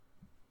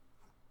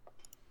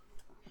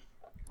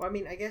Well, I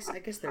mean, I guess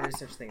there is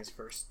such thing as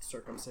first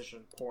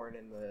circumcision porn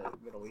in the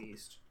Middle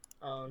East.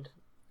 Owned.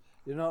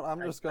 You know, I'm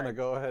just gonna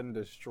go ahead and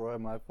destroy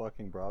my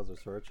fucking browser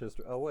search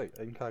history. Oh wait,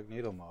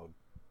 incognito mode.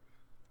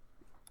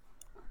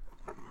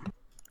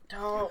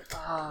 Don't.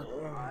 God.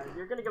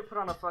 You're gonna get put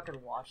on a fucking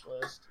watch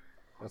list.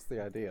 That's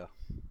the idea.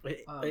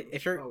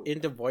 If you're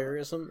into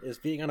voyeurism, is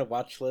being on a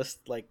watch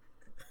list like...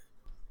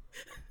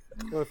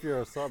 Well, if you're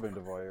a sub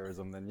into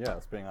voyeurism, then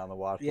yes, being on the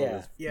watch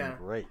list is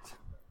great.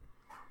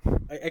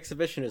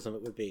 Exhibitionism,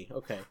 it would be.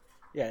 Okay.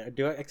 Yeah,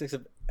 do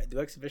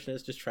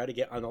exhibitionists just try to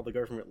get on all the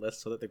government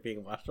lists so that they're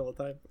being watched all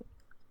the time?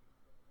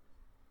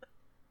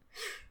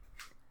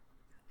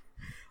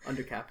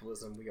 Under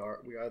capitalism, we are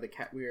the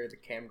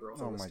cam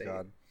girls of the state. Oh my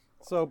god!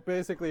 So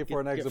basically, for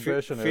an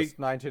exhibitionist,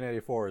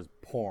 1984 is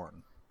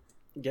porn.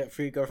 Get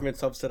free government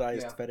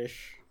subsidized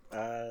fetish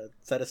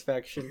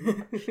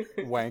satisfaction.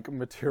 Wank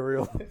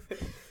material.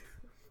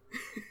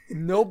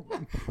 Nope.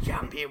 Yeah,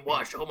 I'm being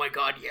watched. Oh my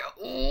god, yeah.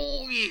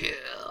 Oh yeah.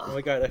 Oh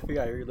my god,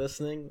 FBI, are you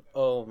listening?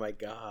 Oh my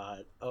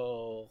god.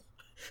 Oh.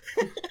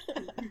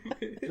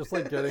 Just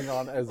like getting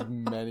on as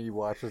many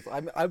watches.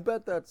 I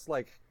bet that's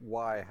like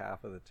why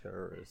half of the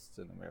terrorists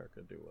in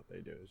America do what they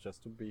do, is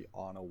just to be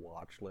on a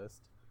watch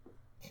list.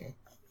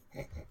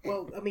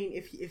 Well, I mean,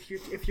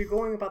 if you're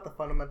going about the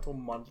fundamental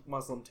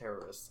Muslim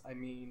terrorists, I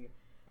mean,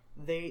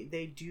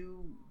 they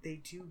do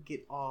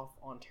get off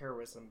on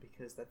terrorism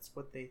because that's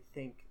what they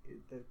think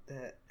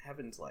that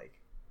heaven's like.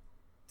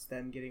 It's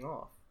them getting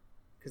off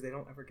because they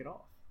don't ever get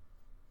off.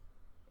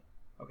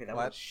 Okay, that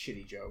was a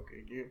shitty joke.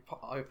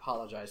 I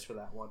apologize for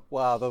that one.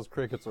 Wow, those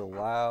crickets are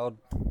loud.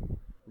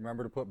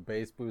 Remember to put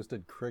bass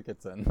boosted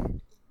crickets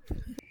in.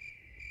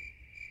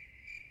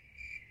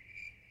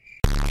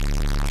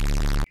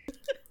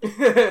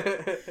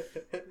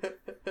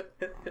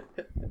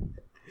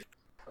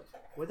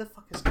 Where the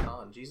fuck is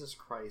Khan? Jesus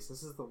Christ,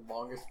 this is the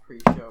longest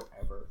pre-show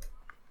ever.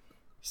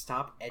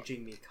 Stop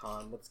edging me,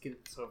 Khan. Let's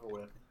get this over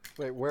with.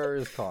 Wait, where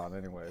is Khan,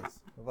 anyways?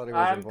 I thought he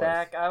was I'm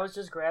back. I was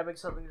just grabbing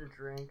something to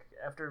drink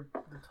after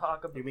the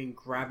talk of... You mean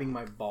grabbing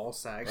my ball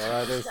sack?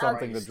 There's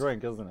something to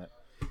drink, isn't it?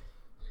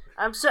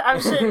 I'm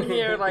sitting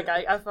here, like,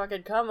 I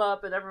fucking come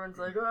up, and everyone's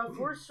like,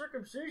 forced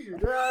circumcision.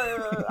 And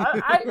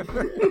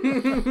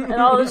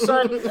all of a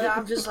sudden,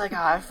 I'm just like,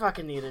 I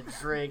fucking need a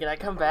drink. And I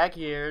come back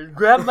here and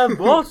grab my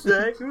ball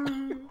sack.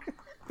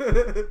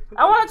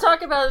 I want to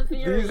talk about a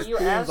theory you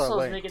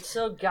assholes make it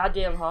so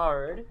goddamn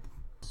hard.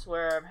 I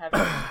swear I'm having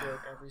a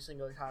stroke every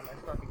single time I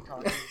fucking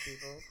talk to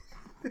people.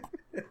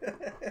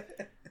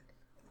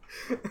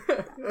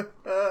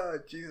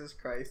 Jesus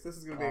Christ, this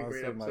is gonna be a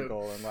great episode. My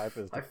goal in life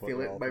is to put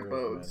all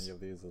through as many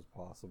of these as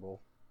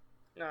possible.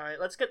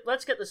 Alright, let's get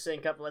the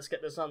sync up and let's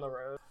get this on the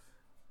road.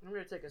 I'm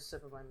gonna take a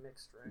sip of my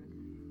mixed drink.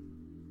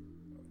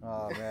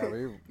 Oh man,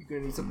 you're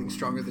gonna need something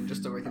stronger than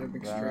just a regular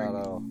mixed drink.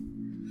 No.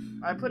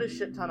 I put a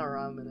shit ton of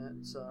rum in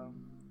it, so...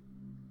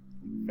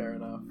 Fair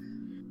enough.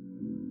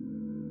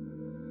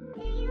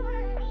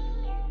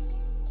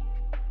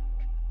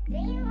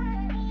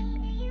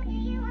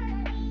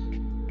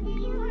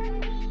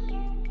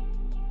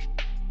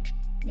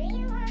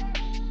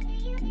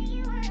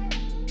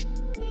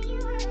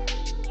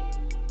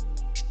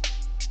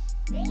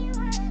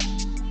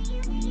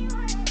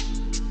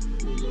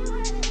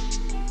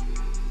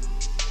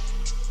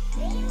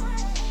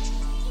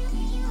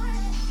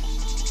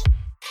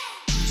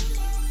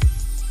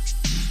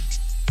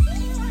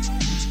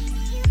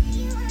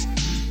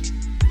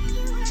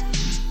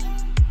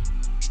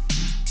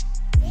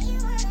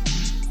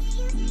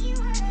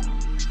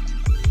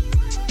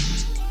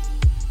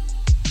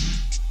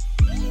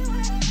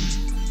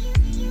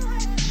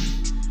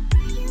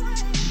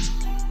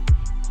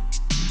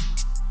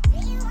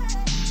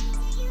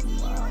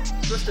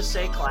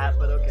 Say clap,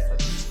 but okay.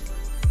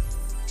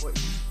 Wait,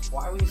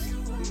 why we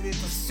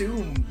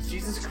assume?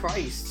 Jesus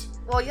Christ.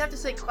 Well, you have to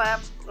say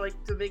clap, like,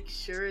 to make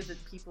sure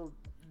that people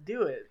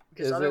do it.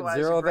 Is it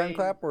zero then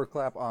clap or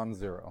clap on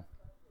zero?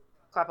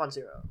 Clap on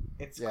zero.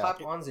 It's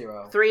clap on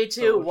zero. 3,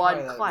 2,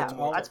 1, clap.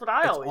 That's what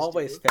I always do. It's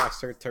always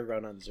faster to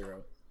run on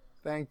zero.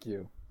 Thank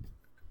you.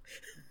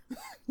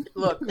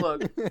 Look.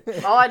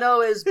 All I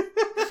know is...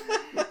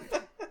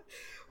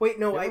 Wait,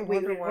 no,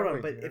 hold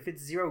on. But if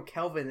it's 0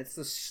 Kelvin, it's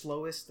the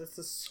slowest. That's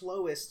the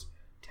slowest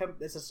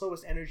That's the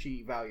slowest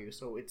energy value,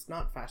 so it's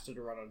not faster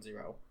to run on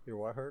 0. Your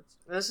what hurts?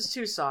 This is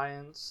too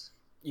science.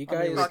 You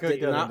guys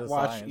did not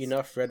watch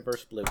enough Red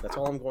vs. Blue. That's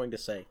all I'm going to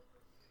say.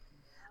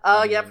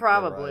 Oh yeah,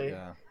 probably.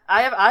 Right,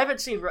 yeah. I haven't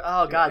seen.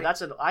 Oh god,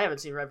 I haven't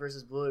seen Red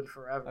vs. Blue in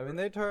forever. I mean,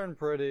 they turn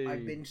pretty. I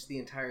binged the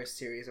entire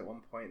series at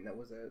one point, and that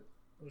was it.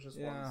 It was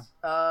just once.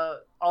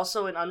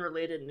 Also, in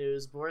unrelated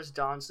news, Boris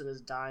Johnson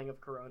is dying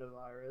of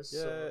coronavirus.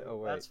 Yeah.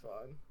 So that's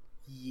fun.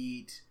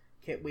 Yeet.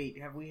 Can't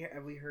wait. Have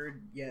we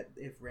heard yet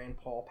if Rand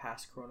Paul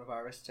passed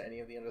coronavirus to any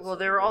of the other? Well,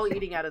 they were all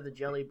eating out of the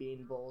jelly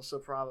bean bowl, so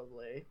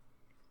probably.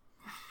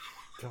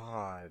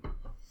 God.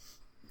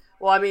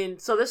 Well, I mean,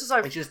 so this is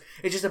our. It's just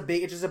a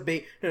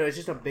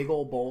big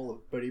old bowl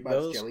of Bertie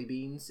Bott's jelly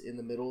beans in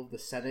the middle of the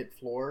Senate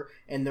floor,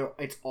 and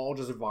it's all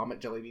just vomit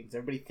jelly beans.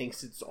 Everybody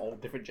thinks it's all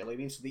different jelly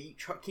beans, so they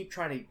keep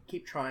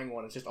trying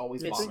one. It's just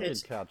always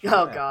vomit.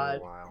 Oh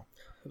god!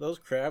 Those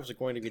crabs are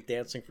going to be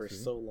dancing for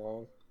so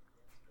long.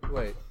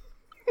 Wait.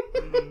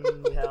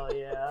 Hell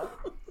yeah!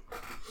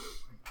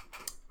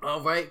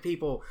 All right,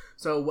 people.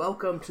 So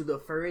welcome to the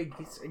Furry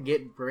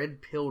Get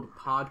Red Pilled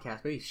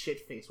podcast. Maybe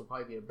shitface will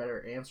probably be a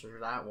better answer to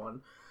that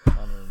one.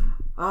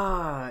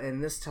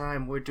 And this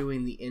time we're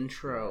doing the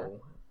intro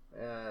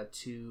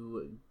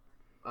to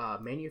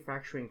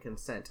manufacturing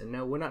consent. And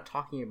no, we're not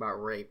talking about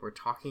rape. We're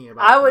talking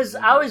about. I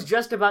was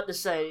just about to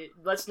say,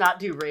 let's not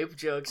do rape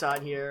jokes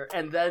on here,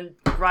 and then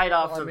right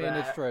off the bat.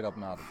 It's straight up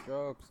not a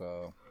joke,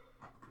 so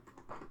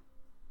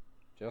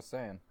just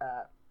saying.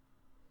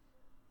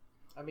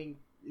 I mean.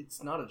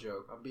 It's not a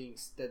joke. I'm being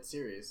dead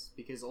serious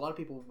because a lot of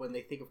people, when they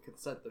think of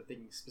consent, they're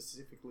thinking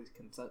specifically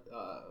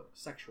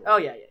sexual. Oh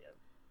yeah.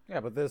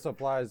 Yeah, but this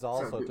applies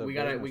also to business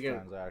gotta...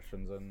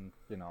 transactions and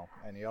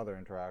any other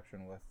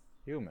interaction with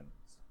humans.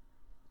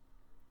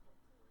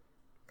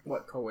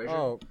 What coercion?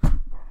 Oh,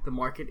 the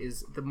market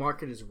is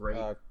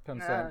rape.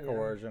 Consent,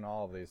 coercion,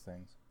 all of these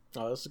things.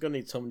 Oh, this is gonna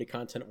need so many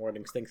content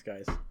warnings. Thanks,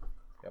 guys.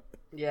 Yep.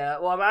 Yeah.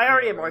 Well, I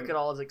already mark it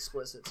all as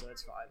explicit, so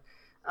it's fine.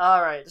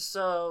 Alright,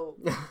 so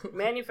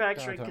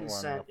Manufacturing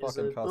Consent is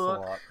a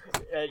book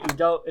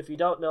if you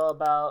don't know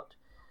about.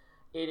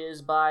 It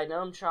is by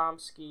Noam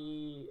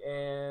Chomsky,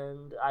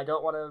 and I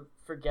don't want to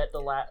forget the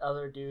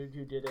other dude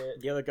who did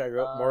it. The other guy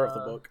wrote more of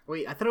the book.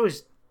 Wait, I thought it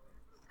was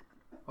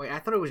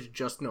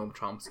just Noam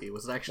Chomsky.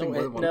 Was it actually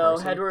more than one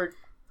person? No,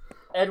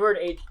 Edward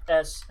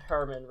H.S.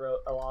 Herman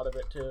wrote a lot of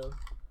it too.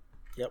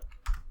 Yep.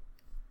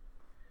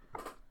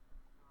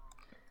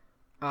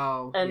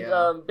 Oh,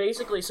 and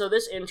basically, so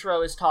this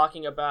intro is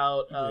talking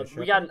about.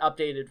 We got an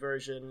updated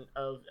version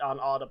on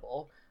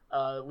Audible.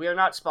 We are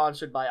not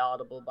sponsored by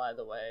Audible, by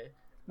the way.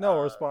 No,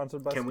 we're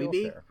sponsored by Skillshare. Can we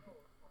be?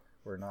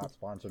 We're not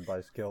sponsored by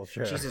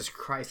Skillshare. Jesus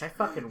Christ, I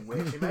fucking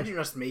wish. Imagine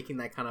us making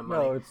that kind of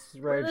money. No, it's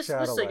Raid Shadow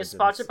This thing Legends. is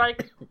sponsored by.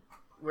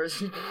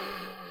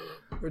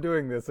 We're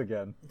doing this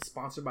again. It's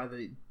sponsored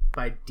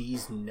by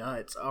D's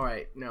Nuts. All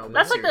right, no.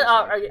 That's like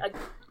the.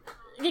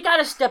 You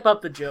gotta step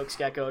up the jokes,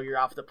 Gecko. You're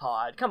off the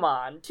pod. Come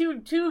on, two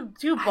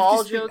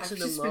ball jokes in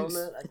the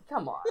moment.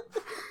 Come on.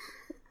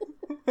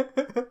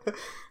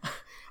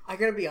 I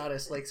gotta be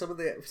honest. Like some of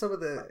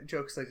the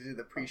jokes I did in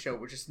the pre-show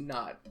were just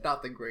not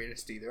the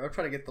greatest either. I'm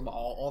trying to get them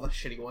all the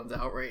shitty ones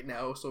out right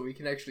now, so we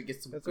can actually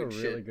get some. That's good a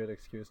shit. really good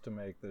excuse to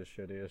make the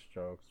shittiest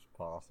jokes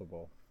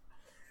possible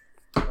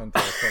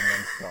until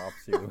someone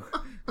stops you.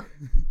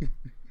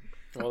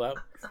 Well,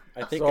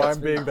 I think so.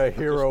 I'm being the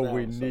hero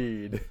we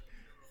need.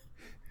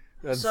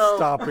 That's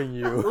stopping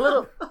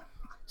you.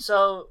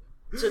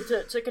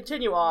 To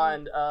continue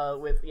on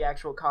with the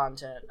actual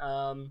content.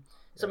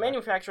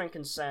 Manufacturing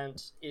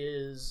Consent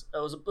was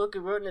a book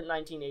written in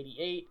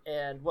 1988,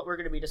 and what we're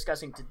going to be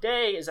discussing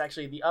today is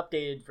actually the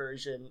updated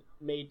version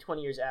made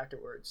 20 years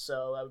afterwards.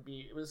 So that would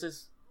be, was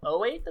this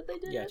 2008 that they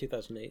did? Yeah,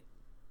 2008.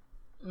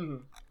 Mm-hmm.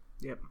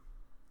 Yep.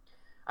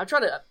 I'm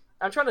trying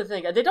to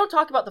think. They don't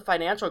talk about the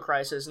financial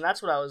crisis, and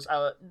that's what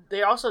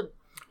they also.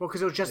 Well,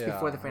 because it was just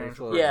before the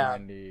financial crisis. Yeah,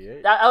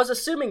 I was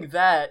assuming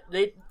that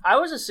it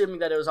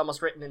was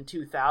almost written in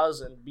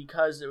 2000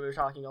 because they were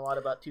talking a lot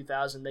about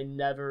 2000. They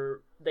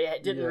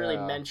didn't really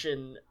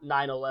mention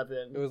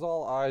 9/11. It was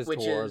all eyes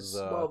towards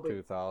the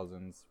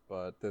 2000s,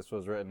 but this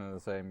was written in the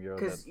same year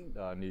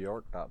that New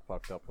York got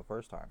fucked up the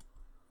first time.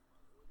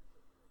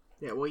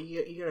 Yeah, well,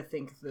 you gotta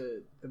think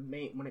the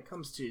main when it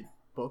comes to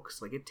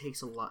books, like it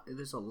takes a lot.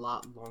 There's a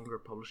lot longer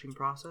publishing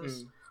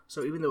process.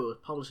 So even though it was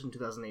published in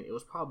 2008, it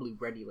was probably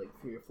ready like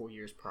 3 or 4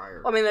 years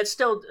prior. I mean, that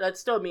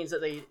still means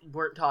that they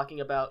weren't talking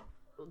about.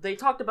 They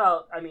talked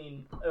about,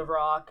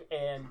 Iraq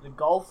and the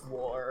Gulf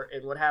War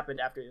and what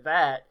happened after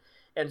that,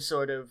 and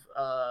sort of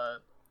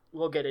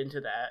we'll get into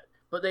that.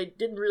 But they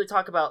didn't really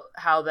talk about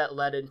how that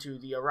led into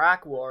the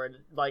Iraq War, and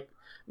like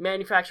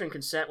Manufacturing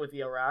Consent with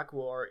the Iraq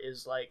War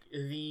is like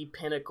the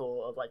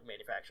pinnacle of like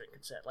manufacturing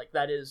consent. Like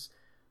that is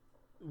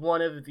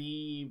one of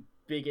the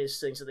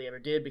biggest things that they ever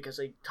did because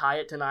they tie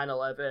it to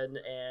 9/11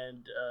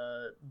 and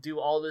do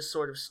all this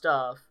sort of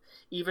stuff.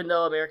 Even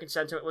though American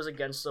sentiment was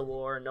against the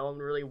war and no one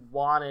really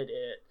wanted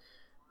it,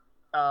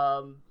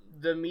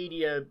 the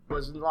media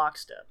was in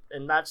lockstep,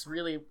 and that's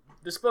really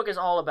this book is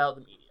all about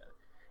the media,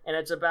 and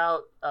it's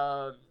about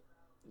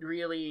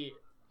really.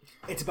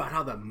 It's about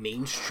how the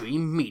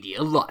mainstream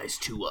media lies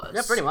to us.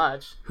 Yeah, pretty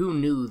much. Who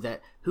knew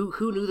that?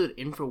 Who knew that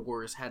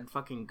Infowars had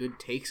fucking good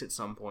takes at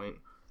some point?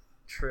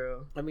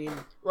 True. I mean,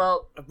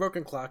 well, a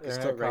broken clock is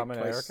still right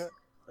twice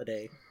a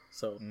day,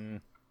 so.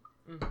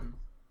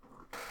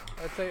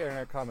 I'd say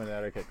Internet Common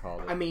Etiquette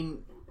called it. I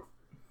mean,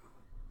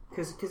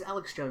 because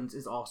Alex Jones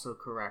is also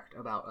correct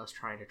about us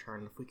trying to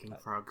turn the freaking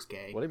frogs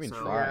gay. What do you mean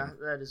trying? Yeah,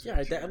 that is.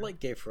 Yeah, I like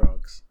gay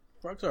frogs.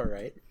 Frogs are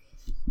alright.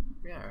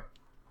 Yeah.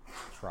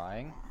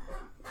 Trying?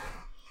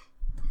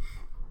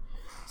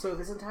 So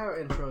this entire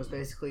intro is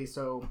basically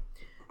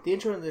the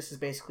intro to this is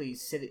basically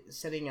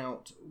setting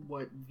out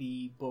what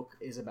the book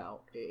is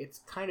about. It's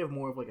kind of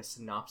more of like a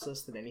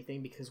synopsis than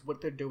anything, because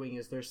what they're doing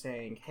is they're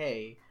saying,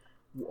 hey,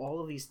 all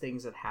of these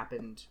things that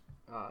happened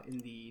in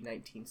the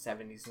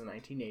 1970s and the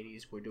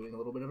 1980s, we're doing a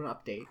little bit of an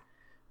update.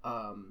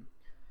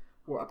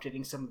 We're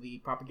updating some of the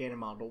propaganda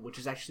model, which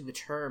is actually the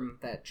term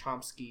that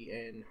Chomsky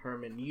and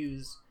Herman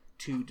use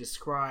to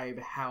describe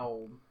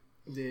how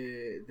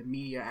the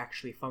media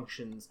actually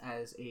functions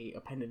as a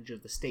appendage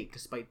of the state,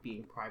 despite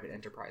being private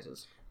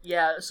enterprises.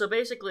 Yeah, so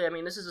basically, I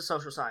mean, this is a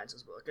social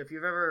sciences book. If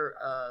you've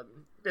ever,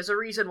 there's a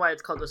reason why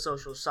it's called the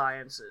social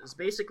sciences.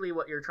 Basically,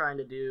 what you're trying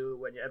to do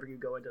whenever you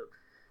go into,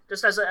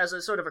 just as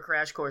a sort of a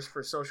crash course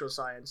for social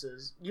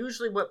sciences,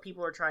 usually what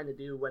people are trying to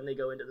do when they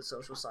go into the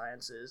social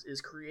sciences is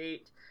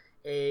create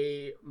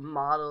a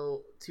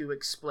model to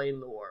explain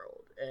the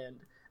world.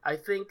 And I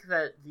think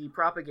that the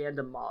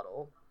propaganda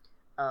model,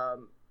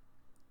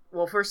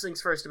 well, first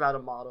things first about a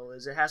model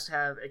is it has to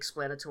have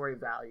explanatory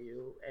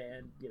value,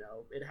 and,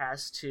 it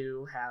has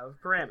to have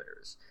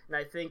parameters. And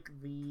I think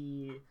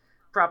the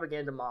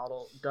propaganda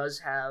model does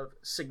have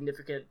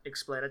significant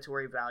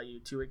explanatory value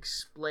to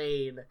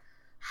explain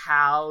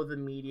how the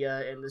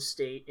media and the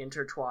state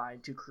intertwine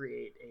to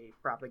create a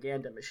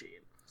propaganda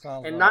machine.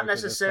 Sounds And like not you're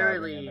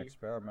necessarily describing an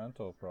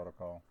experimental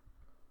protocol.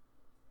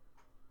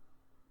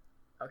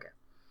 Okay.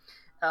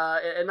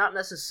 And not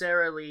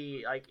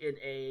necessarily like in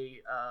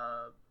a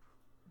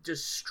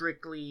just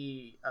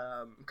strictly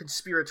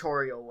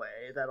conspiratorial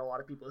way that a lot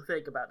of people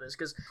think about this.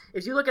 Because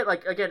if you look at,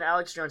 like, again,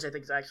 Alex Jones, I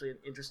think is actually an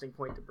interesting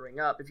point to bring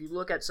up. If you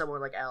look at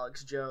someone like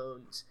Alex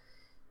Jones,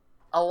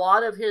 a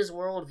lot of his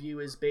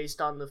worldview is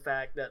based on the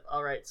fact that,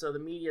 all right, so the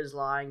media is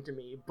lying to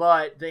me,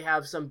 but they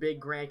have some big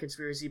grand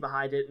conspiracy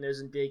behind it, and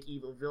there's a big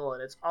evil villain.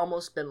 It's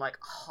almost been like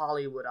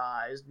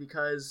Hollywoodized,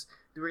 because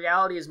the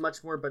reality is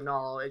much more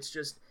banal. It's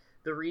just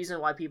the reason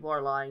why people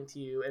are lying to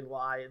you and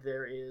why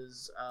there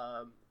is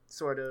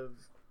sort of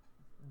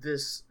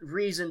this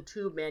reason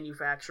to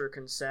manufacture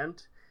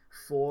consent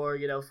for,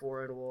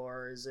 foreign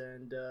wars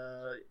and,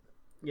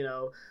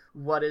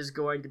 what is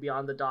going to be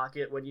on the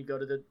docket when you go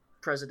to the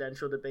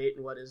presidential debate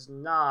and what is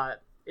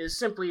not, is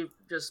simply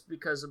just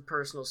because of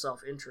personal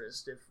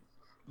self-interest. If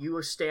you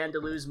stand to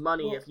lose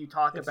money if you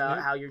talk about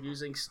how you're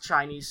using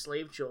Chinese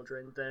slave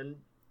children,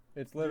 then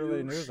it's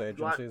literally news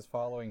agencies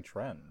following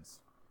trends.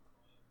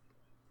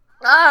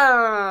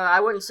 I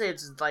wouldn't say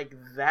it's like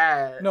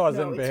that. No, as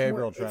in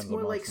behavioral trends it's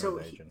more amongst like,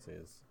 news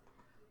agencies.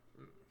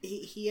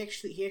 He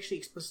actually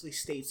explicitly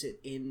states it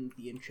in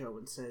the intro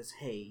and says,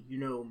 hey,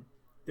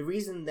 the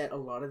reason that a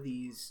lot of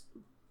these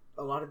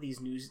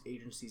news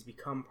agencies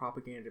become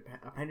propaganda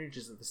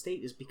appendages of the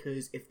state is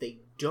because if they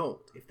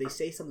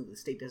say something the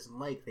state doesn't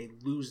like, they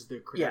lose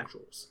their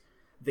credentials.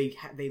 Yeah.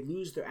 They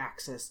lose their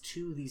access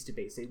to these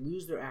debates. They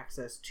lose their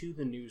access to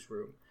the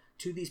newsroom,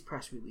 to these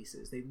press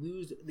releases. They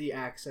lose the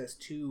access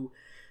to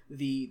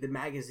the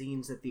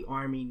magazines that the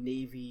Army,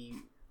 Navy,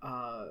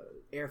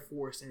 Air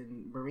Force,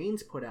 and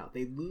Marines put out.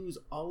 They lose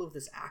all of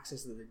this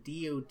access to the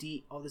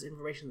DoD, all this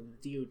information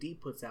that the DoD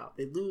puts out.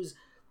 They lose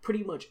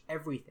pretty much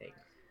everything.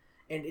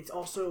 And it's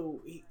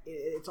also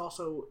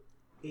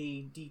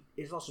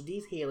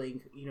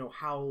detailing,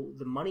 how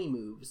the money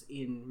moves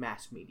in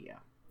mass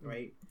media,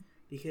 right?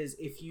 Because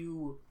he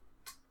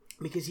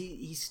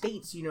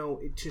states,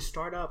 to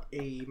start up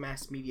a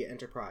mass media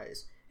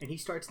enterprise, and he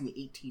starts in the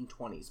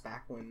 1820s,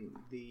 back when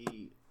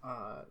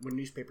when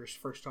newspapers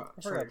first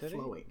started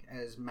flowing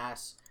as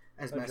mass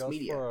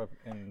media. For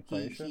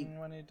inflation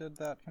when he did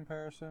that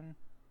comparison?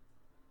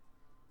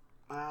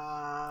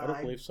 I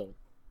don't believe so.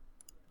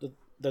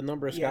 The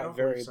numbers got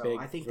very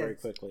big very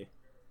quickly.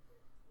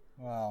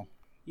 Wow.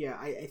 Yeah,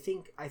 I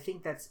think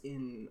that's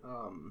in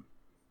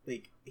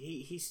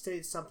he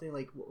said something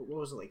like, what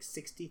was it, like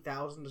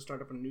 60,000 to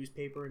start up a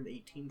newspaper in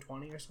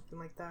 1820 or something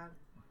like that,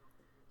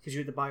 because you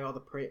had to buy all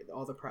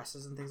the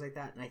presses and things like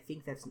that, and I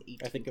think that's an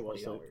 $18. I think it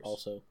was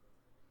also.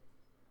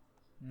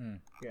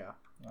 Yeah.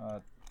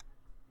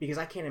 Because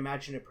I can't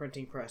imagine a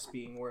printing press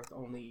being worth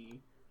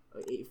only,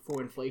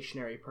 for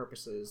inflationary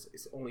purposes,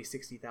 it's only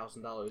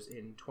 $60,000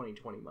 in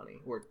 2020 money,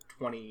 or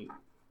 2020.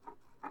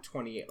 I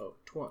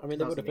mean,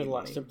 that would have been a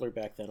lot simpler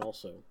back then,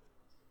 also.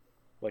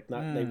 Like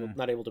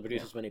not able to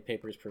produce as many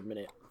papers per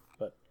minute,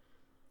 but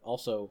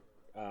also,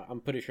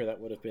 I'm pretty sure that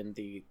would have been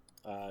the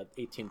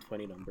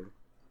 1820 number.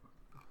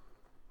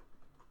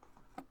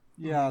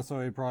 Yeah,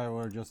 so he probably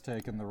would have just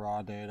taken the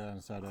raw data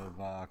instead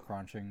of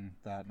crunching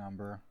that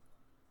number.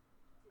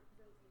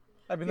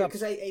 I mean,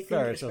 that's I think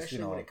fair. It's just,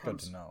 good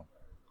to know.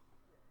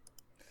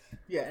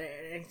 Yeah,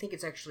 and I think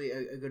it's actually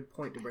a good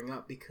point to bring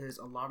up, because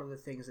a lot of the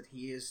things that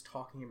he is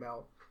talking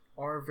about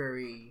are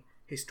very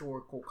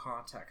historical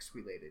context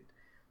related.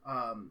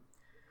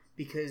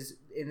 Because,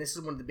 and this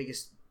is one of the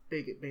biggest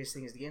things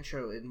in the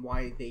intro, and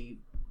why they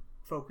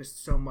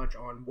focused so much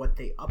on what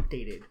they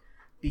updated,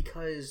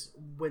 because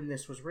when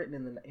this was written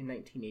in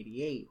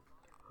 1988,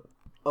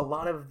 a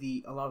lot of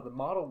the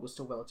model was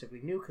still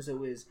relatively new, because it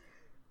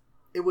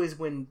it was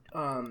when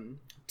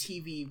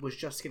TV was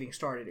just getting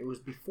started. It was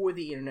before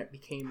the internet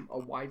became a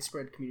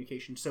widespread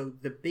communication. So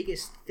the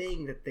biggest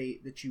thing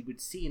that you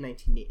would see in the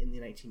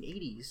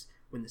 1980s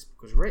when this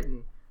book was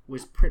written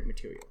was print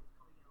material,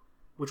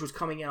 which was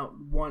coming out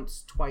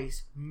once,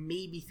 twice,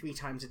 maybe 3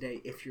 times a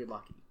day if you're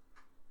lucky.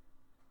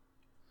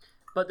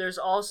 But there's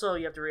also,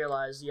 you have to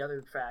realize, the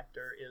other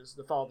factor is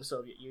the fall of the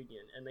Soviet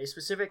Union. And they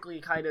specifically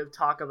kind of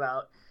talk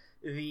about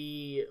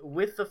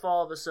with the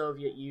fall of the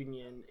Soviet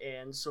Union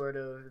and sort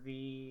of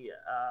the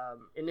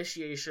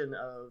initiation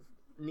of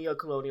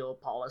neo-colonial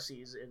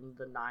policies in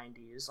the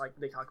 90s. Like,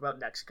 they talk about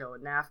Mexico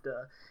and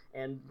NAFTA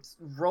and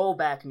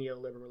rollback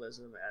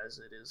neoliberalism, as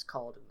it is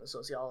called in the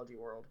sociology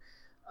world.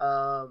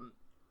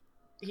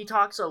 He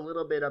talks a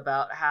little bit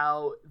about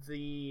how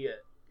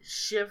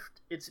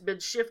it's been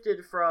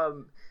shifted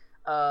from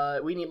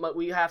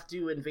we have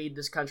to invade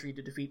this country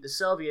to defeat the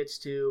Soviets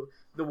to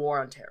the war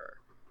on terror.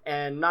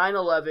 And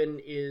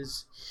 9/11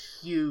 is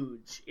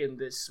huge in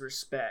this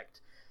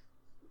respect.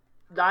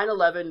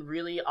 9/11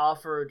 really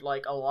offered,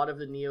 like, a lot of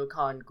the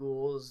neocon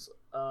ghouls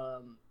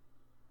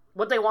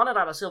what they wanted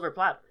on a silver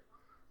platter.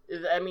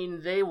 I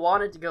mean, they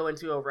wanted to go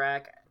into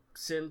Iraq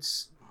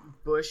since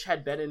Bush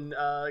had been in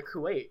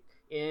Kuwait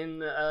in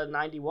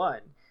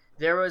 91.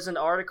 There was an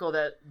article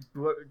that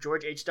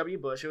George H.W.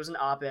 Bush, it was an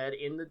op-ed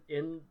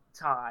in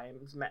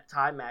Time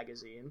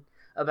magazine,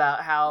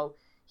 about how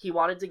he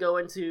wanted to go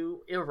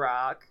into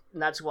Iraq,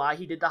 and that's why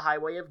he did the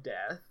Highway of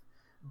Death.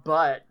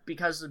 But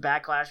because the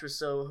backlash was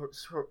so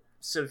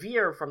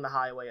severe from the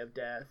Highway of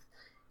Death,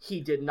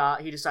 he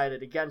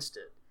decided against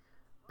it.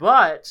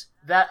 But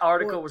that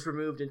article was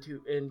removed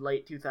in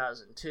late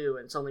 2002,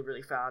 and it's only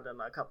really found on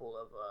a couple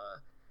of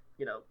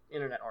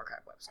Internet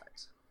Archive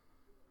websites.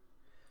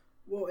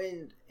 Well,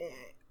 and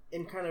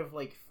kind of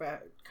like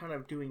kind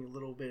of doing a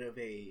little bit of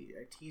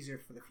a teaser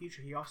for the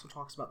future, he also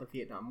talks about the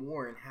Vietnam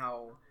War and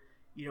how,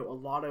 a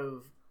lot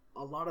of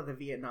the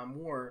Vietnam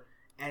War,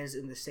 as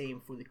in the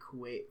same for the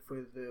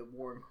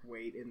war in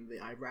Kuwait and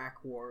the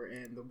Iraq War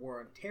and the War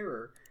on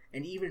Terror,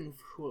 and even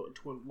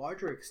to a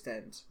larger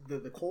extent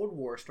the Cold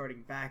War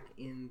starting back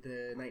in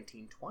the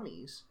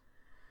 1920s.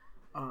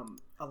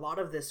 A lot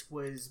of this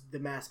was the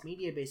mass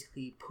media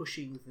basically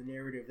pushing the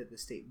narrative that the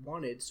state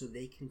wanted so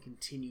they can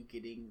continue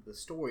getting the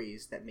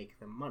stories that make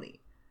them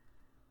money.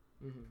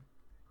 Mm-hmm.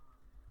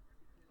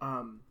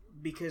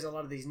 Because a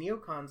lot of these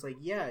neocons,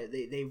 like,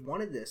 they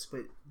wanted this,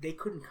 but they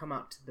couldn't come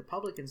out to the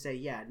public and say,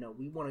 no,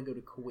 we want to go to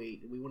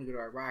Kuwait, we want to go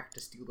to Iraq to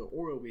steal the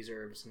oil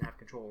reserves and have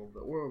control over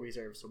the oil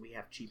reserves so we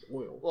have cheap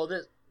oil. Well,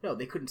 no,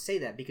 they couldn't say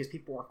that because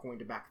people aren't going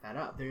to back that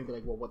up. They're going to be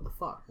like, well, what the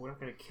fuck? We're not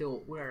going to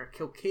kill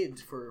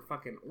kids for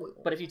fucking oil.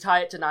 But if you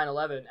tie it to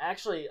 9/11,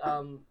 actually,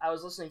 I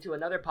was listening to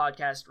another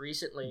podcast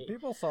recently.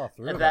 People saw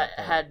through that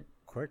had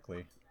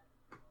quickly.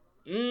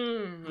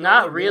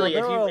 Not really.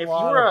 There were a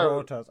lot of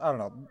protests. I don't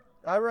know.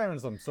 I ran in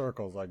some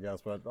circles, I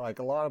guess, but like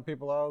a lot of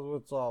people I was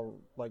with saw,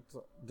 like,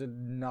 did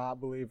not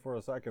believe for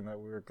a second that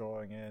we were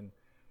going in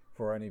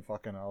for any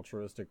fucking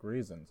altruistic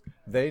reasons.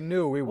 They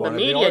knew we wanted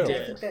the oil. The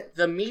media did.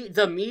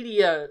 The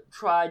media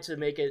tried to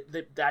make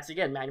it. That's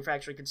again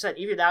manufacturing consent.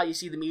 Even now, you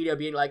see the media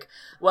being like,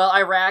 "Well,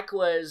 Iraq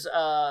was.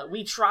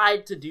 We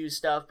tried to do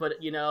stuff, but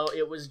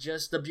it was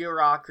just the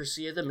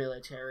bureaucracy of the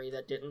military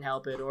that didn't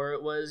help it, or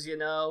it was it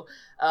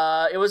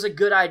was a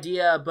good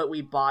idea, but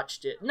we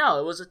botched it. No,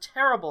 it was a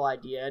terrible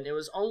idea, and it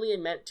was only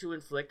meant to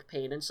inflict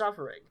pain and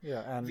suffering.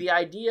 Yeah, and the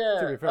idea.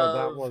 To be fair,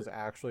 that was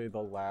actually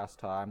the last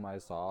time I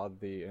saw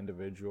the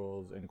individuals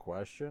in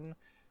question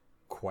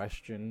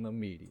the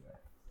media.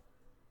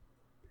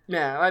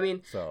 Yeah, I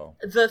mean,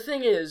 the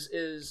thing is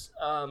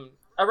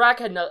Iraq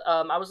had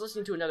I was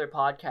listening to another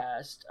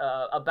podcast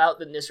about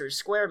the Nisour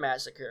Square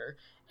massacre,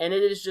 and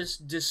it is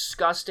just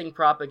disgusting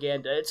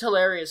propaganda. It's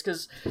hilarious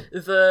because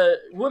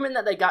the woman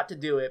that they got to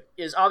do it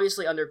is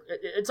obviously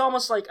it's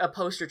almost like a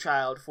poster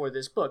child for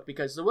this book,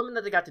 because the woman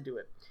that they got to do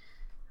it,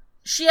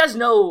 she has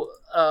no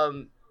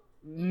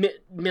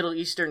Middle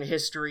Eastern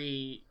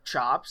history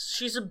chops.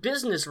 She's a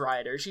business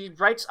writer. She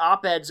writes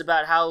op-eds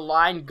about how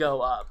lines go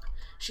up.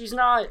 She's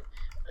not,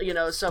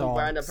 some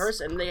random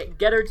person. And they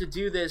get her to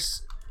do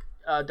this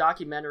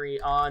documentary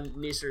on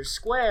Nisour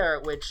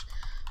Square, which,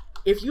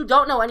 if you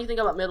don't know anything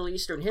about Middle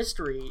Eastern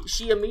history,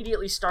 she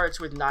immediately starts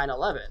with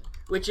 9/11,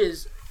 which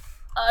is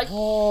a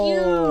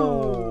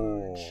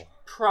huge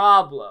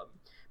problem.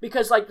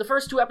 Because, like, the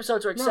first 2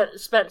 episodes are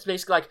spent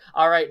basically like,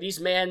 all right, these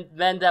men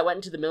that went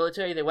into the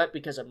military, they went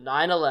because of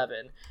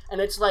 9/11.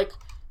 And it's like,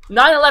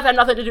 9/11 had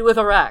nothing to do with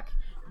Iraq.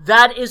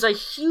 That is a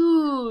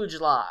huge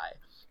lie.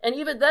 And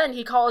even then,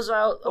 he calls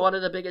out one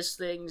of the biggest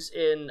things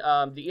in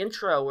the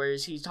intro, where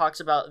he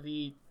talks about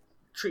the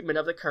treatment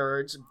of the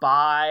Kurds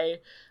by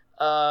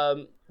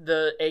the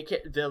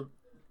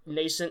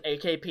nascent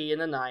AKP in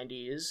the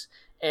 90s,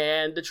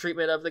 and the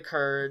treatment of the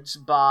Kurds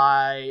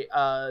by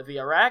the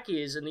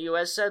Iraqis. And the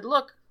U.S. said,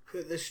 look,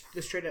 the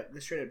straight up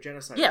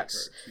genocide.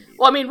 Yes. Of the Kurds.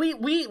 Well, I mean,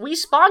 we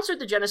sponsored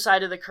the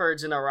genocide of the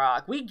Kurds in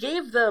Iraq. We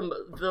gave them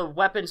the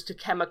weapons to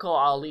Chemical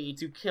Ali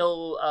to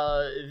kill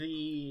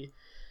the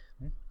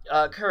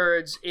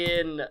Kurds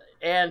and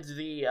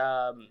the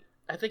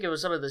I think it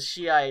was some of the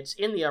Shiites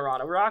in the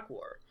Iran-Iraq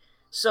War.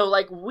 So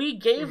like we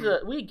gave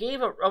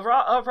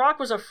Iraq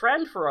was a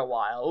friend for a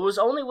while. It was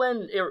only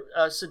when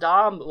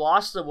Saddam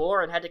lost the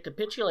war and had to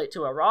capitulate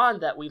to Iran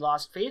that we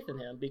lost faith in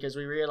him, because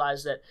we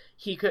realized that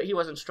he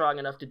wasn't strong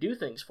enough to do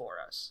things for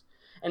us.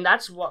 And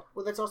that's what.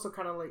 Well, that's also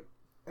kind of like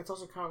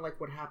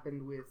what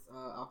happened with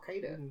Al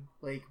Qaeda. Mm-hmm.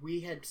 Like we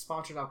had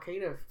sponsored Al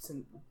Qaeda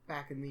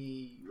back in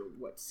the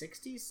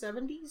 60s,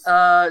 70s.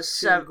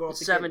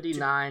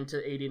 79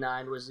 to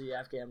 89 was the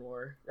Afghan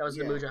war. That was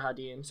the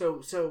Mujahideen.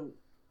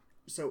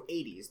 So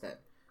 80s then,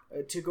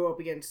 to go up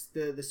against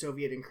the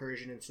Soviet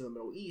incursion into the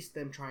Middle East,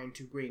 them trying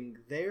to bring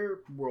their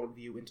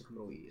worldview into the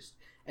Middle East,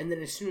 and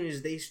then as soon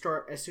as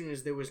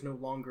there was no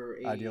longer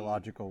a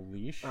ideological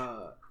leash,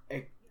 there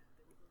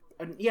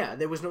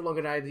was no longer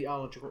an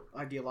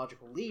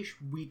ideological leash,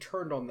 we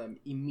turned on them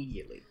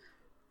immediately.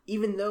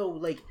 Even though,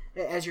 like,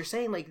 as you're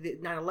saying, like,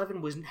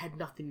 9/11 had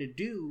nothing to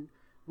do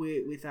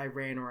with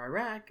Iran or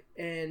Iraq,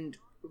 and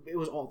it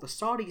was all the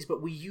Saudis,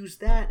 but we used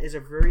that as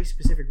a very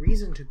specific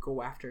reason to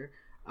go after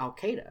Al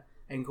Qaeda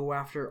and go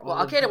after all.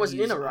 Al Qaeda was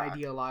in Iraq.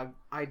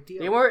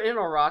 They weren't in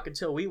Iraq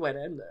until we went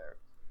in there.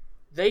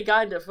 They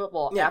got into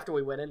football after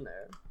we went in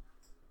there,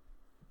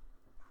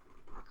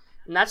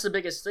 and that's the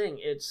biggest thing.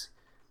 It's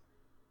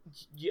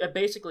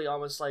basically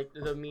almost like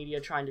the media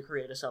trying to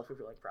create a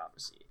self-fulfilling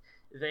prophecy.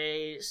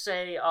 They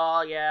say,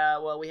 "Oh yeah,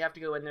 well we have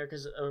to go in there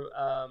because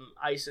of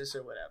ISIS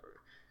or whatever."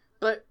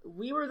 But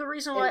we were the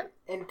reason why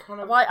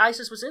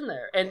ISIS was in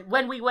there. And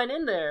when we went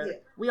in there,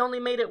 we only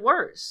made it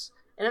worse.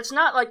 And it's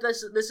not like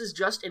this is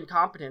just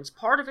incompetence.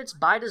 Part of it's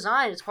by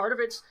design. It's part of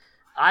it's,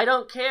 I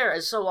don't care.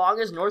 As so long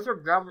as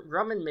Northrop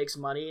Grumman makes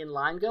money and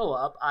line go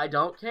up, I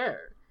don't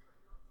care.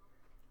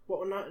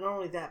 Well, not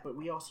only that, but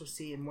we also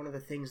see in one of the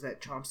things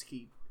that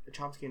Chomsky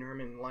and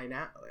Herman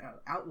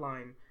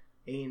outline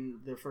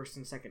in the first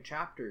and second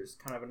chapters,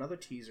 kind of another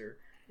teaser,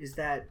 is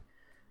that,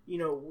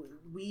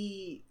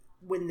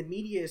 when the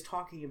media is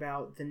talking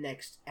about the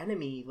next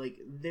enemy, like,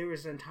 there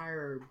is an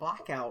entire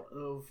blackout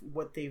of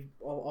what of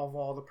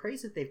all the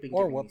praise that they've been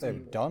or giving what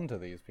they've done to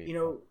these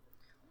people.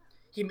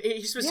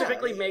 He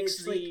specifically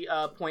makes the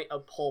point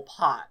of Pol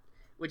Pot,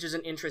 which is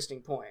an interesting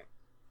point.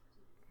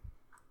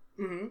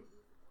 Mm-hmm.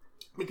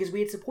 Because we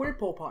had supported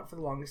Pol Pot for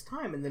the longest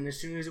time, and then as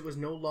soon as it was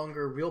no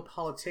longer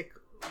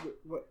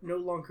no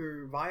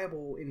longer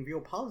viable in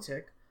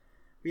realpolitik,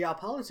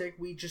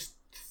 we just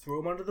threw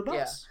him under the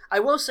bus. Yeah.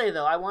 I will say,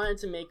 though, I wanted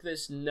to make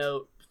this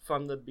note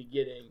from the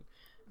beginning.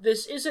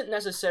 This isn't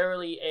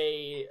necessarily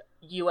a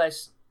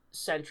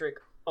U.S.-centric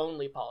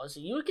only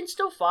policy. You can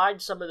still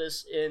find some of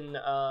this in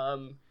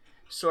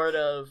sort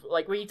of,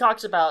 like, when he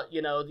talks about,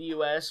 the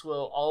U.S.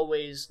 will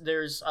always,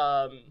 there's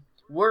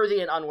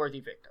worthy and unworthy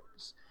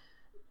victims.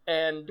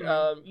 And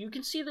you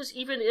can see this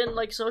even in,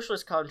 like,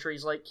 socialist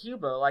countries like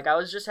Cuba. Like, I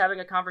was just having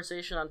a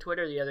conversation on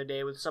Twitter the other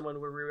day with someone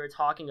where we were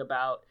talking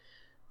about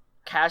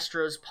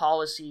Castro's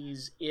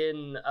policies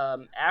in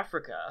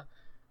Africa.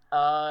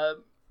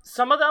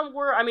 Some of them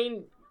were,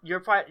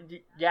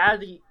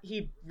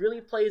 he really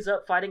plays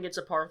up fighting against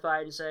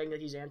apartheid and saying that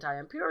he's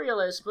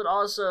anti-imperialist, but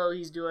also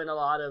he's doing a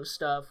lot of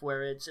stuff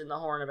where it's in the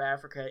Horn of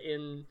Africa,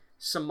 in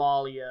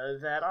Somalia,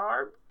 that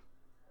are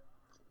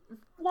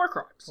war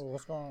crimes. Well,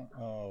 what's going on?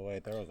 Oh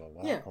wait, there was a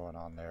lot going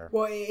on there.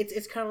 Well,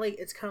 it's kind of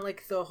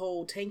like the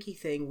whole tanky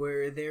thing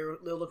where they'll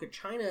look at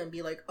China and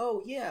be like,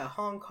 oh yeah,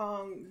 Hong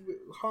Kong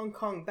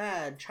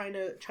bad,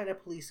 China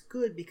police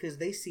good, because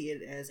they see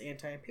it as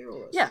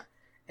anti-imperialist. Yeah,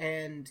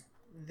 and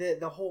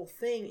the whole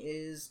thing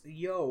is,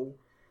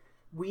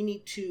 we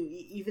need to,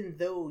 even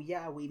though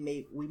we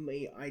may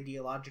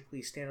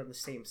ideologically stand on the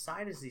same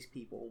side as these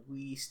people,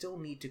 we still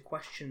need to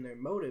question their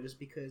motives,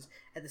 because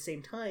at the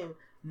same time,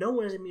 no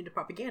one is immune to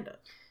propaganda.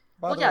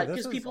 Well, yeah,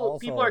 because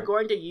people are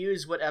going to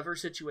use whatever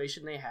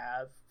situation they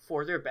have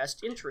for their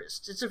best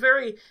interests. It's a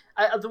very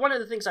one of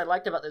the things I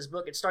liked about this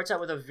book. It starts out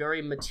with a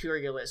very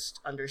materialist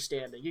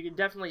understanding. You can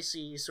definitely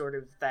see sort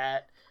of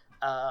that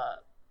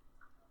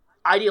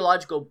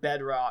ideological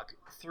bedrock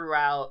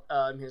throughout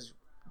his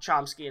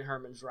Chomsky and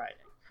Herman's writing.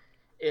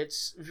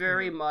 It's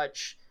very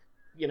much,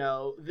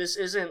 this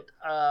isn't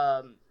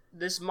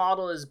this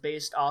model is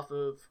based off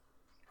of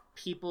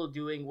people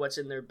doing what's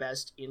in their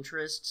best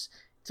interests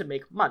to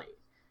make money,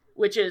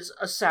 which is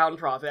a sound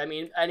profit. I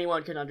mean,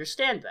 anyone can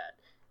understand that.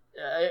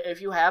 If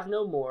you have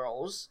no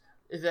morals,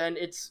 then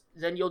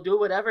you'll do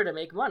whatever to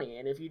make money,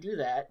 and if you do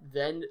that,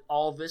 then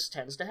all this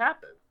tends to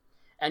happen,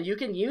 and you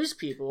can use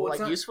people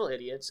useful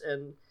idiots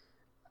and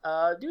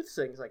do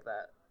things like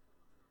that.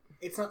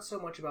 It's not so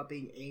much about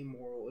being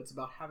amoral; it's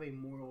about having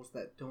morals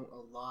that don't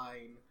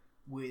align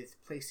with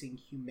placing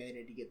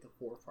humanity at the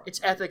forefront.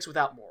 It's ethics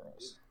without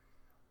morals.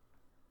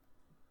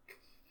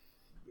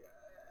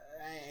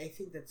 I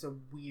think that's a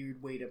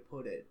weird way to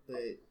put it,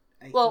 but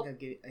I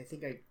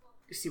think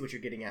see what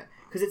you're getting at,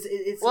 because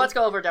it's. Well, let's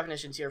go over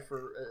definitions here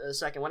for a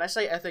second. When I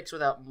say ethics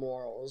without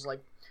morals,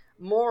 like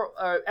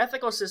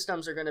ethical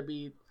systems are going to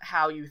be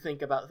how you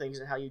think about things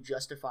and how you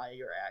justify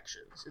your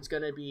actions. It's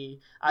going to be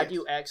I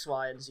do X,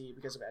 Y, and Z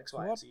because of X,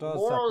 Y, and Z.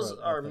 Morals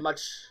are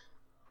much.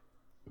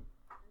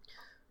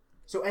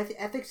 So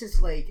ethics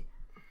is like,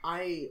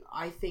 I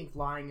think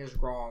lying is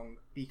wrong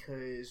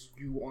because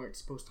you aren't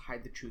supposed to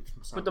hide the truth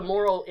from someone. But the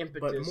moral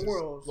impetus is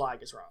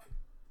lying is wrong.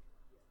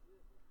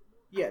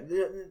 Yeah,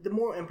 the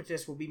moral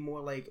impetus will be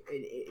more like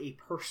a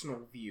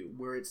personal view,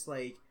 where it's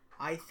like,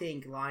 I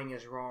think lying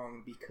is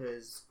wrong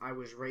because I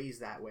was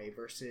raised that way,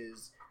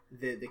 versus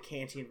the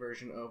Kantian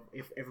version of,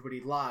 if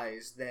everybody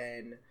lies,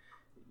 then,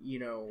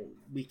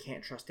 we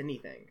can't trust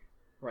anything,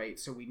 right?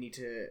 So we need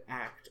to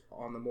act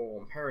on the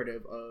moral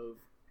imperative of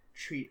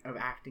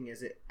acting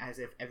as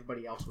if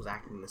everybody else was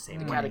acting the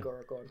same way,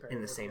 categorical imperative,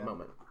 in the same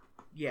moment.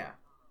 Yeah.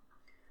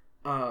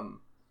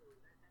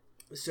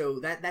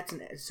 So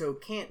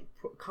Kant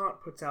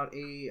puts out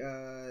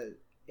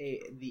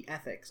the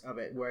ethics of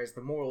it, whereas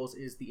the morals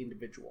is the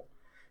individual.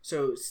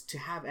 So to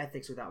have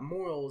ethics without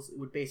morals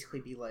would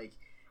basically be like,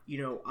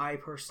 I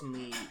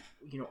personally,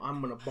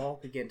 I'm gonna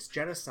balk against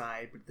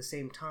genocide, but at the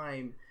same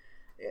time,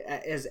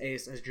 as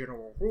a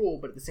general rule,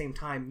 but at the same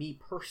time, me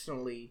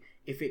personally,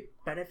 if it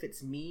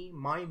benefits me,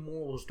 my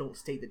morals don't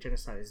state that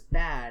genocide is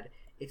bad.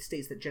 It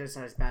states that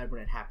genocide is bad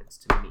when it happens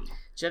to me.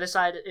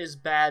 Genocide is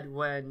bad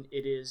when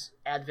it is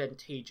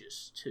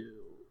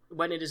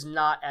when it is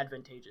not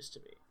advantageous to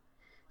me.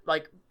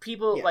 Like,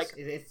 people, yes,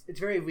 it's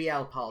very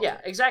realpolitik.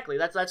 Yeah, exactly.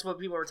 That's what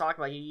people were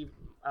talking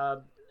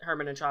about.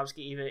 Herman and Chomsky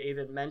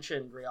even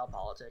mentioned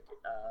realpolitik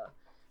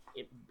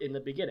in the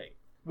beginning.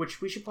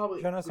 Which we should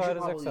probably genocide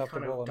is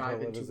acceptable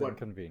until it is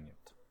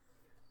inconvenient.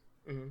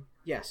 Mm-hmm.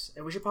 Yes,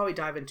 and we should probably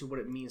dive into what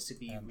it means to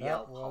be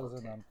realpolitik.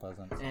 Was an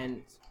unpleasant and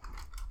sentence.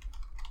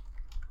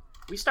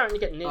 We're starting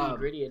to get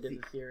nitty-gritty into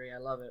the theory. I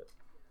love it.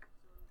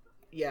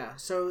 Yeah,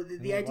 so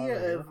the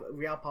idea of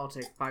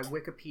realpolitik by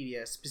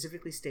Wikipedia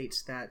specifically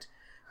states that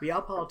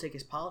realpolitik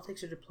is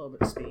politics or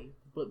diplomacy,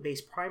 but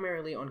based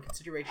primarily on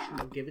consideration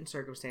of given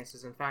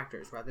circumstances and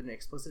factors, rather than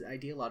explicit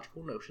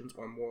ideological notions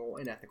or moral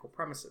and ethical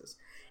premises.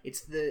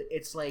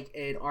 It's like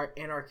an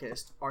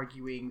anarchist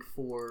arguing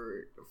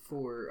for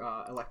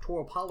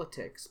electoral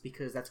politics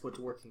because that's what's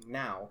working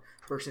now,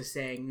 versus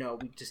saying no,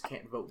 we just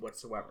can't vote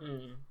whatsoever.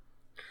 Mm.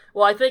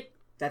 Well, I think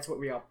that's what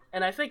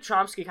and I think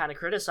Chomsky kind of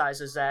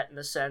criticizes that in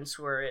the sense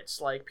where it's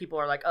like people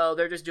are like, oh,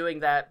 they're just doing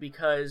that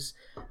because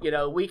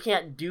we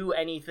can't do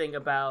anything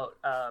about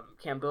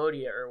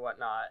Cambodia or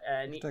whatnot,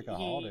 and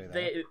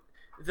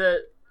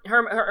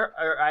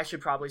I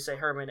should probably say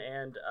Herman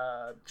and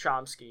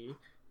Chomsky,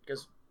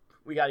 because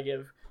we got to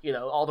give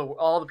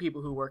all the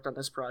people who worked on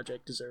this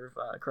project deserve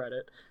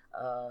credit.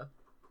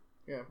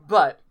 Yeah,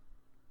 but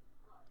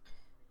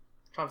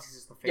Chomsky's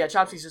is the famous.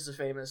 Yeah, Chomsky's is the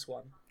famous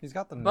one. He's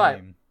got the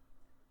name.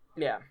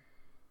 Yeah.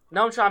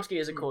 Noam Chomsky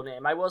is a cool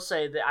name. I will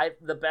say that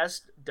the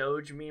best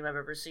Doge meme I've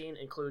ever seen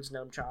includes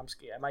Noam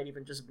Chomsky. I might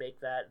even just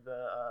make that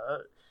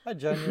the... I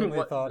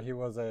genuinely thought he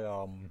was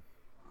a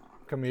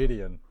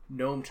comedian.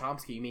 Noam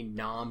Chomsky? You mean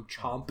Noam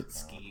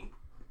Chomsky?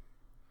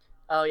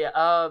 Oh, yeah.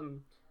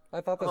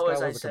 I thought this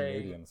guy was a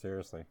comedian,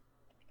 seriously.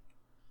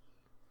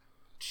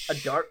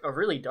 A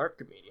really dark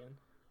comedian.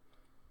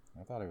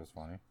 I thought he was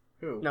funny.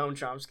 Who? Noam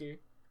Chomsky.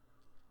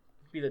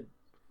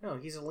 No,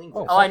 he's a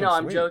linguist. Oh, I know.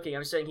 I'm joking.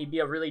 I'm saying he'd be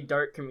a really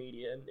dark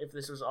comedian if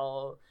this was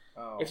all.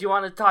 Oh. If you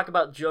want to talk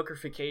about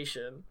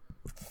jokerification.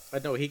 I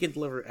know he can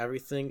deliver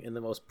everything in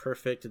the most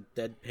perfect,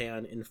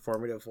 deadpan,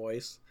 informative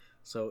voice.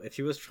 So if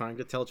he was trying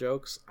to tell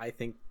jokes, I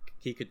think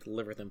he could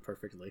deliver them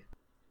perfectly.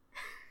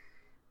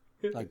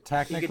 Like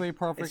technically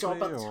perfectly, it's all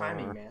about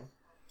timing, man.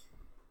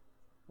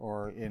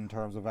 Or in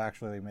terms of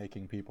actually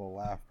making people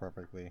laugh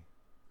perfectly.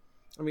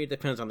 I mean, it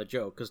depends on the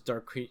joke, because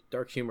dark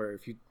humor,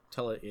 if you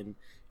tell it in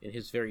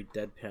his very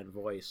deadpan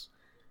voice,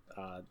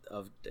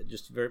 of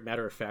just very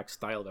matter-of-fact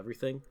style of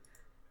everything.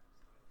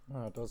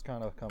 Oh, it does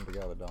kind of come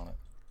together, don't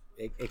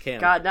it? It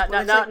can. God,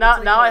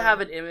 now I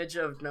have an image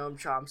of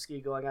Noam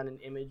Chomsky going on an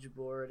image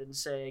board and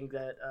saying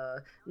that,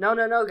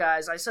 no,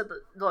 guys, I said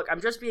look,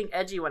 I'm just being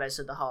edgy when I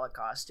said the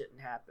Holocaust didn't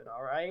happen,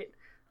 all right?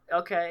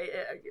 Okay.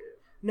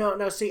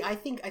 No, see, I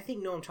think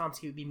Noam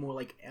Chomsky would be more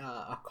like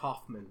a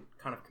Kaufman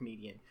kind of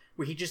comedian,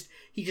 where he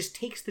just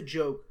takes the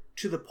joke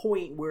to the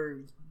point where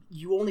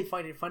you only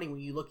find it funny when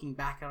you're looking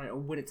back on it or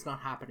when it's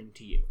not happening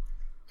to you.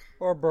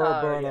 Or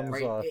Burnham's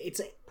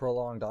it's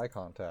prolonged eye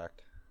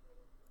contact.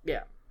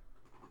 Yeah.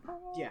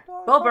 Yeah.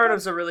 Bo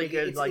Burnham's a really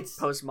good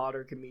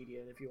postmodern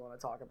comedian, if you want to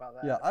talk about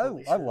that. Yeah,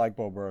 I like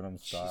Bo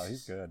Burnham's style.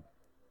 He's good.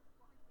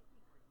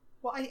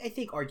 Well, I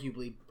think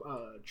arguably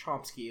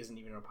Chomsky isn't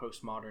even a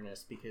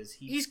postmodernist because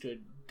he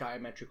stood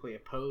diametrically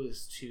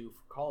opposed to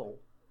Foucault,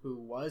 who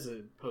was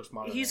a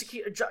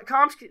postmodernist.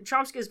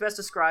 Chomsky is best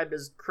described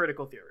as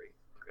critical theory.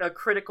 A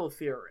critical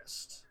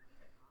theorist.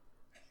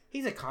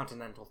 He's a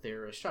continental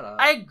theorist. Shut up.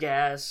 I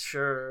guess,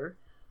 sure.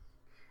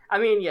 I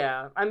mean,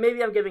 yeah.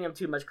 Maybe I'm giving him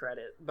too much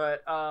credit,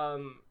 but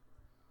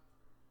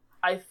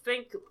I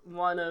think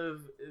one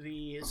of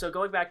the... So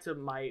going back to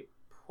my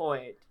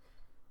point,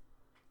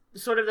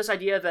 sort of this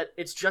idea that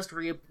it's just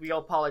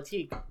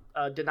realpolitik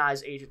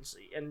denies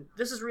agency. And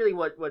this is really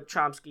what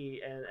Chomsky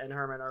and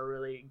Herman are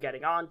really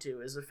getting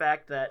onto, is the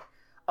fact that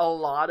a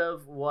lot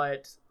of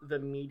what the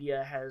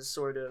media has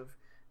sort of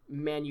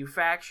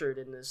manufactured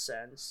in this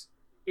sense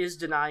is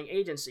denying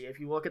agency. If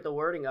you look at the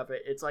wording of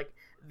it, it's like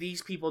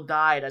these people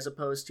died as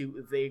opposed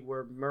to they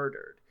were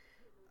murdered.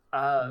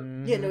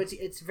 Yeah, no,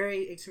 it's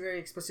very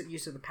explicit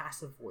use of the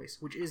passive voice,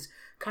 which is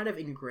kind of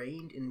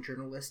ingrained in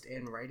journalist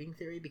and writing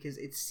theory because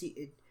it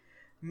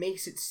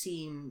makes it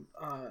seem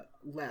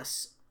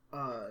less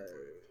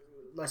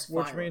violent.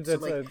 Which means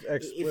it's an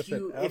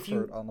explicit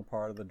effort on the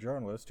part of the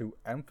journalist to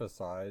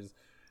emphasize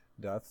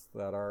deaths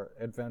that are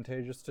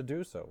advantageous to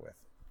do so with.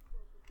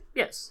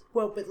 Yes.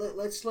 Well, but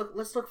let's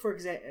look for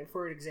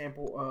an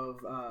example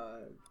of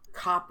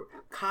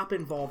cop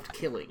involved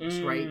killings,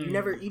 right? You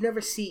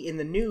never see in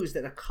the news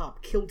that a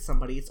cop killed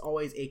somebody. It's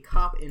always a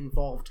cop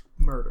involved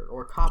murder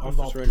or cop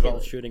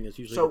involved shooting is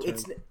usually so the term.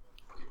 it's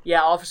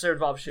officer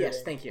involved shooting.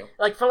 Yes, thank you.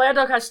 Like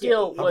Philando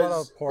Castile How about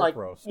was a pork like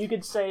roast? you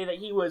could say that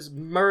he was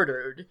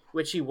murdered,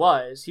 which he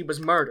was. He was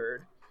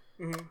murdered.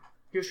 Mm-hmm.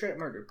 He was straight up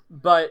murdered.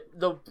 But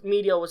the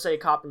media would say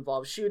cop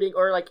involved shooting,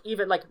 or like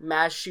even like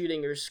mass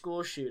shooting or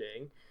school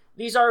shooting.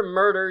 These are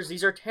murders.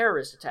 These are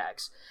terrorist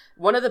attacks.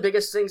 One of the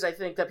biggest things I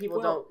think that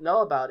people don't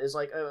know about is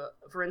like,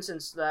 for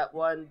instance, that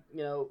one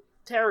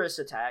terrorist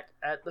attack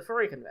at the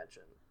furry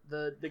convention,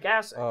 the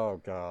gas.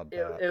 Oh God!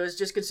 It was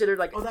just considered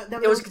like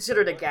it was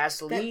considered a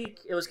gas leak.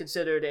 It was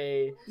considered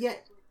a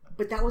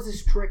But that was a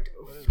strict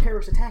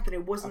terrorist attack, and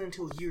it wasn't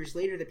until years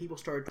later that people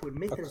started to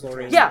admit there was a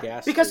terrorist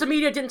attack. Because the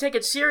media didn't take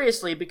it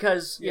seriously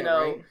because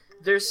right?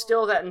 There's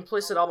still that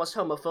implicit almost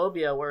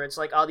homophobia where it's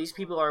like, oh, these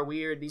people are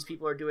weird, these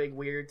people are doing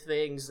weird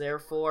things,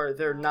 therefore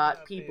they're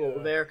not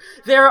people.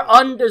 They're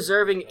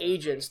undeserving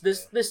agents.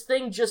 This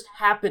thing just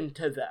happened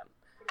to them.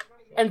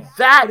 And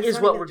that is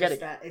what we're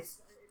getting.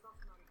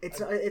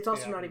 It's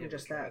also not even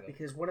just that,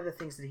 because one of the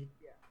things that he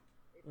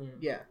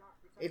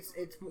it's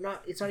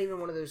not even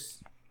one of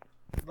those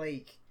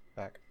like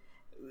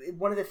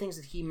one of the things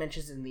that he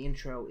mentions in the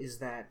intro is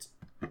that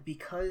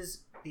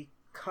because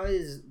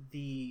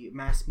the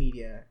mass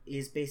media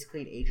is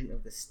basically an agent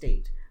of the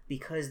state,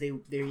 because they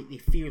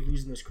fear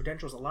losing those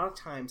credentials, a lot of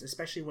times,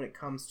 especially when it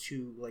comes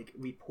to like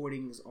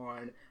reportings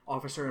on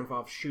officer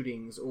involved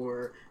shootings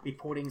or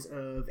reportings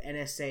of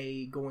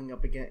NSA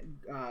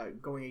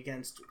going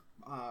against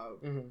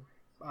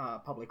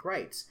public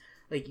rights,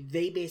 like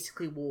they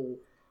basically will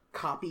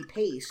copy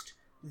paste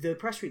the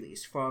press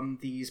release from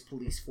these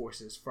police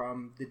forces,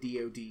 from the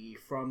DoD,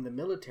 from the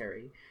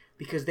military,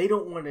 because they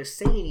don't want to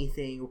say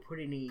anything or put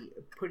any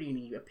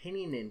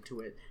opinion into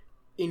it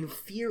in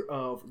fear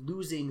of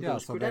losing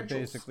those credentials. They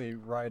basically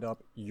write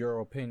up your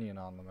opinion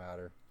on the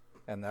matter,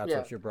 and that's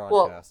what you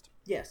broadcast.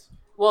 Well, yes.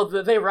 Well,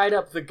 they write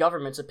up the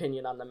government's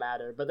opinion on the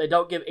matter, but they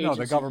don't give agency.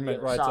 No, the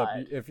government writes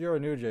side. up. If you're a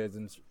news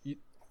agency,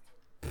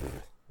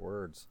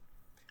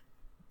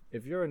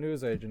 If you're a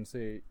news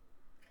agency,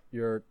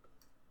 your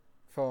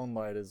phone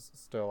light is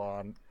still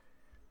on.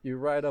 You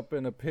write up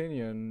an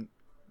opinion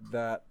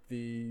that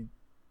the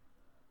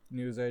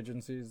news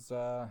agencies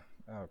Well,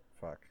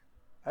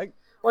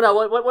 no,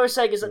 what we're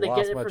saying is that they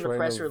get it from the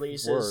press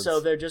releases, so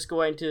they're just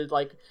going to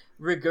like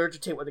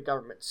regurgitate what the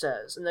government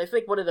says. And I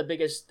think one of the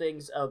biggest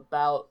things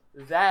about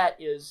that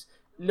is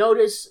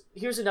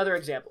here's another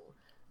example.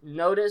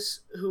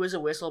 Notice who is a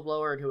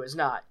whistleblower and who is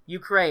not.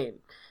 Ukraine.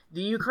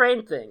 The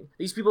Ukraine thing.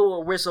 These people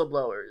were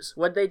whistleblowers.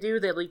 What they do,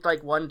 they leaked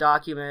like one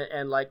document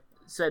and like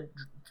said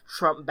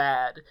Trump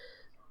bad.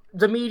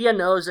 The media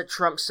knows that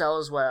Trump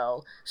sells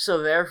well, so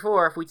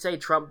therefore, if we say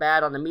Trump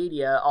bad on the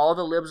media, all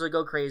the libs will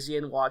go crazy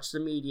and watch the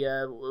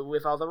media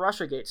with all the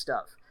Russiagate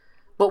stuff.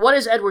 But what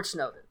is Edward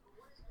Snowden?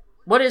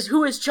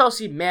 Who is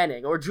Chelsea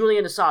Manning or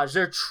Julian Assange?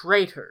 They're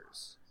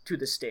traitors to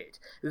the state.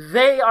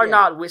 They are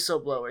not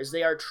whistleblowers.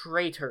 They are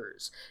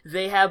traitors.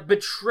 They have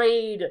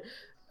betrayed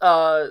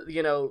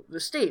the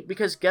state,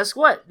 because guess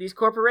what? These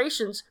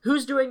corporations,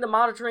 who's doing the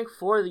monitoring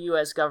for the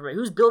U.S. government?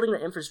 Who's building the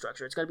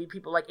infrastructure? It's going to be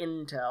people like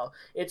Intel.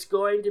 It's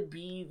going to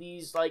be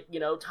these,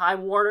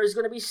 Time Warner is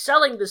going to be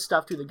selling this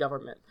stuff to the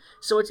government.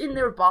 So it's in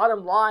their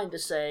bottom line to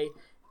say,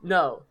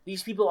 no,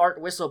 these people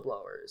aren't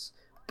whistleblowers.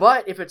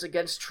 But if it's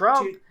against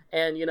Trump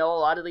and, a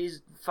lot of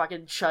these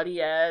fucking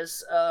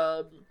chuddy-ass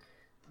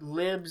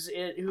libs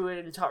who are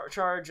in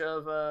charge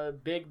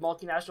of big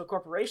multinational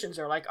corporations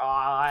are like,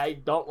 I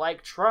don't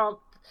like Trump.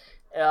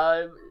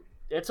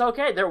 It's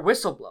okay. They're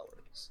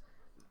whistleblowers.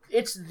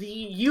 It's the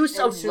use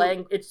of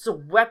language. It's the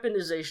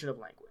weaponization of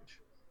language.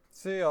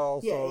 See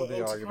also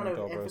the argument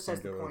over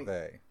singular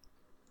they.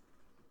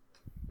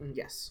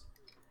 Yes,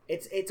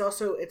 it's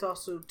also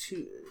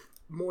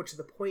more to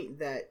the point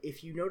that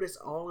if you notice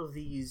all of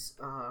these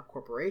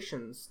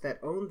corporations that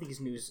own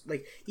these news,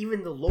 like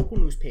even the local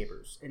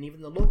newspapers and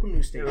even the local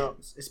news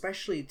stations,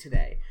 especially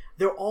today,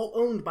 they're all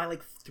owned by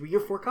like 3 or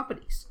 4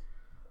 companies.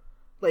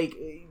 Like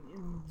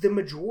the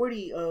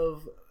majority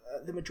of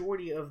the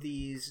majority of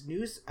these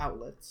news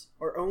outlets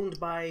are owned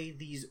by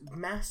these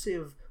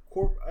massive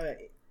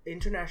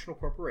international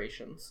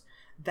corporations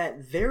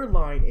that their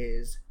line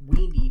is,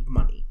 we need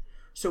money.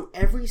 So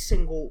every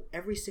single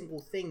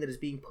thing that is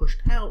being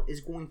pushed out is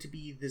going to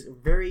be this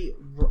very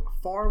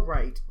far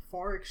right,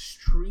 far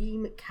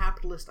extreme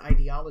capitalist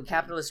ideology,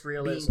 capitalist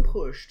realism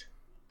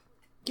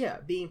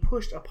being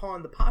pushed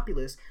upon the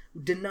populace,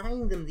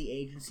 denying them the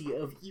agency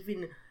of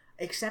even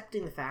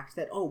accepting the fact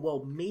that, oh,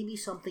 well, maybe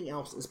something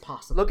else is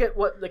possible. Look at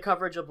what the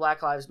coverage of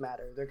Black Lives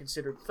Matter. They're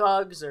considered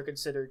thugs, they're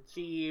considered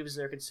thieves,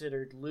 they're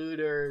considered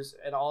looters,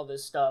 and all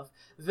this stuff.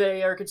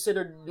 They are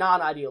considered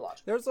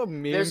non-ideological. There's a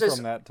meme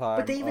from that time.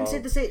 But they even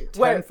said to say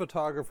 10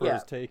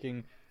 photographers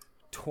taking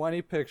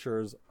 20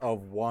 pictures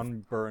of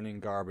one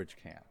burning garbage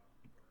can.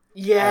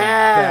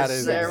 Yes! That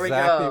is there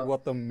exactly we go.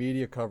 what the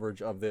media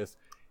coverage of this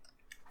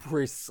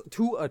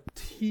to a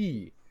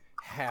T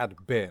had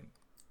been.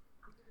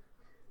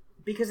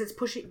 Because it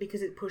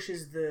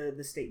pushes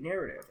the state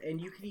narrative, and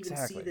you can even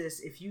see this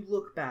if you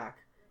go back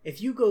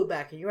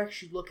and you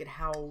actually look at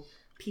how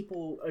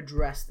people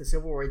addressed the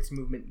civil rights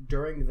movement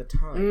during the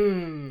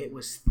time. It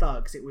was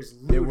thugs, it was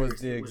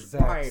looters, it was the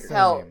exact same.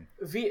 Hell,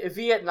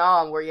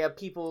 Vietnam, where you have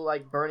people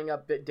like burning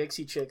up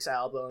Dixie Chicks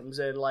albums,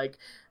 and like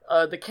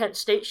the Kent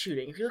State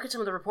shooting. If you look at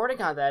some of the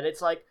reporting on that,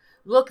 it's like,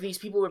 look, these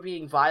people were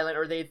being violent,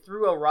 or they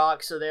threw a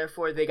rock, so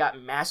therefore they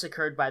got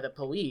massacred by the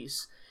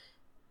police.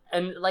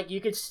 And, like, you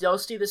could still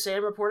see the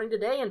same reporting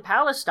today in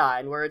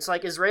Palestine, where it's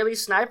like Israeli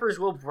snipers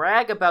will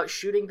brag about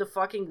shooting the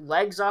fucking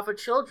legs off of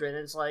children.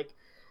 And it's like,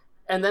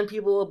 and then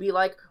people will be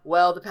like,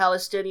 well, the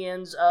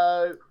Palestinians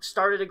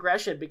started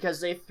aggression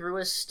because they threw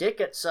a stick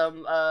at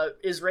some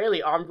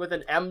Israeli armed with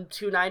an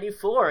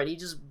M294, and he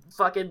just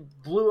fucking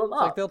blew him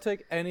up. Like, they'll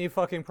take any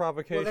fucking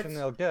provocation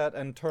they'll get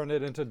and turn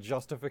it into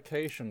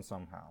justification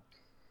somehow.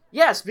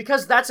 Yes,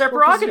 because that's their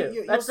prerogative.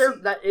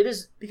 It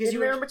is because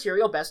in their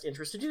material best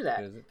interest to do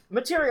that.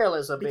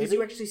 Materialism, because baby.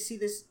 you actually see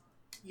this.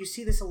 You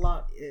see this a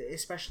lot,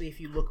 especially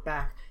if you look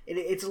back.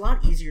 It's a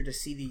lot easier to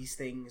see these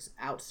things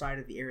outside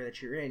of the area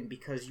that you're in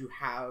because you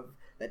have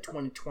that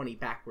 20/20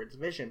 backwards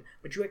vision.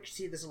 But you actually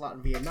see this a lot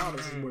in Vietnam.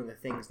 This is one of the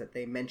things that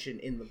they mention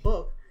in the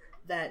book,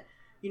 that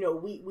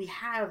we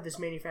have this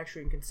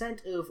manufacturing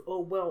consent of, oh,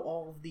 well,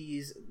 all of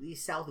these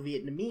South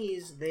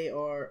Vietnamese,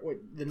 or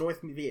the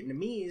North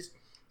Vietnamese,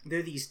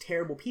 they're these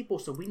terrible people,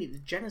 so we need to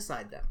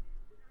genocide them.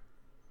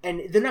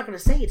 And they're not going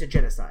to say it's a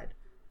genocide,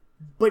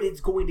 but it's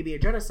going to be a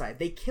genocide.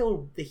 They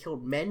killed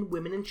men,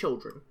 women, and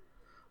children,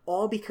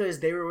 all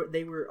because they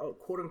were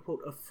quote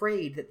unquote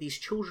afraid that these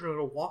children are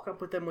going to walk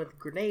up with them with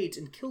grenades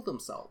and kill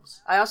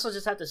themselves. I also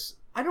just have to.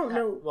 I don't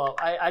know. Well,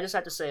 I just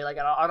have to say, like,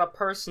 on a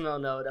personal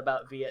note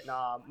about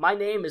Vietnam, my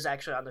name is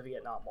actually on the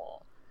Vietnam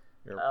Wall.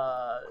 Yep.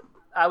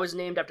 I was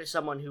named after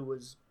someone who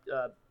was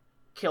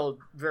killed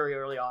very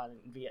early on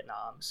in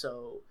Vietnam,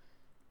 so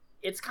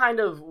it's kind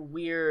of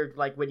weird,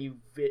 like, when you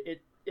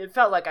it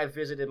felt like I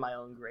visited my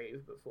own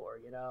grave before,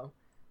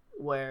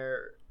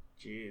 where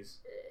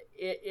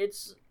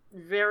it's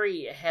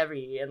very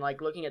heavy. And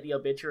like looking at the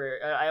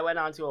obituary, I went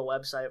onto a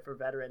website for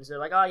veterans. They're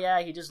like, oh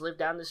yeah, he just lived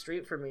down the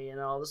street from me, and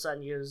all of a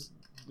sudden he was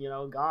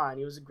gone.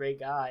 He was a great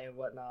guy and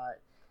whatnot.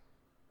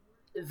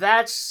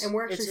 And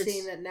we're actually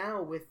seeing that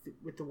now with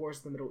the wars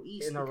in the Middle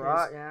East, in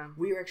Iraq. Yeah,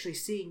 we are actually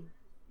seeing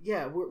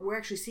we're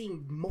actually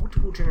seeing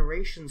multiple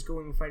generations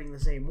going and fighting the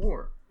same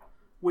war,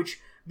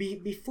 which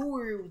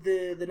before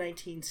the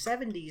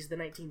 1970s, the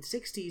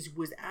 1960s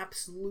was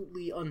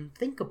absolutely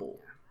unthinkable.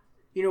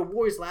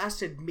 Wars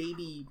lasted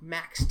maybe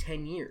max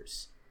 10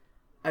 years.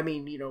 I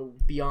mean,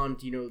 beyond,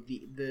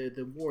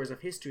 the wars of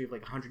history of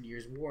like 100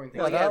 Years' War and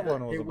things like that.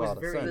 One was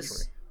about a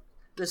century.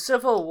 The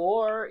Civil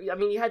War, I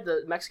mean, you had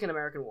the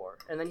Mexican-American War,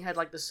 and then you had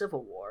like the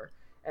Civil War,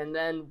 and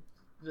then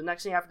the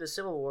next thing after the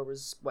Civil War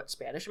was,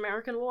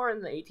 Spanish-American War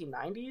in the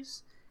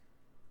 1890s?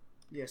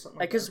 Yeah, something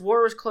like that. Because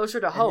war was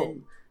closer to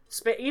home.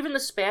 Even the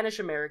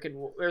Spanish-American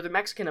War, or the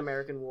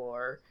Mexican-American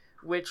War,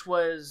 which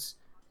was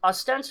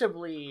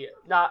ostensibly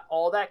not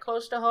all that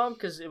close to home,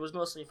 because it was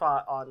mostly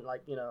fought on,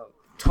 like,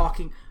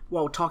 Talking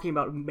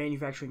about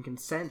manufacturing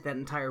consent, that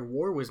entire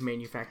war was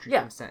manufacturing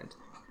consent.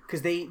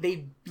 Because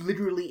they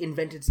literally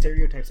invented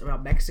stereotypes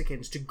about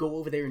Mexicans to go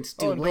over there and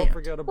steal land. Don't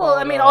forget about, well,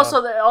 I mean,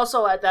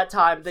 also at that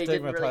time they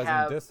didn't really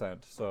have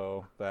dissent,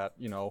 so that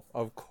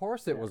of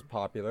course it was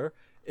popular.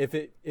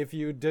 If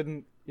you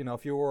didn't,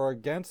 if you were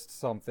against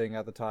something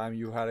at the time,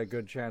 you had a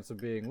good chance of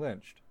being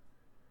lynched.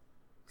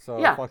 So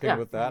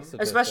with that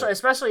statistic.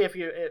 especially if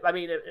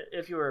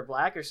you were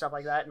black or stuff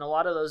like that, and a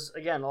lot of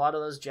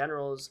those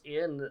generals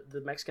in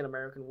the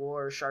Mexican-American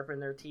War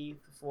sharpened their teeth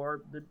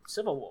for the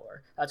Civil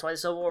War. That's why the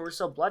Civil War was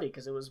so bloody,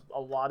 because it was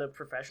a lot of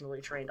professionally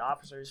trained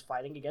officers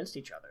fighting against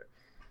each other.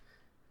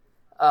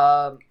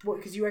 Well,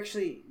 because you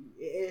actually,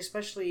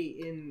 especially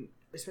in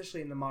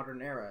the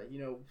modern era,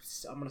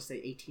 I'm going to say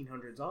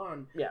 1800s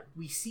on,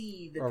 we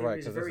see that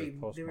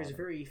there is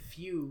very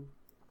few.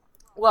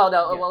 Well,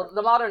 no. Yeah. Well,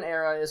 the modern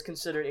era is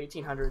considered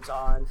 1800s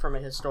on from a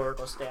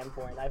historical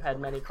standpoint. I've had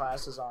many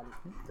classes on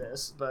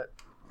this, but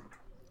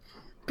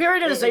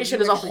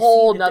Periodization is a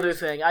whole nother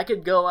thing. I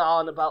could go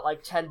on about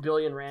like 10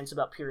 billion rants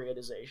about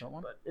periodization,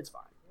 but it's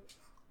fine.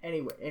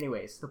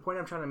 Anyways, the point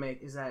I'm trying to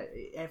make is that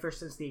ever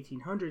since the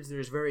 1800s,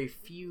 there's very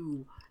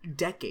few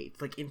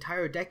decades, like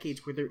entire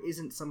decades, where there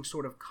isn't some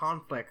sort of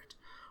conflict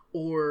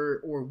or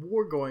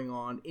war going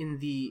on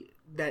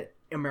that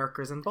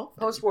America's involved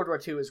in. Post World War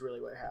II is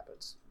really what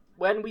happens.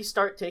 When we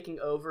start taking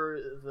over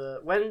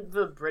when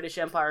the British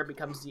Empire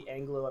becomes the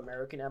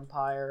Anglo-American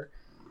Empire,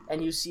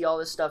 and you see all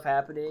this stuff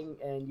happening,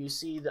 and you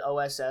see the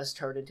OSS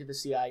turn into the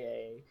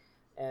CIA,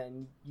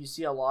 and you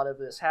see a lot of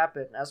this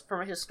happen. As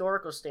from a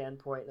historical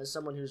standpoint, as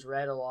someone who's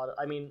read a lot of,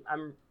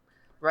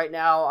 right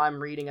now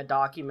I'm reading a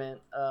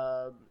document.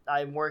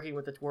 I'm working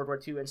with the World War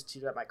II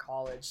Institute at my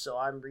college, so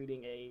I'm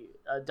reading a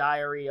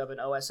diary of an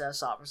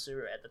OSS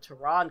officer at the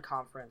Tehran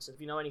conference. If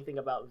you know anything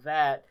about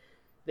that,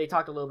 they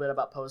talked a little bit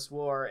about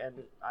post-war, and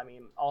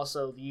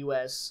also the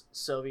U.S.,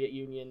 Soviet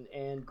Union,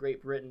 and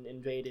Great Britain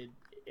invaded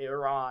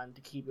Iran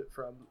to keep it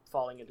from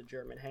falling into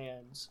German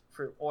hands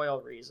for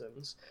oil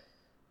reasons.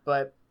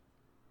 But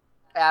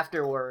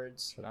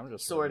afterwards, the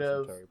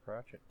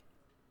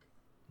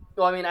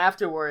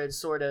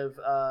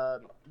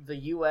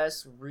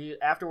U.S.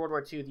 After World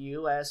War II, the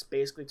U.S.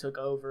 basically took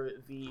over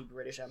the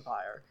British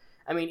Empire.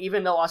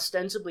 Even though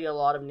ostensibly a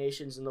lot of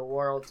nations in the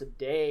world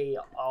today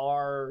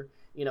are,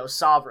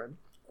 sovereign,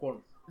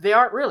 they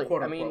aren't really.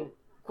 Quote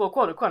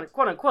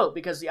unquote,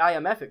 because the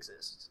IMF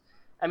exists.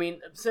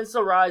 Since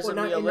the rise of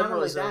neoliberalism, not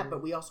only that,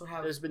 but we also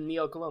have, there's been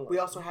neocolonialism. We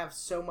also have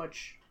so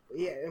much,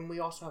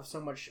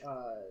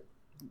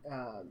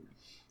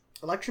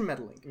 election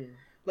meddling. Mm.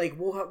 Like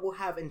we'll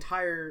have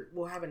entire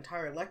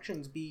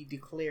elections be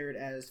declared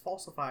as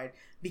falsified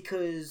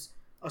because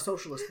a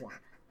socialist won,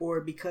 or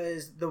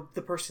because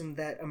the person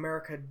that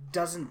America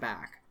doesn't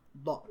back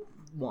won.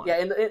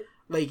 Yeah,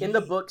 in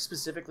the book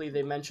specifically,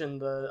 they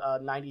mentioned the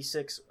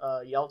 96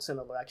 Yeltsin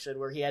election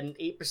where he had an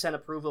 8%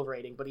 approval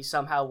rating, but he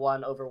somehow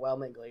won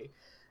overwhelmingly.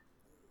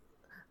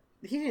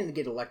 He didn't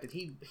get elected.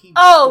 He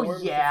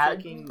Boris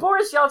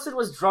Yeltsin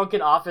was drunk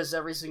in office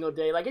every single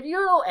day. Like, if you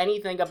know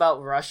anything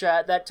about Russia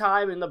at that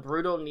time and the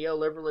brutal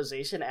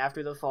neoliberalization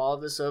after the fall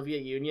of the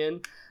Soviet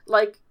Union,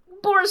 like,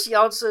 Boris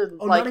Yeltsin,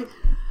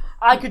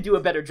 I could do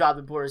a better job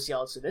than Boris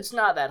Yeltsin. It's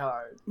not that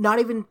hard. Not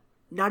even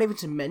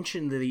to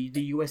mention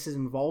the U.S.'s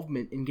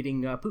involvement in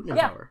getting Putin in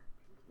power.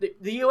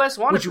 The U.S.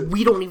 wanted Which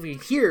we don't even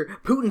hear.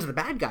 Putin's the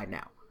bad guy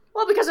now.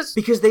 Well, because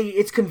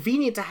it's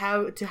convenient to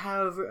have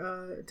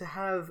the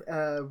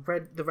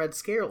Red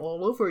Scare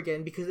all over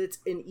again, because it's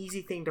an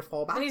easy thing to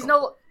fall back on.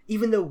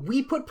 Even though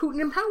we put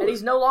Putin in power, and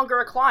he's no longer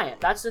a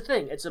client. That's the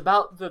thing. It's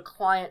about the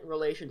client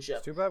relationship.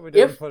 It's too bad we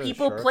didn't put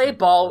people play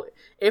ball,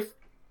 if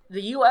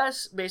the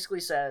U.S. basically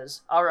says,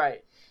 "All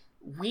right,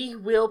 we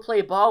will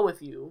play ball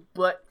with you,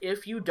 but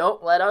if you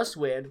don't let us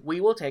win,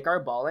 we will take our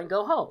ball and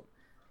go home."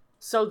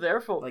 So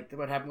therefore, like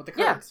what happened with the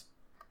Kurds. Yeah.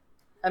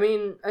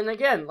 And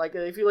again, like,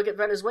 if you look at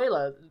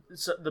Venezuela,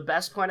 the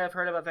best point I've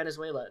heard about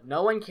Venezuela,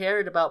 no one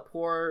cared about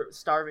poor,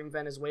 starving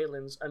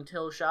Venezuelans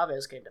until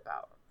Chavez came to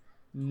power.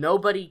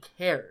 Nobody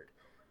cared.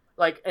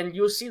 Like, and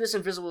you'll see this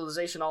in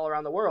visualization all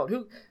around the world.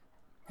 Who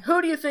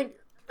do you think,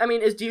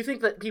 do you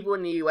think that people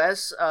in the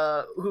U.S.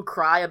 Who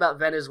cry about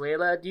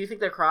Venezuela, do you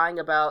think they're crying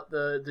about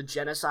the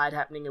genocide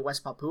happening in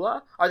West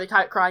Papua? Are they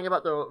crying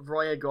about the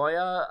Roya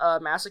Goya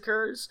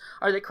massacres?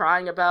 Are they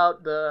crying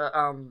about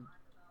the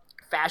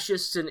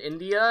fascists in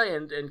India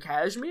and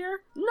Kashmir?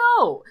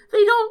 No,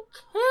 they don't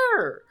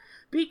care,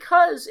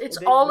 because it's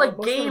all a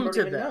game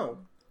to them. Know.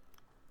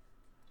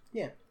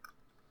 Yeah.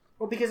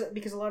 Well, because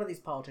a lot of these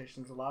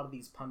politicians, a lot of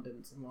these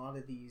pundits, and a lot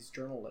of these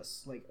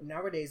journalists, like,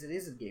 nowadays it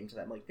is a game to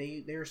them. Like,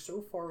 they're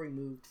so far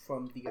removed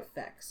from the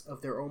effects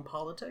of their own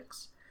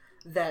politics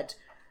that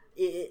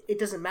it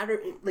doesn't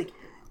matter.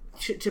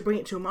 To bring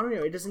it to a modern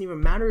era, it doesn't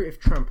even matter if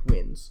Trump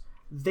wins.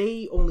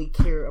 They only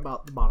care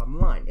about the bottom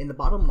line, and the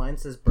bottom line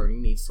says Bernie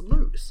needs to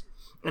lose.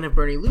 And if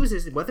Bernie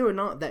loses, whether or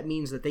not that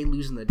means that they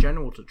lose in the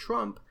general to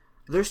Trump,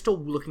 they're still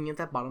looking at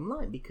that bottom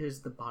line,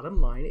 because the bottom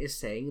line is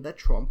saying that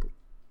Trump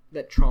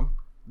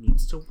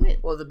needs to win.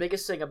 Well, the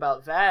biggest thing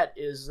about that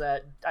is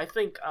that I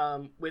think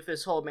with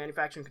this whole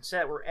manufacturing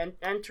consent, we're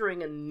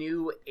entering a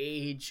new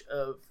age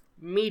of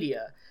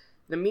media.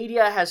 The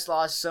media has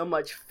lost so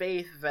much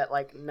faith that,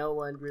 like, no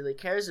one really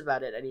cares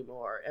about it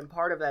anymore, and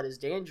part of that is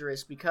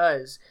dangerous,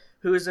 because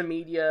who is the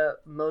media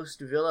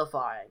most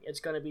vilifying? It's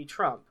going to be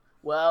Trump.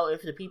 Well,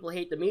 if the people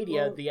hate the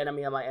media, the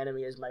enemy of my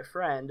enemy is my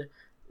friend,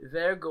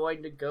 they're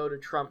going to go to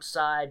Trump's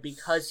side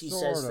because he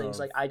says things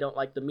like, "I don't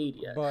like the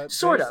media." But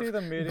sort they of. see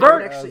the media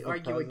Vern actually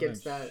argue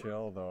against that.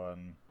 Shill, though,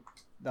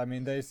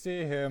 and they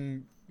see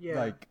him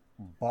like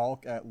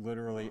balk at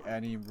literally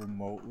any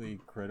remotely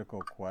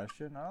critical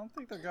question. I don't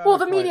think they're gonna. Well,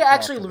 the media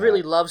actually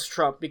really loves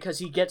Trump because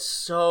he gets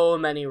so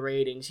many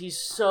ratings. He's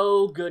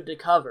so good to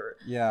cover.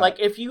 Yeah. Like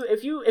that's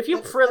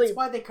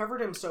why they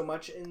covered him so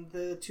much in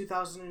the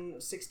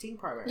 2016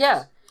 primaries.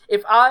 Yeah.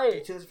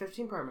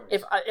 2015 primaries.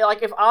 If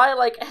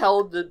I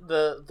held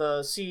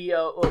the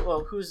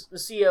CEO, who's the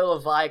CEO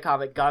of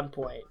Viacom at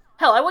gunpoint,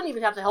 Hell, I wouldn't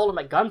even have to hold him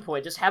at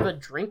gunpoint. Just have a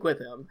drink with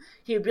him.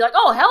 He'd be like,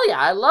 "Oh hell yeah,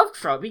 I love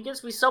Trump. He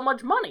gives me so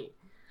much money."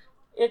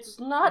 It's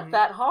not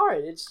that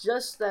hard. It's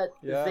just that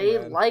they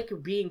like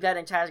being that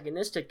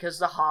antagonistic because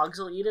the hogs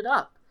will eat it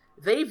up.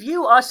 They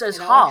view us as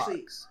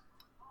hogs.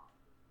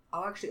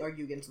 I'll actually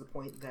argue against the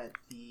point that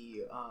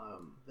the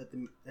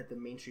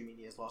mainstream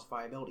media has lost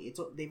viability.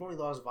 They've only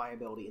lost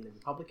viability in the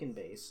Republican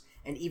base,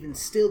 and even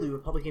still, the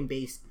Republican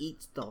base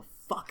eats the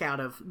fuck out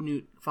of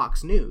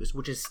Fox News,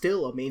 which is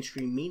still a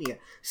mainstream media,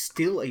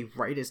 still a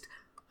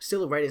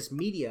rightist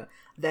media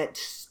that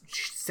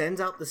sends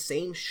out the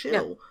same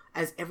shill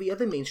as every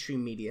other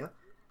mainstream media.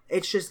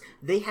 It's just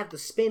they have the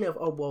spin of,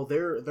 oh well,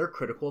 they're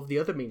critical of the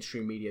other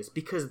mainstream medias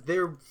because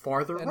they're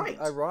farther right.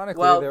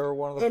 Ironically, they were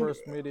one of the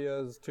first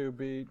medias to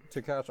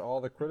catch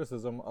all the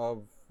criticism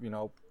of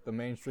the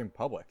mainstream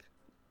public.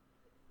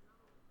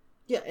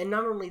 Yeah, and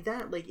not only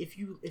that, like if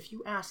you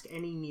ask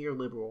any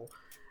neoliberal,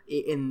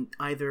 in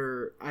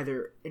either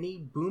any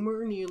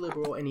boomer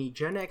neoliberal, any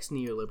Gen X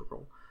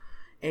neoliberal,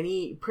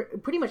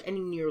 pretty much any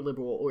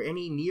neoliberal or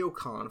any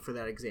neocon for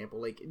that example,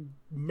 like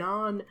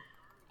non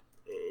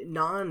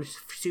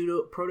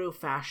pseudo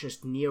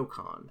proto-fascist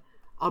neocon,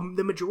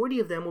 the majority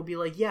of them will be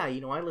like, yeah,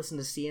 I listen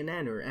to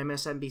CNN or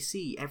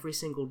MSNBC every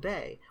single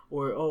day,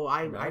 or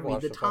I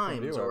read the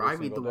Times, or I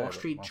read the Wall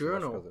Street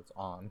Journal. It's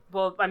on.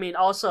 Well,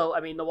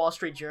 the Wall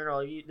Street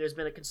Journal, there's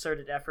been a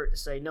concerted effort to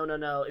say,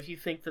 no, if you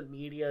think the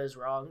media is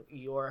wrong,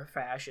 you're a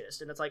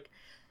fascist. And it's like,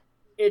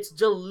 it's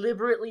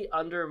deliberately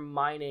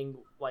undermining,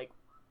 like,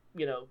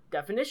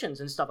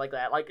 definitions and stuff like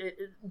that. Like,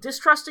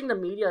 distrusting the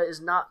media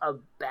is not a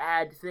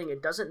bad thing.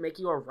 It doesn't make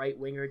you a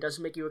right-winger. It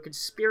doesn't make you a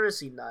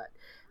conspiracy nut.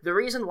 The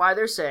reason why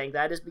they're saying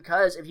that is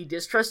because if you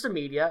distrust the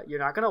media, you're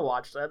not going to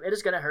watch them. It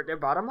is going to hurt their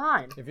bottom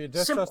line. If you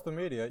distrust the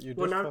media, you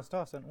distrust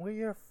us, and we're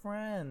your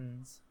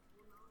friends.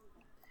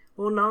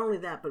 Well, not only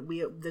that, but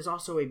there's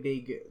also a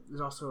big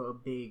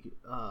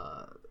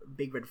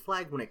red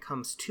flag when it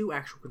comes to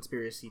actual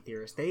conspiracy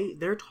theorists.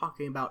 They're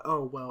talking about,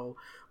 oh well,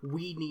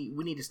 we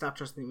need to stop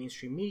trusting the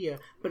mainstream media,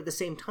 but at the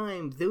same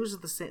time, those are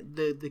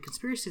the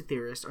conspiracy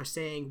theorists are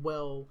saying,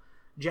 well,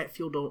 jet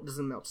fuel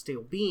doesn't melt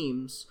steel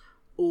beams,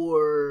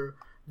 or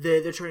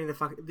they're turning the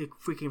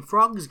freaking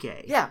frogs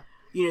gay. Yeah.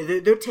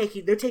 They're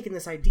taking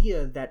this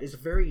idea that is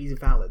very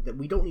valid, that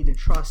we don't need to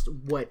trust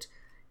what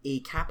a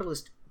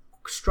capitalist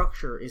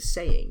structure is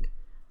saying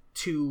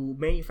to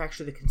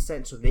manufacture the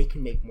consent so they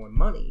can make more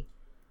money,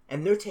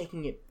 and they're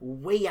taking it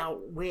way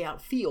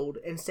out field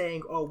and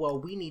saying, oh well,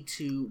 we need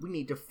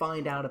to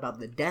find out about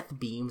the death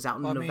beams out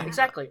in Nevada.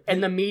 Exactly.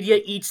 And the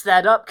media eats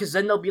that up because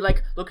then they'll be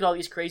like, look at all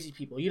these crazy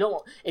people.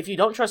 If you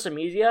don't trust the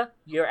media,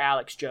 you're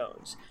Alex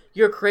Jones.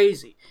 You're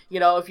crazy.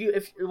 If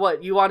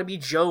you want to be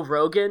Joe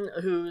Rogan,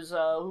 who's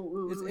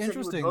it's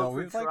interesting though.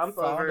 We've found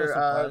a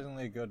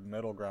surprisingly good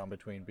middle ground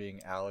between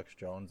being Alex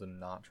Jones and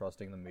not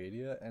trusting the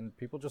media, and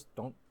people just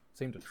don't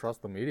seem to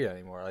trust the media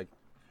anymore. Like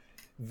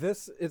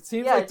it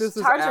seems like this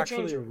has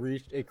actually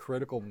reached a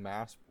critical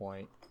mass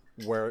point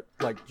where it,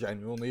 like,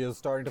 genuinely is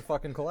starting to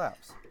fucking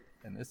collapse,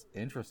 and it's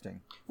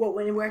interesting. Well,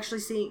 when we're actually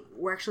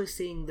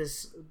seeing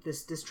this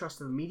distrust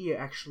of the media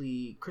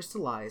actually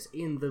crystallize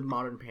in the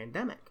modern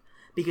pandemic.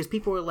 Because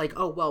people are like,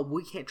 oh, well,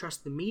 we can't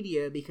trust the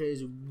media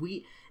because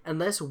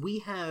unless we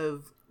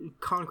have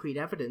concrete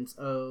evidence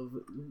of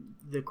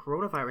the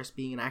coronavirus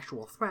being an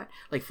actual threat.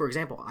 Like, for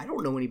example, I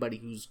don't know anybody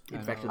who's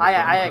infected with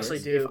coronavirus. I actually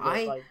do.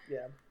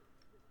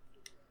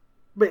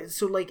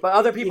 But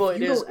other people,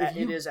 it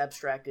is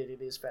abstracted,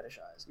 it is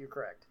fetishized. You're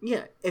correct.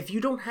 Yeah, if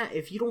you don't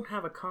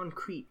have a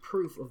concrete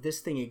proof of this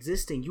thing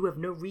existing, you have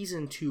no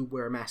reason to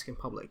wear a mask in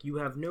public. You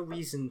have no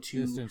reason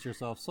to distance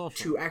yourself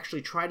socially, to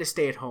actually try to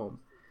stay at home.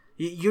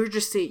 You're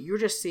just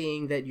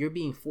seeing that you're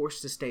being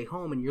forced to stay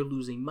home and you're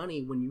losing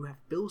money when you have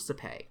bills to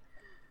pay.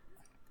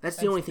 That's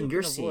the only thing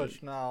you're seeing.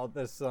 Which, now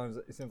this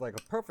seems like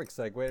a perfect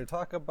segue to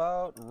talk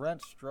about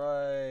rent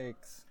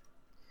strikes.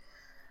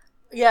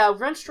 Yeah,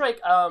 rent strike.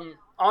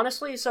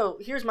 Honestly, so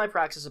here's my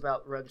praxis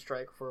about rent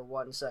strike for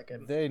 1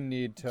 second. They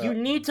need to. You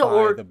need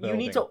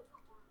to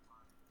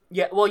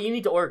Yeah, well, you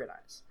need to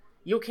organize.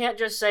 You can't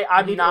just say,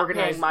 I'm not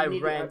paying my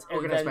rent,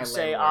 and then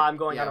say, I'm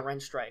going on a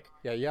rent strike.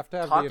 Yeah, you have to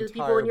have Talk the to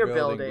people in your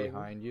building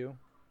behind you.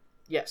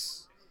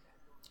 Yes.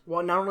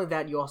 Well, not only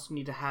that, you also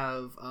need to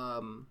have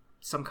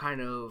some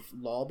kind of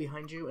law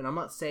behind you. And I'm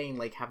not saying,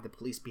 like, have the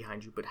police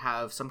behind you, but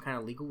have some kind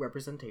of legal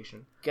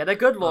representation. Get a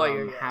good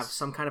lawyer, yes. Have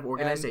some kind of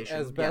organization.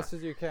 And as best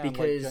as you can,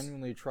 because... like,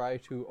 genuinely try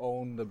to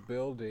own the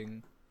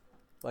building.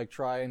 Like,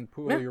 try and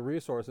pool your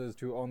resources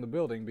to own the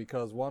building,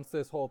 because once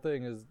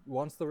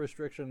the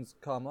restrictions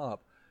come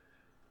up,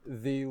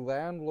 the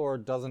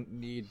landlord doesn't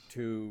need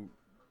to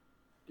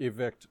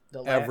evict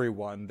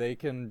everyone. They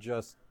can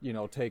just,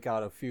 take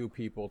out a few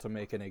people to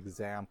make an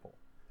example.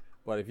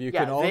 But if you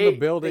can own the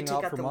building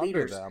out from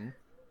under them...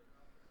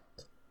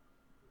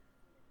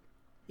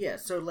 Yeah,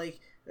 so, like,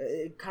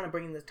 kind of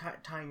bringing the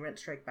tying rent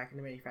strike back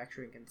into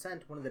manufacturing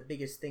consent, one of the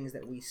biggest things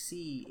that we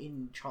see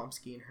in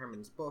Chomsky and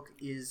Herman's book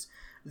is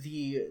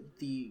the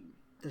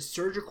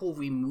surgical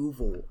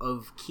removal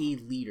of key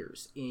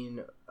leaders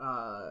in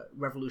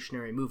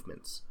revolutionary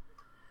movements.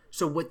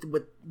 So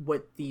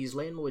what these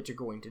landlords are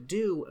going to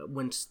do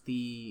once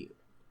the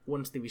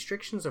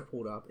restrictions are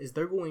pulled up is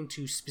they're going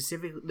to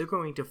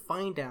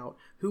find out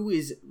who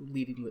is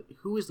leading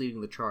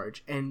the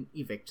charge and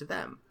evict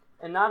them.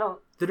 And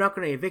they're not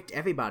going to evict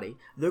everybody.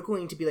 They're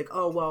going to be like,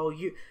 oh well,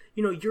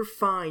 you're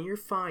fine.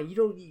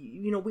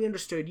 We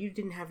understood you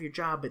didn't have your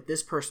job, but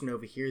this person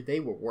over here, they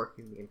were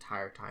working the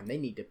entire time. They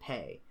need to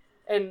pay.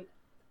 And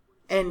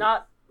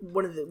not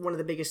one of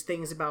the biggest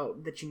things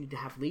about that you need to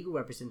have legal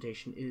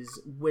representation is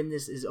when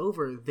this is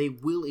over, they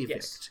will evict.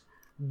 Yes.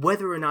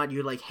 Whether or not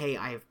you're like, hey,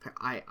 I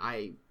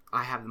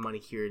have the money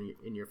here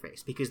in your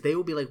face, because they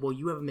will be like, well,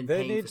 you haven't been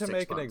paying for 6 months. They need to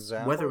make an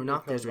example, whether or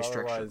not there's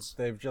restrictions.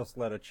 They've just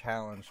let a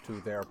challenge to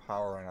their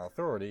power and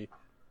authority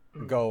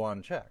go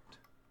unchecked.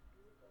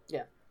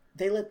 Yeah,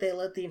 they let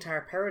the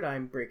entire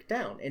paradigm break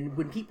down, and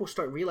when people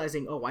start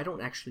realizing, oh, I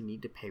don't actually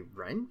need to pay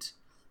rent,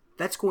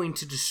 that's going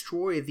to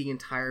destroy the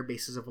entire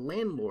basis of a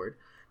landlord.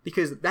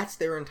 Because that's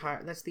the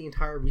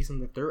entire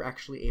reason that they're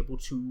actually able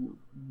to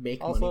make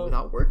money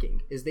without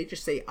working. Is they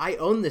just say, I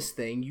own this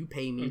thing, you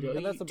pay me to.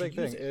 And that's the big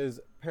thing,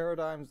 is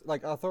paradigms,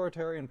 like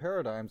authoritarian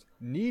paradigms,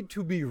 need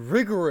to be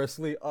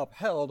rigorously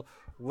upheld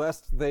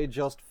lest they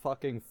just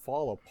fucking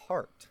fall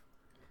apart.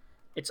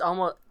 It's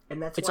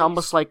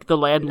almost like the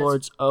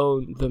landlords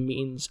own the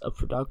means of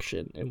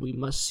production, and we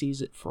must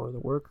seize it for the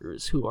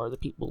workers, who are the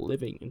people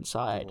living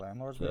inside. The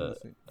landlords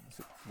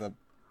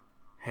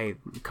Hey,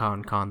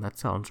 Con, that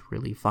sounds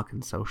really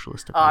fucking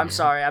socialist. Oh, I'm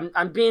sorry.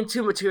 I'm being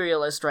too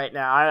materialist right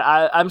now.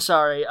 I'm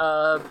sorry.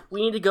 We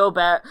need to go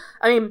back.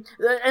 I mean,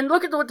 and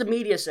look at what the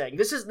media is saying.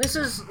 This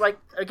is like,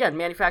 again,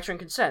 manufacturing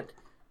consent.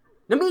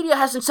 The media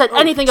hasn't said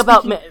anything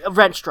about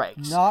rent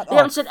strikes. They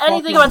haven't said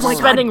anything about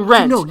suspending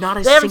rent. No,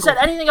 they haven't said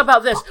anything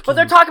about this. But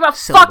they're talking about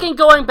fucking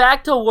going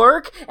back to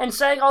work and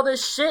saying all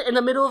this shit in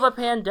the middle of a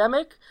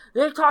pandemic.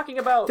 They're talking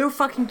about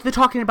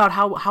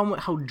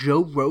how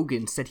Joe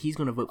Rogan said he's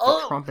going to vote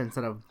for Trump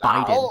instead of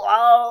Biden.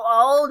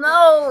 Oh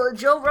no,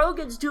 Joe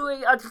Rogan's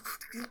doing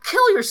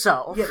kill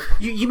yourself. Yeah,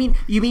 you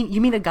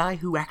mean a guy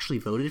who actually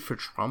voted for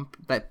Trump,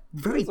 that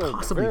very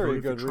possibly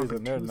voted for Trump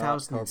in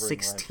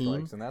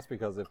 2016, and that's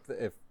because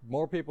if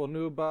more people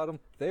knew about him,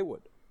 they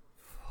would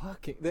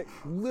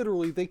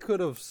they could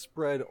have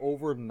spread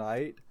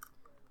overnight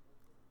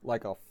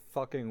like a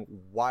fucking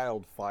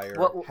wildfire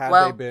had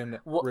they been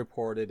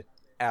reported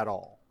at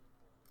all.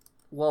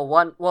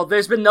 Well,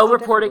 there's been no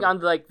reporting on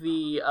like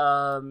the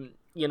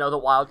the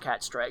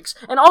Wildcat strikes.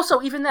 And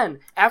also, even then,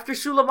 after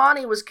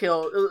Soleimani was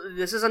killed,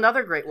 this is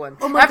another great one.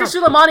 After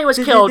Soleimani was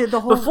killed,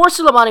 before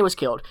Soleimani was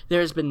killed,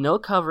 there has been no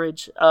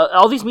coverage.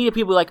 All these media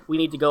people were like, we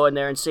need to go in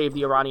there and save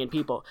the Iranian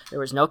people. There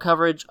was no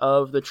coverage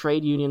of the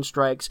trade union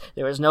strikes.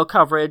 There was no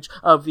coverage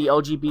of the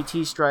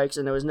LGBT strikes.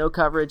 And there was no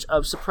coverage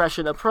of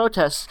suppression of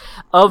protests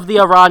of the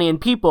Iranian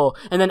people.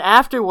 And then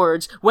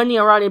afterwards, when the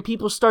Iranian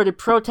people started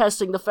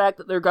protesting the fact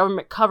that their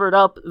government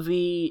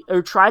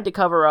tried to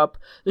cover up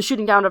the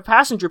shooting down of a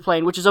passenger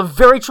plane, which is a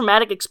very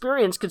traumatic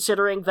experience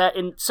considering that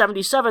in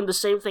 1977 the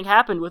same thing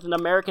happened with an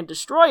American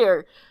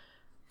destroyer.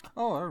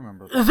 Oh, I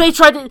remember. They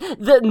tried to.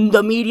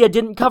 The media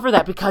didn't cover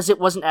that because it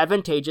wasn't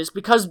advantageous,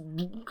 because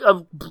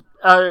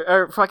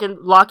fucking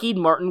Lockheed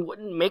Martin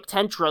wouldn't make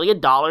 $10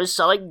 trillion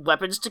selling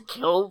weapons to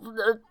kill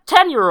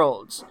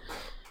 10-year-olds.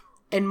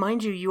 And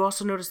mind you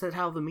also notice that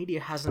how the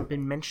media hasn't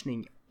been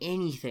mentioning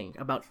anything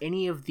about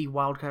any of the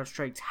wildcat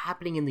strikes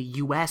happening in the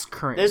U.S.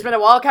 currently. There's been a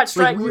wildcat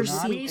strike. We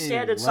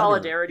stand in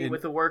solidarity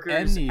with the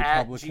workers any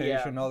at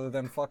publication GM. Other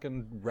than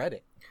fucking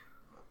Reddit.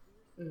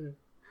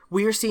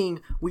 We are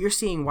seeing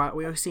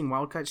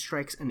wildcat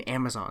strikes in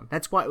Amazon.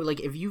 That's why, like,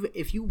 if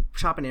you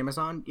shop in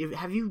Amazon,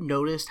 have you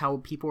noticed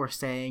how people are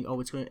saying,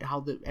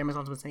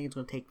 Amazon's been saying it's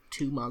going to take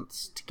 2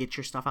 months to get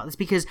your stuff out? It's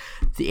because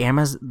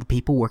the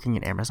people working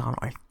at Amazon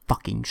are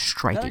fucking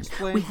striking. That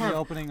explains the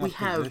opening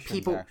of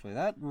people actually.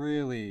 That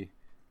really,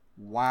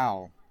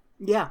 wow.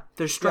 Yeah,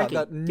 they're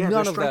striking.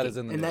 None of that is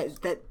in the news.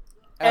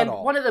 And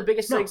one of the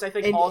biggest things I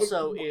think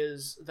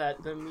is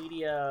that the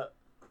media.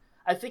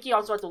 I think you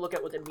also have to look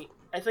at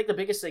I think the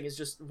biggest thing is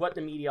just what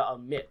the media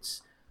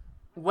omits.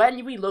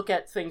 When we look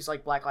at things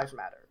like Black Lives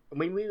Matter,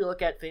 when we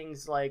look at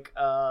things like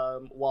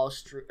Wall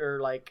Street,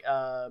 or like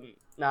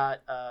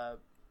not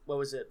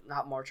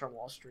March on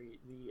Wall Street,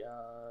 the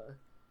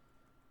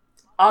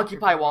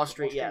Occupy Wall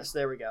Street. Yes,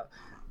 there we go.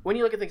 When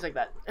you look at things like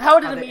that,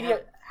 how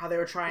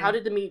they're trying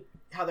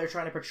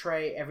to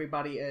portray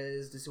everybody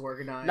as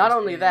disorganized. Not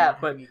only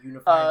that, but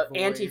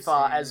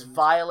Antifa as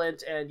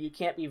violent, and you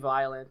can't be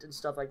violent and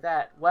stuff like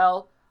that.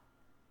 Well,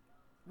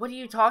 what are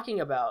you talking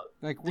about?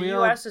 The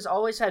U.S. has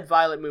always had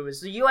violent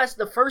movements.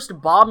 The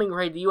first bombing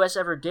raid the U.S.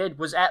 ever did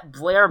was at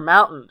Blair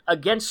Mountain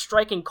against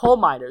striking coal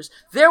miners.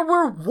 There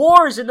were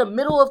wars in the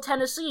middle of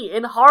Tennessee,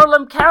 in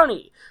Harlan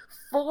County,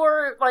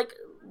 for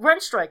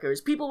rent strikers.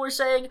 People were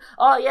saying,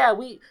 "Oh yeah,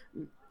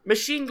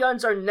 machine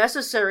guns are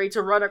necessary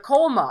to run a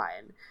coal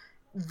mine."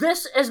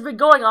 this has been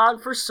going on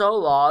for so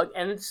long,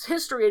 and it's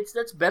history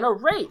that's been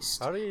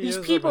erased. How do you These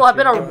use people a have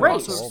been machine gun?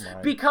 erased Oh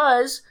my.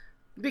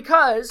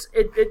 because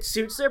it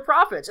suits their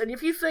profits. And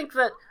if you think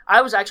that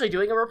I was actually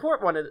doing a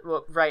report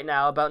right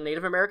now about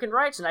Native American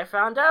rights, and I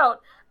found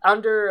out I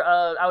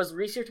was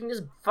researching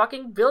this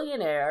fucking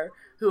billionaire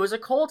who was a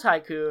coal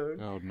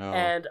tycoon. Oh no.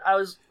 And I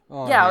was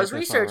Oh, I hate was this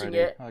researching already.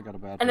 it, I got a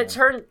bad and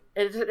feeling.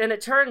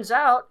 it turns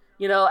out,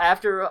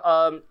 after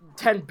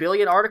 10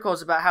 billion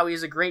articles about how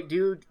he's a great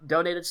dude,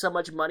 donated so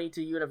much money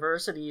to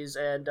universities,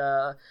 and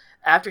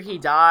after he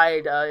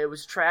died, it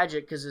was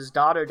tragic because his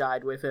daughter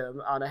died with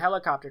him on a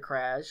helicopter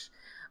crash.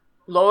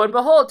 Lo and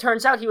behold,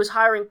 turns out he was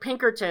hiring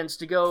Pinkertons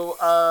to go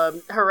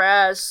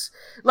harass,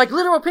 like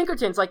literal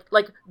Pinkertons.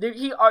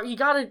 He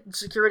got a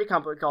security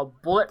company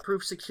called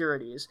Bulletproof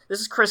Securities. This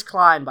is Chris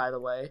Klein, by the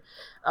way.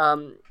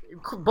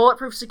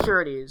 Bulletproof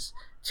Securities,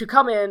 to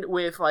come in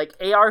with like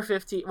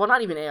AR-15, well,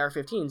 not even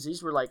AR-15s.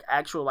 These were like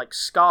actual like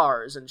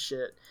scars and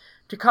shit.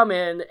 To come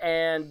in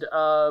and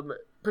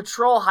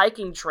patrol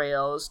hiking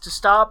trails to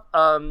stop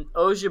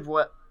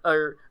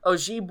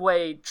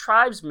Ojibwe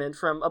tribesmen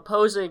from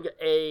opposing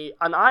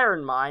an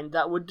iron mine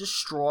that would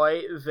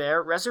destroy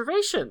their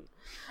reservation.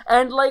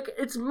 And, like,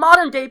 it's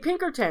modern-day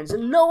Pinkertons,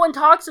 and no one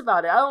talks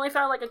about it. I only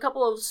found, like, a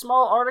couple of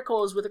small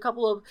articles with a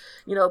couple of,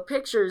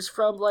 pictures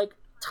from, like,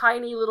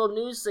 tiny little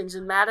news things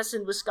in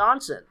Madison,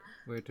 Wisconsin.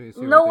 Wait till you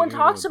see No what one the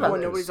talks Union about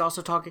does. it.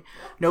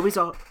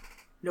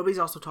 Nobody's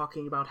also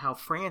talking about how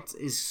France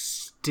is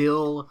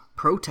still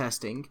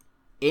protesting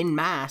in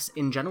mass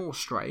in general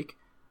strike.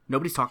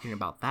 Nobody's talking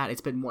about that.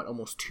 It's been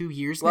almost 2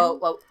 years now.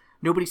 Well,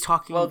 Nobody's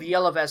talking. the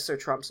Yellow Vests are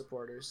Trump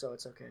supporters, so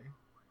it's okay.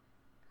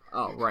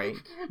 Oh, right.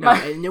 No,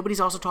 and nobody's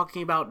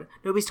talking about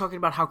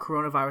how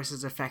coronavirus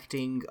is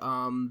affecting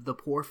the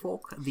poor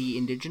folk, the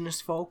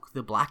indigenous folk,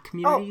 the black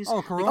communities. Oh,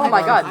 Like, coronavirus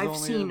my God. is I've only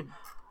seen.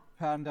 a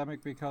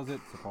pandemic because it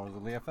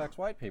supposedly affects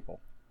white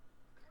people.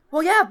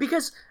 Well, yeah,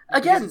 because,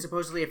 Because again, it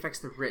supposedly affects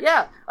the rich.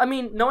 yeah, I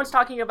mean, no one's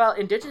talking about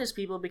indigenous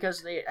people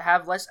because they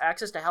have less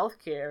access to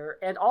healthcare,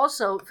 and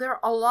also there are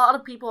a lot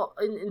of people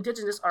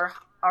indigenous are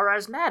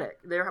asthmatic.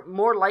 They're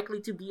more likely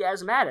to be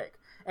asthmatic,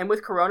 and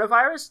with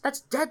coronavirus,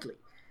 that's deadly.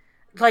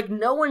 Like,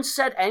 no one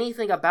said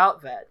anything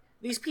about that.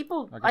 These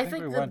people, I I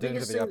think we the went into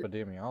biggest the thing.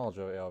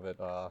 epidemiology of it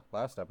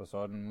last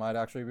episode, and might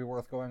actually be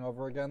worth going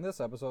over again this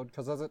episode,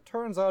 because as it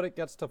turns out, it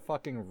gets to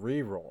fucking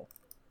re-roll.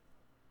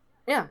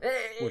 Yeah,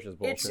 Which is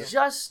bullshit. It's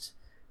just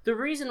the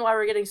reason why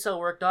we're getting so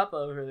worked up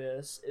over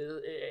this is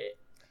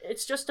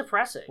it's just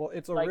depressing. Well,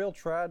 it's a Like, real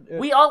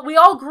We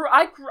all grew.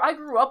 I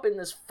grew up in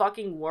this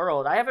fucking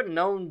world. I haven't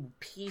known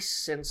peace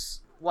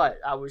since what?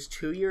 I was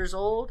 2 years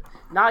old.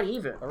 Not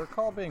even. I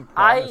recall being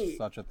promised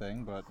such a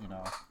thing, but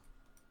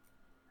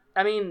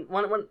I mean,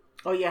 when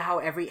Oh yeah, how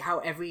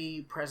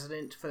every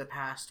president for the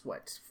past 4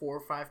 or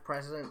 5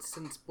 presidents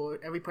since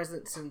every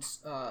president since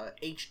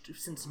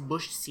since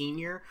Bush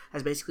Senior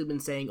has basically been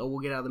saying, "Oh, we'll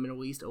get out of the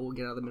Middle East. Oh, we'll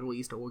get out of the Middle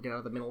East. Oh, we'll get out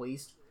of the Middle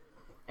East,"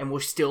 and we're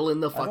still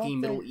in the I don't fucking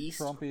Middle think East.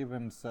 Trump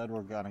even said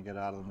we're gonna get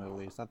out of the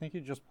Middle East. I think he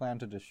just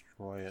planned to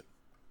destroy it.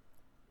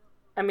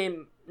 I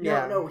mean,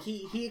 yeah, No,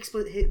 he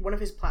explained one of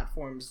his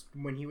platforms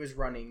when he was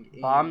running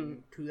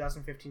in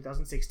 2015,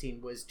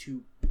 2016 was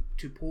to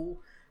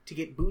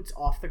get boots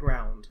off the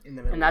ground in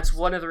the Middle East. and that's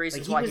one of the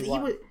reasons why he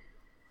won.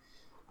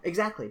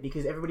 Exactly,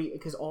 because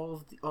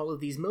all of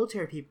these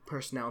military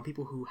personnel and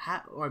people who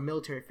are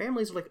military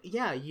families are like,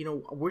 yeah,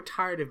 we're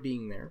tired of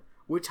being there.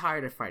 We're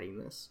tired of fighting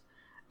this.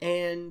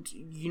 And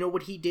you know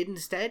what he did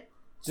instead?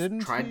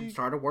 Tried to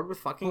start a war with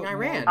fucking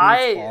Iran.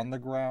 On the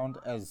ground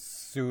as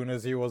soon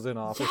as he was in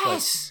office.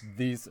 Yes! Like,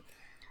 these,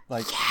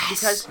 like,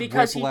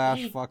 because whiplash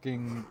he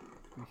fucking...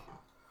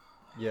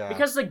 Yeah.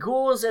 Because the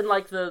ghouls and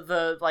like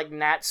the like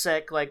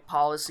NatSec like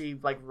policy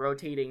like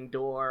rotating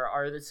door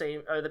are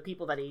the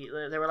people that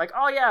they were like,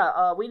 oh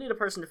yeah, we need a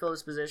person to fill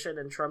this position,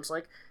 and Trump's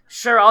like,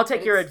 sure, I'll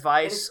take your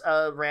advice,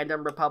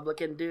 random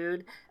Republican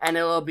dude, and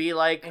it'll be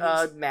like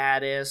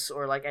Mattis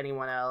or like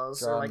anyone else,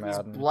 John or like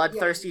Madden. these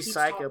bloodthirsty Yeah,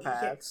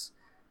 psychopaths.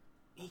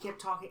 He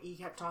kept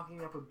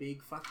talking up a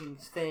big fucking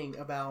thing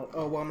about,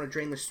 oh, well, I'm gonna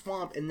drain the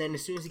swamp, and then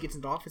as soon as he gets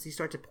into office, he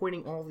starts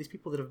appointing all of these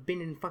people that have been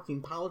in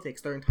fucking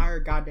politics their entire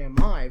goddamn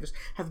lives,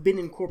 have been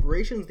in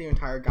corporations their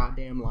entire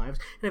goddamn lives,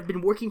 and have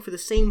been working for the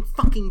same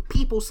fucking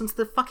people since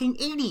the fucking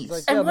 80s.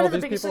 Like, And yeah, one no, of the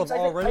these biggest people have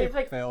things I already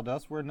think- failed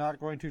us. We're not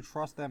going to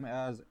trust them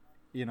as,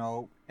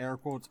 air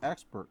quotes,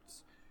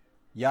 experts.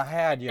 You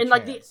had your And,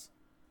 chance.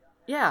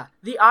 Yeah,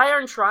 the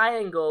Iron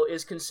Triangle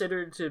is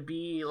considered to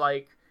be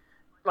like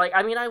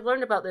I mean, I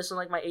learned about this in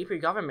like my AP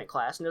government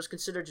class, and it was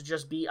considered to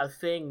just be a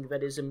thing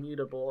that is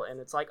immutable, and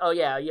it's like, oh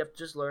yeah, you have to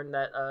just learn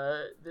that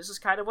this is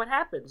kind of what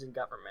happens in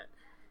government.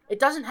 It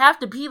doesn't have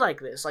to be like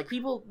this.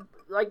 People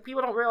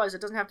don't realize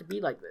it doesn't have to be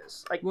like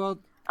this. Like, Well,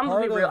 I'm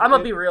gonna be part real. of I'm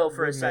gonna it be real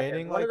for a second.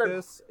 remaining One like of the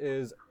this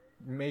is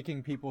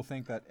making people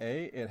think that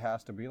A, it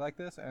has to be like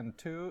this, and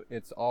 2,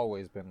 it's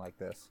always been like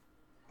this.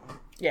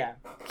 yeah,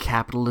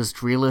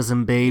 Capitalist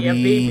realism, baby. yeah,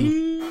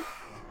 baby.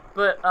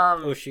 But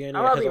Oceania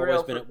I'm gonna has be always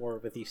real been for- at war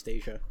with East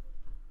Asia.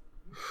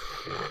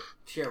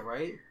 Yeah,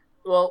 right?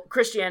 well,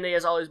 Christianity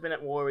has always been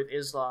at war with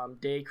Islam.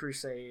 Day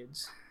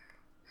Crusades.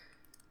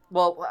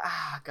 Well,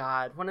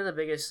 God, one of the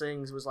biggest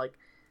things was like,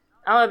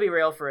 I'm gonna be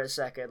real for a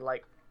second.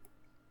 Like,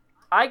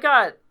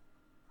 I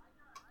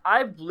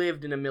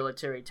lived in a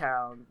military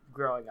town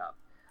growing up.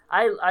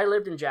 I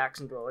lived in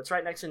Jacksonville. It's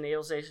right next to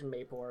Naval Station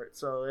Mayport,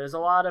 so there's a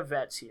lot of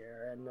vets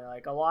here, and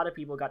like a lot of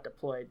people got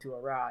deployed to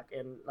Iraq,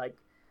 and like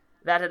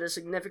that had a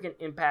significant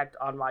impact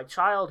on my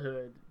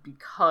childhood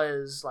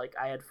because like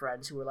I had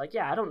friends who were like,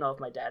 yeah, I don't know if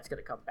my dad's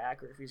gonna come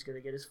back or if he's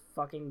gonna get his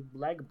fucking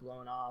leg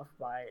blown off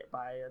by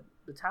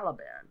the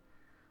Taliban,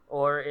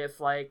 or if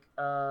like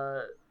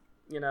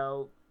you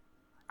know,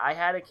 I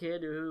had a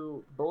kid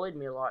who bullied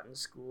me a lot in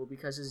school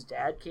because his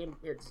dad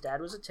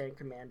was a tank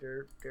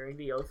commander during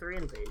the 03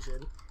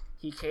 invasion.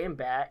 He came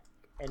back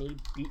and he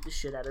beat the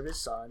shit out of his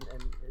son,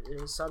 and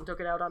his son took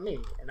it out on me.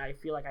 And I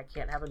feel like I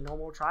can't have a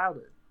normal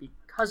childhood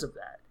because of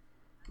that.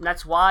 And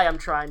that's why I'm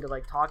trying to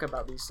like talk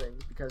about these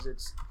things, because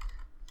it's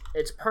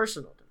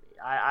personal to me.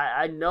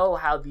 I know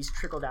how these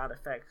trickle down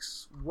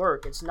effects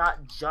work. It's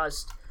not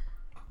just,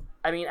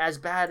 I mean, as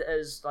bad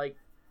as like,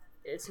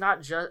 it's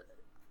not just,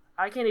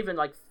 I can't even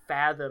like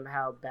fathom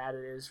how bad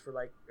it is for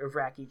like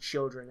Iraqi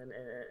children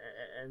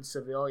and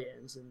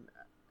civilians. And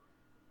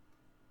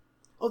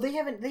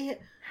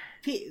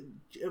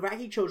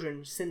Iraqi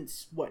children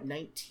since what, the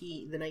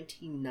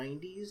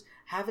 1990s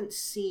haven't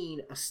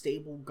seen a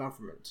stable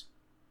government.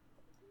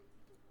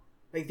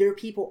 Like, there are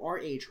people our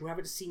age who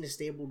haven't seen a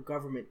stable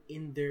government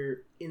in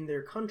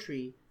their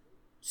country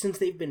since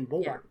they've been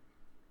born. Yeah.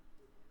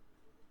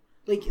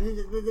 Like,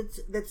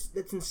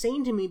 that's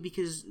insane to me,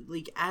 because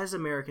like, as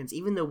Americans,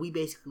 even though we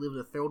basically live in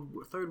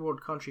a third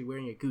world country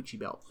wearing a Gucci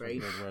belt, right?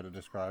 That's a good way to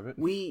describe it.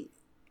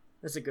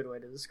 That's a good way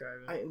to describe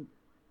it.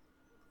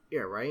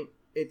 Yeah, right?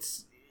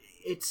 It's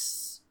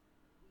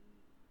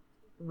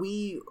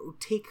we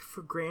take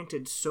for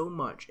granted so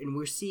much, and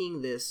we're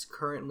seeing this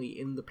currently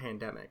in the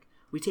pandemic.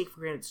 We take for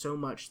granted so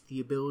much the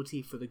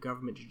ability for the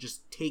government to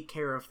just take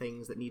care of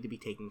things that need to be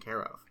taken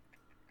care of.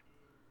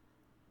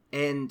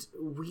 And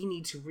we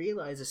need to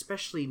realize,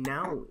 especially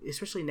now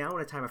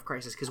in a time of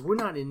crisis, because we're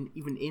not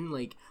even in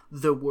like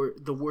the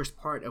worst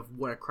part of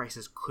what a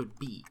crisis could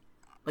be.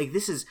 Like,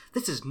 this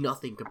is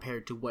nothing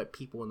compared to what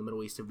people in the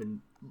Middle East have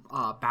been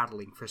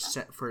battling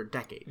for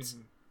decades,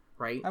 mm-hmm.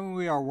 right? I mean,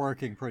 we are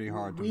working pretty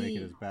hard to make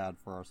it as bad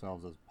for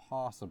ourselves as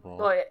possible.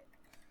 But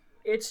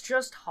it's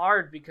just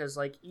hard because,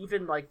 like,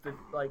 even like the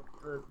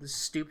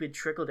stupid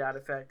trickle down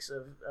effects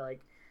of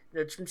like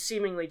the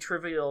seemingly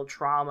trivial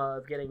trauma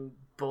of getting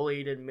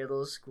bullied in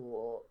middle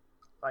school,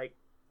 like.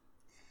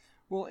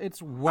 Well,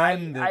 it's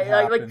when that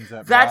happens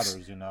that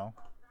matters, you know.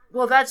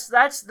 Well, that's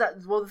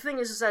that. Well, the thing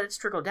is that it's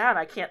trickled down.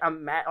 I can't.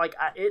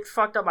 It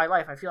fucked up my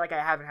life. I feel like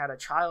I haven't had a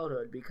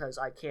childhood because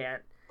I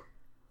can't.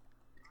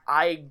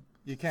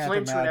 You can't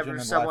flinch whenever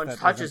someone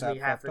touches me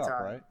half the time.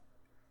 Up, right?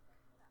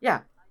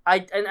 Yeah,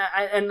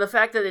 and the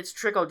fact that it's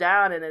trickled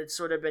down and it's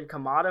sort of been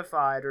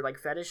commodified or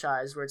like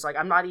fetishized, where it's like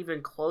I'm not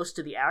even close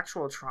to the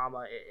actual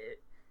trauma.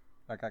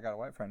 Like, I got a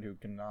white friend who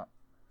cannot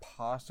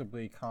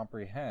possibly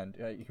comprehend.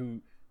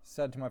 Who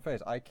said to my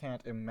face, "I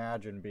can't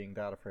imagine being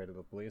that afraid of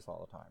the police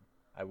all the time.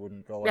 I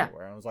wouldn't go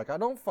anywhere." And I was like, I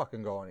don't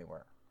fucking go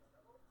anywhere.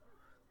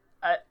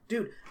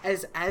 Dude,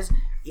 as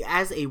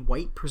a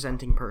white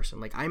presenting person,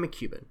 like, I'm a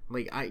Cuban.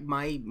 Like,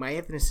 my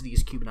ethnicity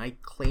is Cuban. I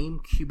claim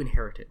Cuban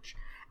heritage.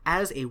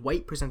 As a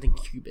white presenting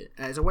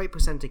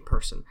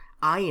person,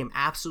 I am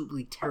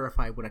absolutely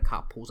terrified when a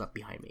cop pulls up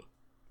behind me.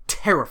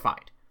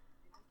 Terrified.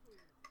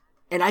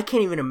 And I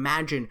can't even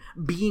imagine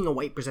being a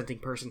white presenting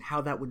person,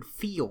 how that would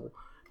feel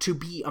to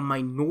be a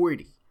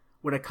minority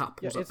when a cop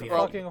pulls up behind me.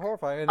 It's fucking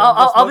horrifying.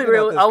 I'll be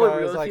real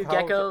with you,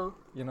 Gecko.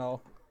 You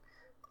know.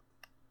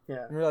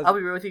 Yeah, I'll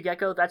be real with you,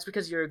 Gecko. That's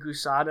because you're a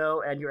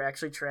Gusano and you're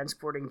actually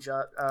transporting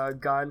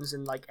guns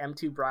and like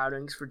M2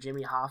 Brownings for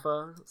Jimmy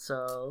Hoffa.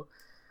 So,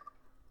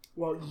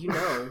 well, you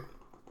know,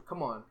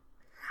 come on.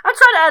 I'm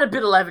trying to add a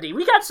bit of levity.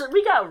 We got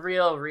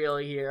real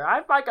here.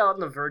 I'm like on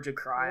the verge of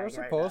crying. We're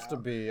supposed to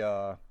be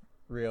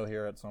real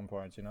here at some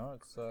point. You know,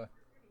 it's.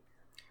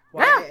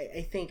 Well, yeah.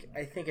 I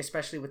think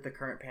especially with the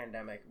current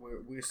pandemic,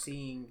 we're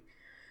seeing,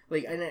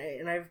 like,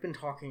 and I've been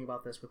talking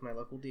about this with my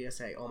local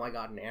DSA. Oh my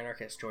God, an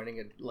anarchist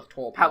joining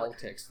electoral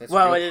politics. That's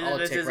real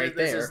politics right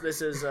there.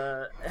 This is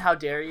how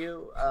dare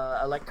you?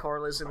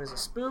 Electoralism is a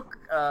spook.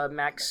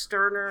 Max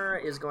Stirner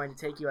is going to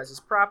take you as his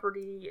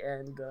property,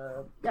 and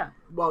yeah.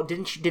 Well,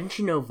 didn't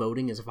you know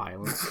voting is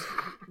violence?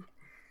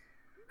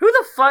 Who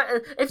the fuck?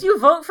 If you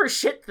vote for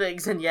shit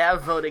things, then yeah,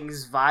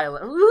 voting's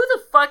violent. Who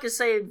the fuck is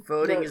saying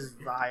voting is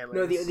violence?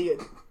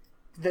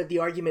 No, the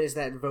argument is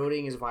that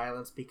voting is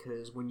violence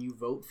because when you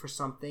vote for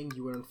something,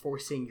 you are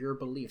enforcing your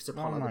beliefs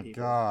upon other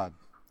people. Oh my God!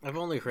 I've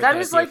only heard that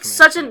is like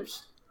such an.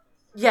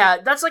 Yeah,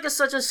 that's like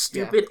such a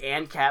stupid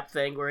ANCAP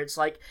thing where it's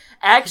like,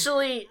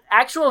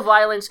 actual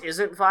violence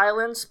isn't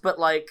violence, but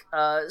like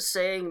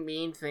saying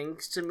mean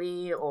things to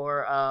me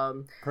or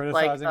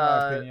criticizing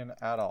my opinion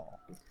at all.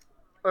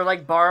 Or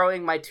like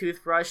borrowing my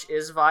toothbrush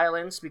is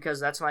violence because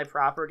that's my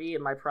property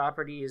and my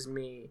property is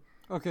me.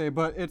 Okay,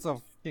 but it's a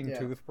fucking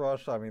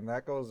toothbrush. I mean,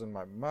 that goes in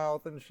my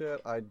mouth and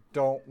shit. I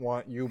don't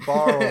want you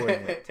borrowing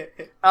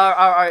it. All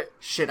right.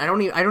 Shit, I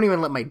don't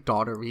even let my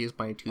daughter use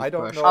my toothbrush. I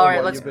don't know. All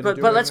right,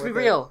 but let's be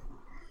real.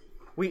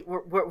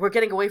 We're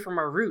getting away from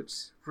our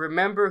roots.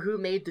 Remember who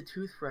made the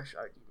toothbrush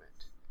argument?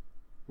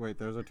 Wait,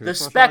 there's a toothbrush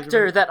The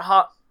specter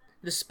argument?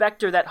 the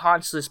specter that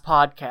haunts this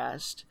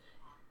podcast.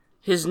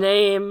 His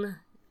name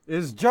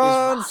is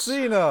John Ross.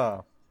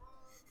 Cena.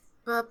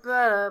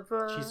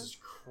 Jesus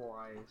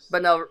Christ.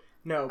 But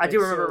no, I do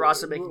remember so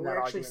Rossa making that we're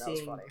argument. actually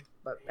That was funny.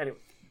 But anyway,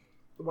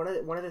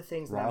 one of the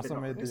things that I've Rossa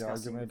been made the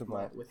discussing argument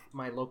about with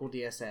my local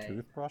DSA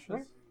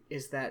toothbrushes?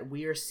 is that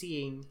we are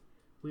seeing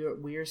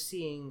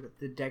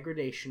the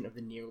degradation of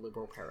the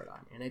neoliberal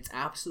paradigm, and it's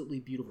absolutely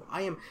beautiful.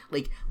 I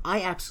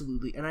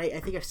absolutely, and I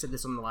think I've said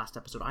this on the last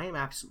episode, I am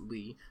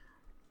absolutely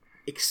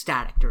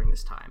ecstatic during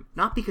this time.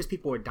 Not because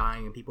people are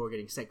dying and people are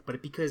getting sick,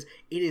 but because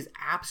it is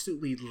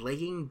absolutely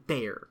laying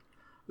bare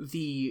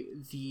the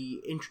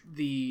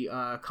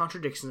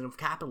contradictions of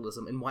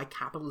capitalism and why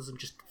capitalism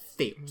just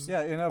fails.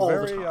 Yeah, in a all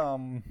very the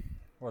time.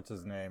 what's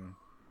his name?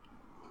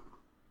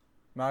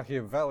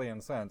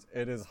 Machiavellian sense,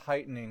 it is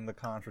heightening the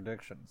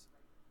contradictions,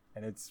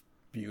 and it's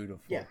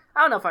beautiful. Yeah.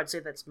 I don't know if I'd say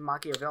that's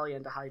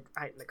Machiavellian to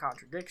heighten the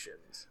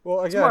contradictions.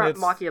 Well, It's again, more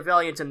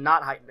Machiavellian to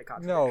not heighten the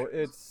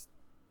contradictions.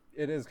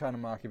 no, it is kind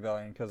of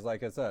Machiavellian because,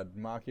 like I said,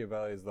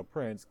 Machiavelli's The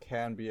Prince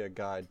can be a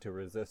guide to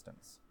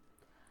resistance.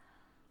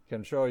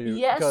 Can show you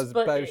because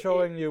by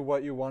showing you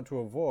what you want to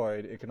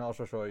avoid, it can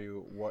also show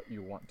you what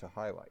you want to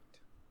highlight.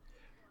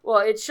 Well,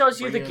 it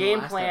shows you the Bring in game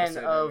last plan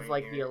episode of right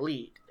like here. the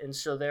elite, and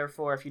so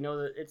therefore, if you know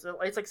that it's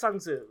like Sun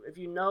Tzu. If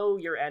you know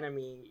your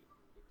enemy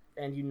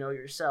and you know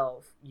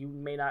yourself, you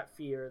may not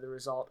fear the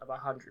result of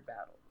 100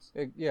 battles.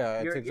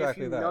 It's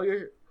exactly if you that. Know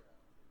your,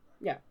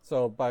 yeah.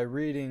 So by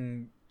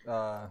reading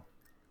The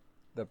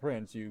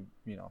Prince, you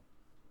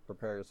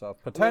prepare yourself.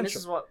 Potential. I mean, this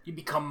is what You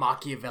become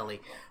Machiavelli.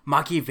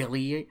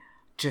 Machiavelli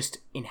just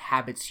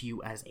inhabits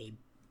you as a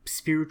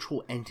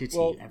spiritual entity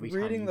every time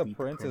reading you The read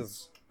Prince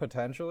is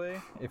potentially,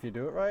 if you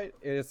do it right,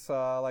 it's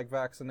like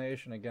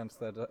vaccination against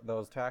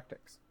those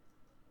tactics.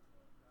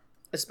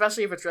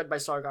 especially if it's read by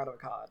Sargon of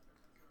Akkad.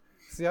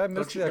 See, I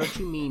missed Don't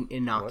you mean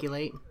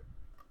inoculate?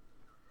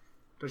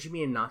 Don't you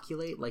mean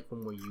inoculate, like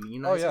when we're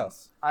unionizing? Oh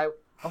yes. I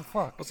Oh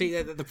fuck. Well,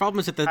 see, the problem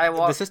is that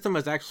the system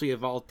has actually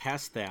evolved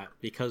past that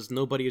because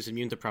nobody is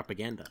immune to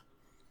propaganda.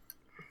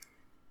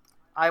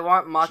 I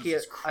want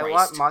Jesus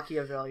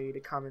Machiavelli to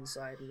come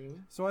inside me.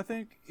 So I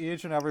think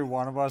each and every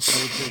one of us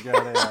needs to get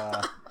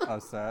a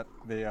set.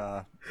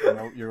 The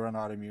Note You Are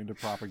Not Immune to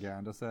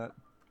Propaganda set.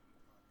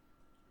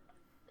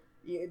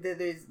 Yeah,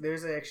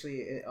 there's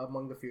actually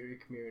among the theory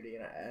community,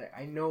 and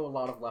I know a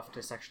lot of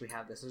leftists actually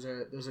have this.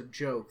 There's a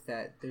joke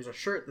that there's a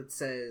shirt that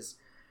says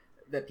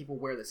that people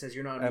wear that says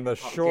you're not immune And the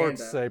to propaganda,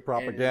 shorts say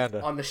propaganda.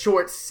 and on the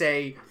shorts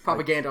say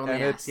propaganda on the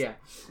and ass. it's-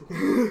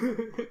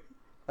 Yeah.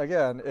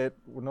 Again,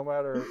 no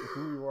matter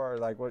who you are,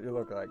 like what you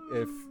look like,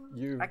 if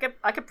you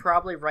I could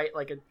probably write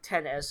like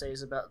 10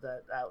 essays about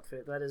that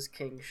outfit. That is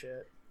king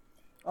shit.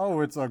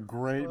 it's a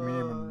great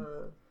meme and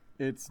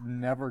it's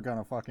never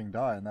gonna fucking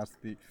die, and that's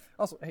the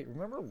also. Hey,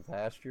 remember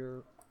last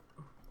year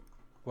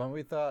when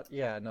we thought,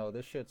 yeah, no,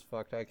 this shit's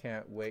fucked. I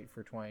can't wait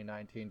for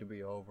 2019 to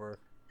be over,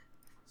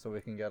 so we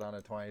can get on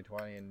to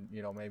 2020 and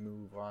maybe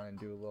move on and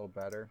do a little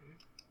better.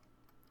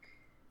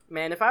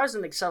 Man, if I was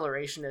an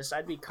accelerationist,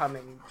 I'd be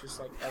coming just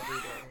like every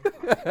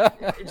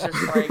day.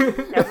 Just like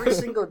every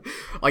single.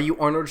 Are you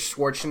Arnold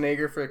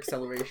Schwarzenegger for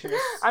acceleration?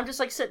 I'm just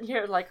like sitting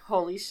here like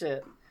holy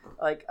shit.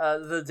 Like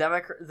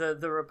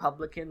the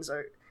Republicans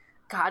are.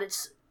 God,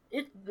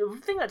 the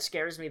thing that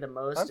scares me the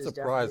most. I'm is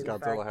surprised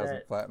definitely the Godzilla fact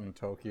hasn't flattened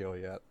Tokyo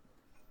yet.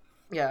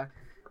 Yeah,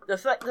 the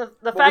fact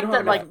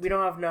that like we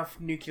don't have enough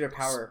nuclear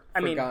power.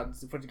 For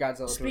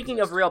Godzilla. Speaking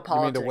of real to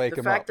politics, wake the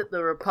him fact up? that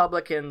the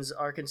Republicans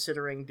are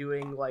considering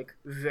doing like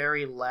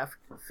very left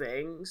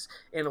things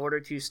in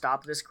order to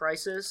stop this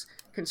crisis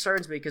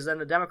concerns me, because then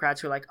the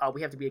Democrats are like, oh,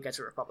 we have to be against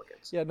the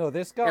Republicans. Yeah, no,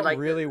 this got And, like,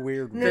 really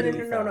weird. No.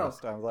 really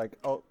fast. I was like,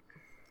 oh,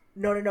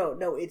 No.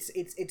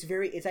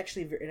 It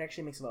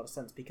actually makes a lot of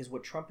sense, because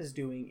what Trump is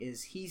doing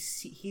is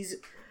he's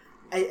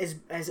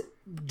as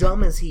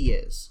dumb as he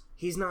is.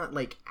 He's not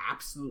like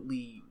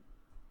absolutely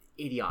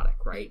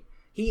idiotic, right?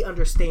 He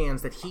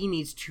understands that he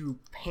needs to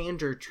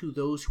pander to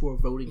those who are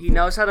voting. He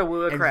knows how to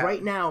woo a and crowd.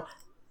 right now,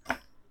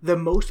 the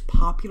most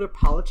popular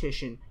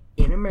politician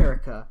in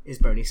America is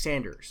Bernie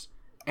Sanders.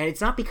 And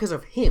it's not because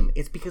of him;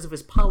 it's because of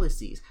his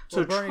policies. So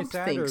well, Bernie Trump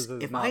Sanders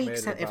thinks is if not I made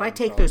it if about I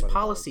take himself, those but about his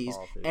policies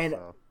and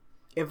so.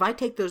 if I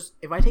take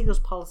those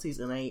policies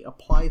and I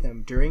apply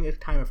them during a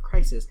time of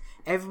crisis,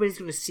 everybody's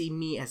going to see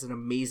me as an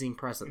amazing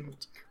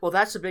president. Well,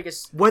 that's the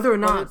biggest. Whether or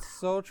But not it's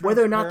so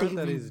whether or not they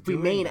transparent that he's doing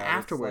remain that.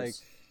 afterwards. It's,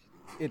 like,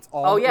 it's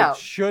all. Oh, yeah. It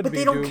should But be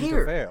they don't doomed to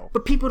care. fail.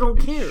 But people don't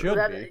care. should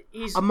That, be.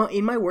 he's,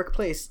 In my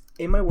workplace,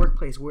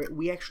 where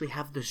we actually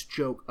have this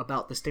joke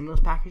about the stimulus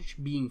package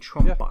being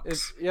Trump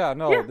bucks.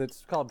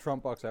 It's called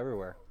Trump bucks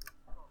everywhere.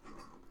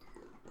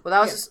 well,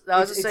 that was the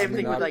it's- same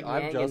thing with like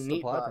I've Yang just and Neat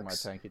applied for my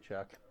Bucks. tanky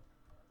check.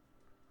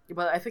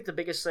 But I think the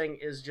biggest thing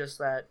is just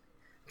that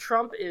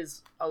Trump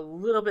is a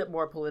little bit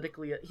more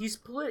politically. He's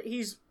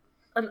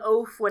an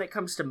oaf when it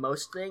comes to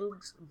most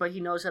things, but he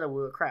knows how to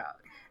woo a crowd.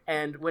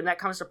 And when that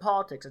comes to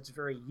politics, it's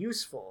very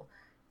useful.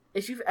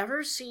 If you've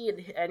ever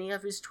seen any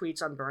of his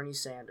tweets on Bernie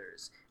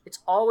Sanders, it's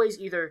always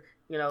either,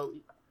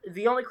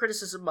 the only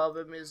criticism of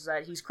him is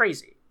that he's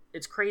crazy.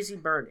 It's crazy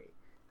Bernie.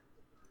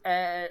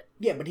 Yeah,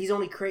 but he's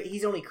only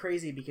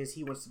crazy because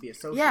he wants to be a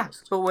socialist. Yeah,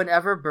 but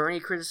whenever Bernie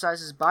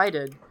criticizes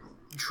Biden,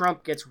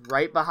 Trump gets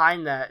right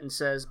behind that and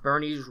says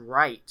Bernie's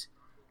right.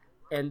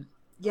 And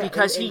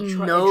because he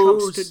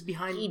knows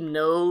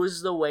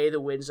the way the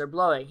winds are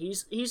blowing.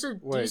 He's a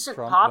decent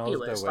Trump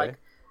populist. Knows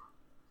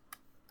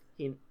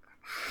he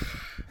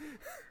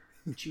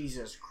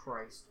Jesus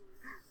Christ.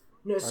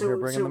 No,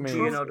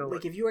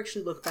 Trump, if you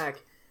actually look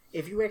back,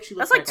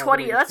 that's like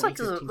 20. That's like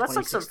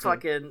some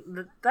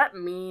fucking that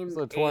meme.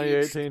 So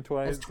 2018,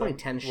 20. That's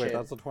 2010 shit. Wait,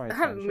 that's the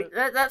 2010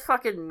 shit. That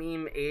fucking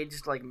meme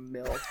aged like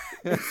milk.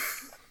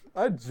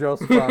 I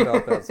just found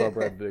out that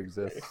subreddit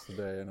exists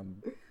today, and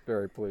I'm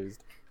very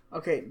pleased.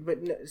 Okay, but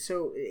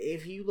so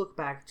if you look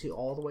back to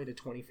all the way to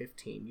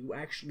 2015, you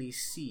actually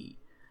see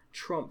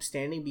Trump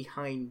standing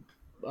behind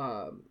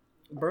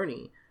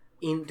Bernie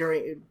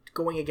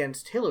going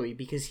against Hillary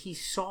because he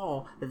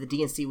saw that the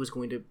DNC was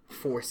going to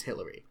force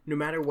Hillary, no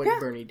matter what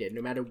Bernie did,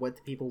 no matter what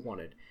the people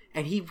wanted,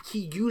 and he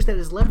used that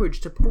as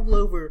leverage to pull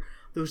over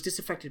those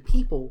disaffected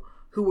people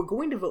who were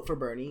going to vote for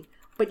Bernie,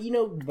 but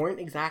weren't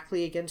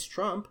exactly against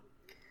Trump.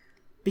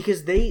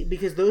 Because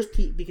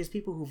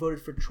people who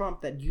voted for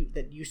Trump that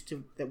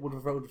would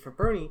have voted for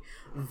Bernie,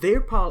 their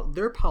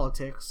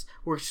politics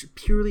were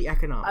purely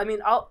economic. I mean,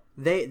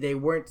 they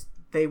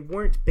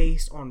weren't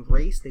based on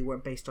race, they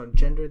weren't based on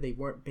gender, they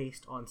weren't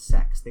based on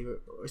sex,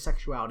 or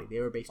sexuality. They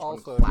were based on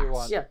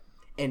class. Yeah.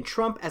 And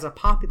Trump, as a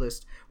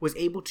populist, was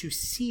able to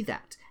see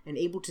that and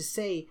able to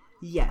say,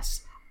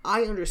 yes,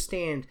 I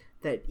understand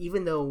that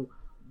even though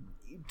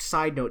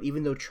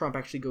Trump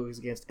actually goes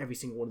against every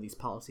single one of these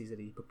policies that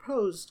he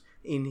proposed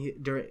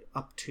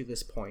up to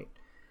this point,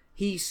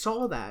 he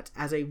saw that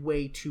as a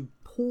way to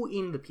pull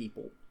in the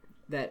people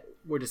that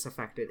were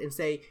disaffected and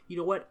say, you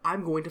know what,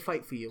 I'm going to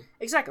fight for you.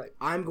 Exactly.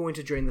 I'm going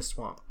to drain the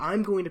swamp.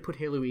 I'm going to put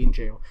Hillary in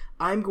jail.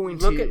 I'm going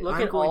to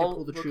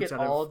pull the troops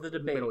out of the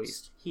Middle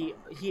East.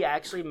 He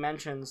actually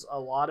mentions a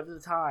lot of the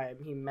time.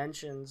 He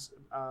mentions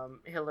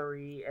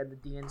Hillary and the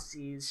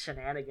DNC's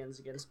shenanigans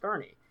against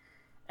Bernie.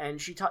 And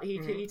he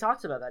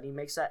talks about that. He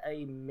makes that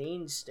a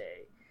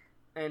mainstay,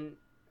 and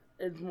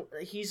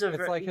he's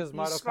it's like his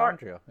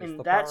mitochondria. It's in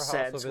the that powerhouse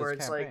sense, of where his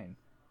it's campaign.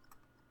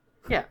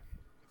 Yeah.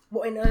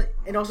 Well,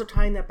 and also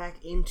tying that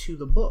back into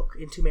the book,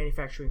 into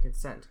manufacturing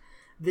consent.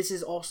 This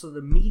is also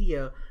the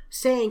media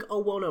saying, "Oh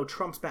well, no,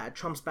 Trump's bad,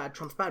 Trump's bad,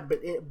 Trump's bad."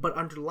 But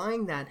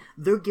underlying that,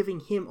 they're giving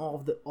him all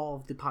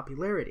of the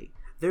popularity.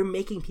 They're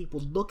making people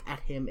look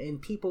at him,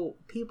 and people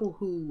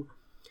who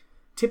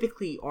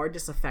typically are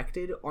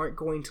disaffected aren't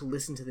going to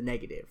listen to the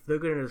negative. They're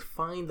going to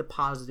find the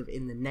positive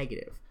in the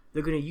negative.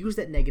 They're going to use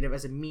that negative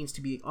as a means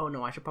to be like, oh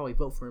no, I should probably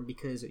vote for him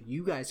because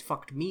you guys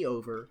fucked me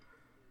over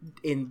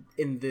in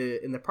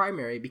the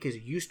primary because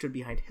you stood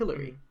behind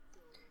Hillary. Mm-hmm.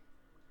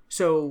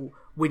 So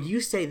when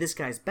you say this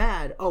guy's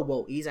bad, oh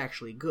well, he's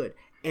actually good.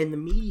 And the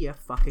media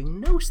fucking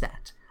knows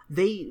that.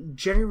 They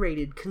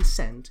generated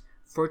consent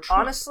for Trump,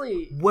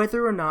 honestly,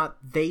 whether or not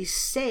they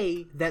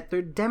say that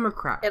they're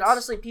Democrats. And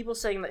honestly, people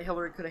saying that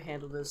Hillary could have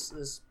handled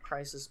this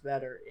crisis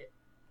better.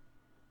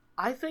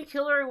 I think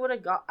Hillary would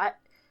have got.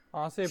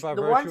 Honestly, by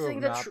virtue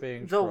of not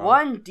being Trump,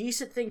 one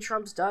decent thing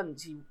Trump's done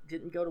is he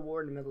didn't go to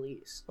war in the Middle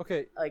East.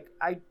 Okay,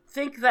 I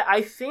think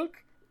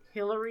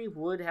Hillary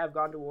would have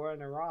gone to war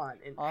in Iran,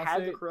 and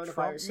honestly, had the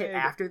coronavirus hit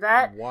after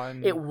that,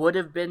 it would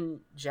have been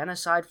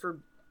genocide for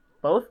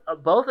both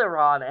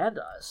Iran and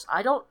us.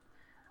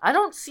 I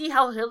don't see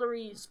how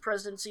Hillary's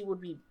presidency would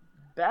be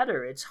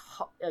better. It's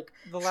like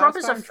Trump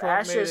is a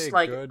fascist,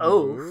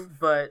 oaf,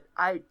 but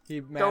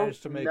he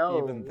managed to make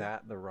even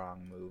that the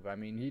wrong move. I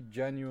mean, he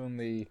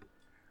genuinely.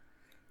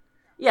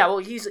 Yeah, well,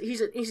 he's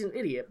an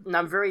idiot, and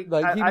I'm very.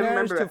 I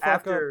remember to fuck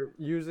after up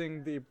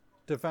using the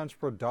Defense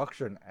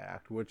Production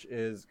Act, which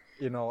is,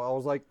 I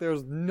was like,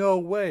 there's no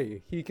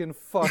way he can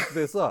fuck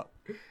this up,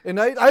 and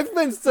I've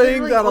been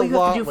saying that a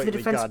lot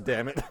lately. God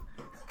damn it.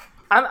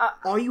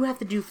 All you have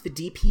to do for the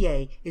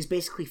DPA is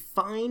basically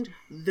find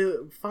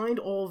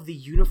all of the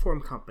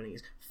uniform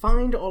companies,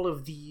 find all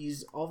of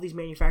these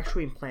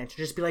manufacturing plants,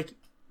 and just be like,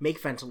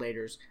 make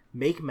ventilators,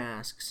 make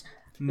masks,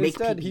 make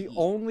Instead, PPE. he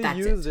only That's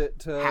used it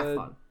to have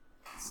fun.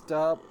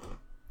 Stop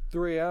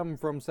 3M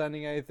from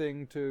sending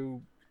anything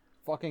to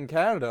fucking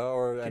Canada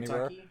or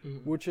anywhere,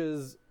 which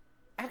is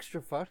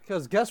extra fucked,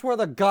 because guess where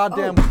the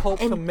goddamn pulp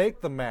to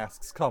make the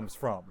masks comes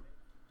from?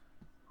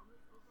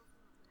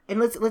 And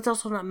let's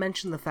also not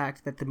mention the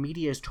fact that the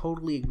media is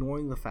totally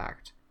ignoring the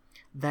fact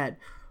that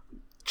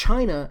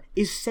China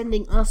is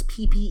sending us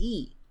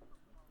PPE.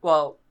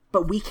 Well,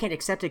 but we can't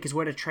accept it because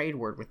we're in a trade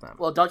war with them.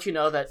 Well, don't you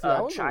know that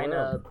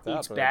China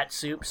eats bat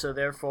soup, so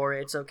therefore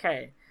it's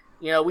okay.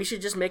 We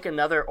should just make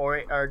another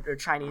or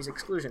Chinese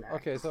Exclusion Act.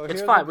 Okay, so it's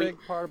here's fine. the big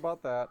part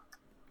about that.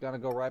 gonna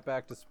go right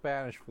back to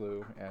Spanish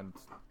flu and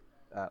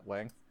at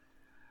length.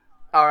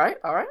 All right.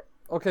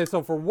 Okay,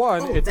 so for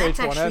one, it's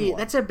H1N1.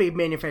 That's a big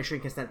manufacturing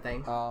consent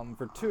thing.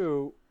 For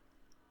two,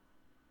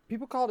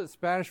 people called it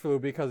Spanish flu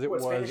because it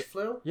was Spanish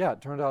flu. Yeah,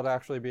 it turned out to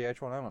actually be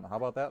H1N1. How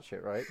about that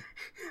shit, right?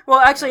 Well,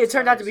 actually, it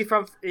turned out to be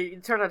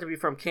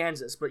from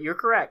Kansas, but you're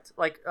correct.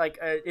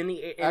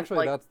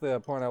 That's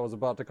the point I was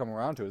about to come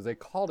around to. Is they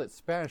called it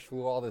Spanish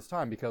flu all this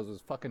time because it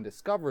was fucking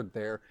discovered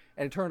there,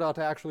 and it turned out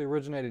to actually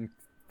originate in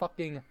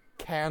fucking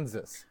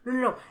Kansas.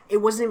 No. It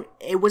wasn't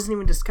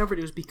even discovered.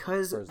 It was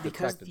because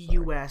the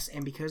U.S.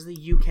 and because the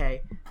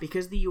U.K.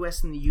 because the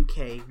U.S. and the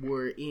U.K.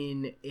 were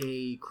in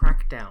a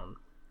crackdown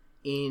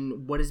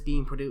in what is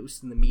being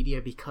produced in the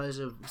media because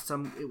of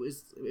it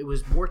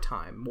was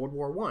wartime, World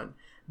War One,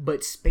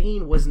 but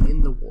Spain wasn't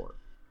in the war,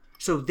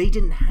 so they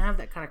didn't have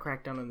that kind of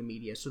crackdown on the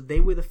media. So they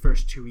were the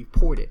first to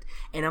report it,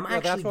 and I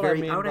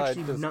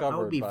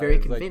would be very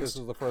convinced. Like, this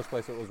was the first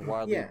place it was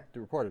widely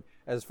reported.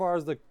 As far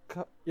as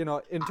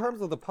in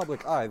terms of the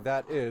public eye,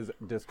 that is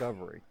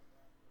discovery.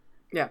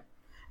 Yeah.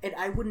 And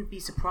I wouldn't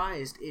be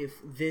surprised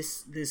if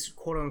this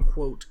quote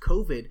unquote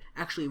COVID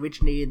actually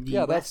originated in the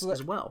US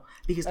as well.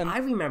 Because I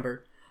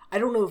remember, I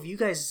don't know if you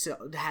guys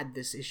had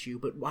this issue,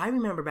 but I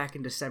remember back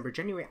in December,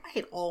 January, I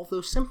had all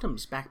those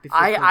symptoms back before.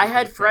 I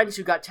had friends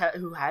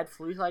who had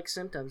flu-like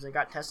symptoms and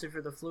got tested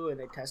for the flu, and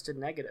they tested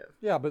negative.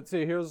 Yeah, but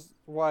see, here's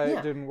why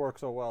it didn't work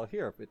so well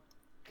here. If it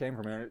came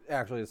from here,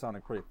 actually, it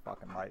sounded pretty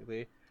fucking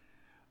likely.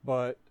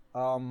 But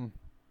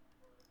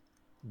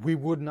we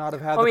would not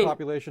have had the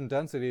population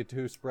density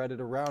to spread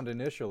it around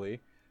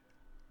initially.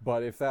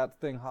 But if that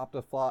thing hopped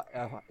a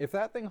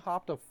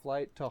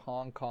flight to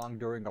Hong Kong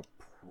during a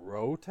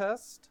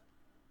protest,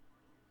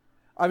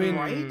 I mean,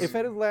 if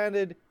it had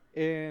landed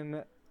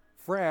in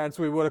France,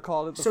 we would have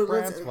called it the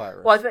France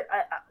virus.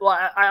 Well,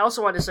 I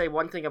also want to say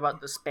one thing about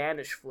the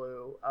Spanish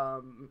flu,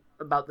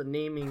 about the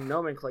naming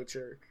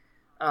nomenclature.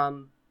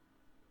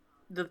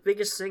 The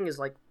biggest thing is,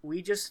 like,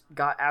 we just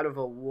got out of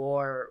a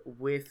war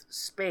with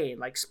Spain.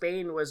 Like,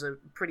 Spain was a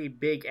pretty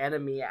big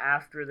enemy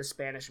after the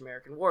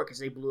Spanish-American War because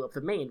they blew up the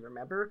Maine,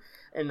 remember?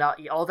 And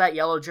all that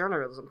yellow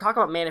journalism. Talk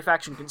about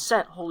manufacturing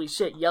consent. Holy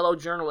shit, yellow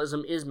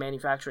journalism is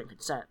manufacturing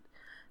consent.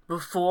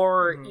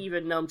 Before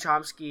even Noam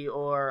Chomsky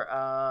or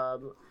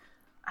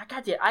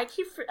I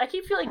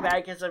keep feeling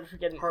bad because I'm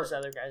forgetting this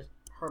other guy's.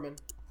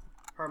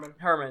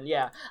 Herman,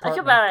 yeah. I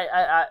feel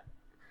bad.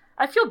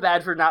 I feel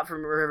bad for not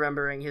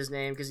remembering his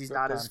name because he's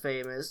not as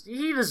famous.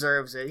 He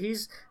deserves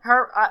it.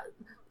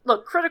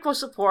 Look, critical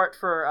support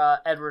for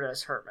Edward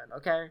S. Herman,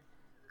 okay?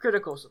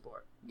 Critical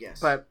support. Yes.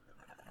 But,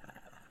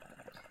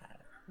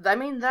 I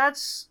mean, that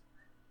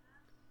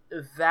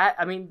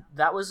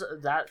was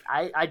that.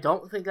 I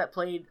don't think that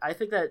played. I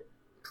think that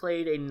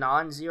played a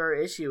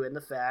non-zero issue in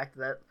the fact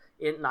that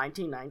in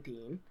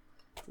 1919,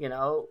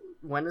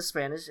 when the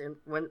Spanish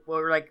what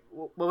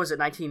was it?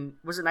 1918?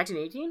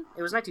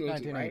 It was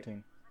 1918, right?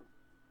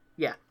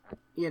 Yeah.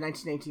 Yeah,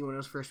 1918 when it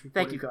was first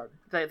reported. Thank you,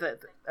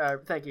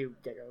 Carb. Thank you,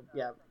 Gecko.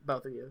 Yeah,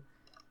 both of you.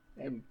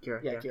 And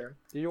Kira. Yeah, Kira.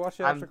 Did you watch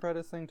the extra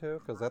credits thing too?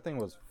 Because that thing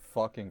was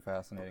fucking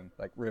fascinating,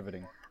 like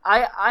riveting.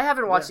 I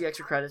haven't watched the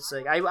extra credits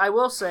thing. I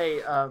will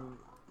say,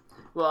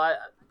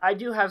 I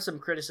do have some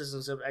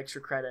criticisms of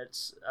extra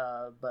credits,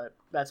 but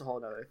that's a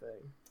whole other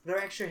thing. Their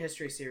extra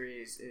history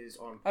series is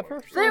on point. I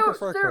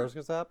prefer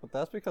Kurzgesagt, but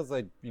that's because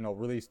they,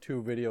 released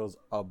 2 videos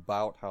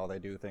about how they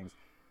do things.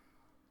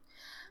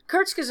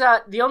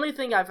 Kurzgesagt, the only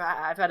thing I've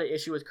had an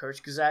issue with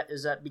Kurzgesagt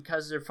is that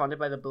because they're funded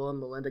by the Bill and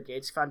Melinda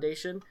Gates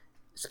Foundation,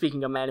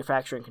 speaking of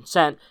manufacturing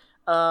consent,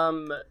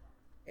 also,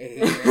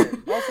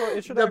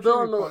 it should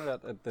actually be pointed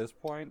out at this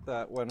point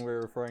that when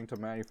we're referring to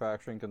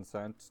manufacturing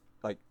consent,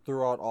 like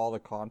throughout all the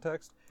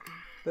context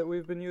that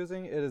we've been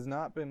using, it has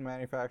not been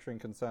manufacturing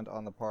consent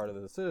on the part of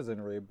the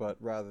citizenry, but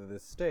rather the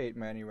state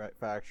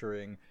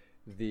manufacturing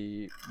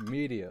the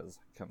media's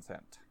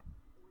consent.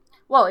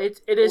 Well,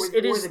 it is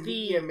the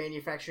media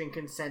manufacturing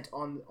consent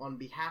on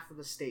behalf of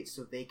the state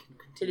so they can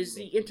continue. It is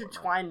the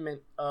intertwinement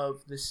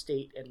of the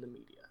state and the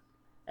media,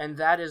 and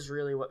that is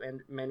really what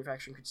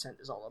manufacturing consent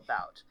is all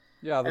about.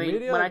 Yeah,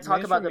 media. When I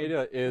talk about the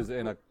media, is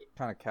in a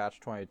kind of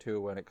catch-22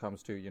 when it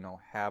comes to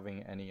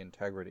having any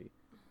integrity.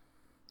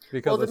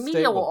 Because the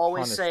media will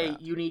always say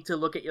you need to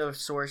look at your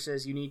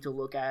sources, you need to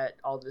look at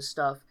all this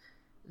stuff.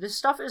 This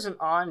stuff isn't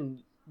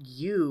on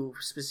you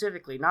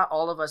specifically. Not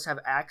all of us have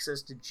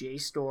access to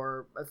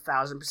JSTOR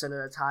 1,000% of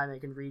the time and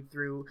can read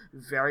through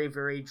very,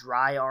 very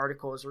dry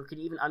articles or can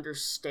even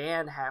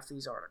understand half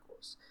these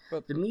articles.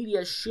 But the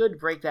media should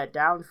break that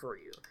down for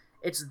you.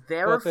 It's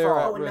their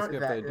fault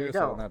that they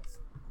don't. So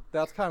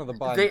that's kind of the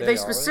bind. They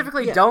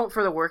specifically don't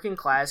for the working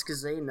class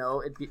because they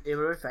know it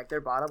would affect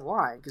their bottom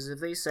line. Because if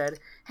they said,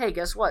 "Hey,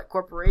 guess what?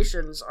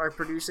 Corporations are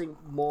producing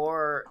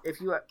more.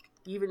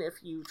 Even if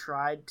you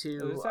tried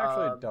to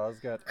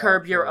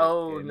curb your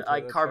own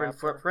carbon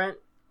footprint."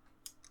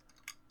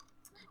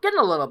 Getting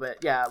a little bit,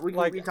 yeah. We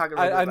can talk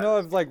about it. I know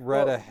I've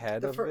read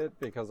ahead of it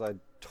because I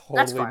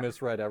totally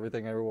misread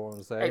everything everyone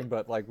was saying,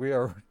 but we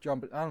are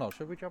jumping. I don't know.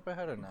 Should we jump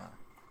ahead or not?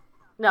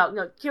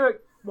 No.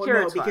 Well, Here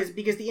no, it's fine.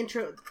 because the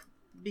intro,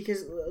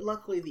 because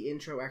luckily the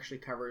intro actually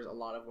covers a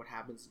lot of what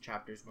happens in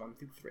chapters 1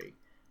 through 3,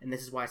 and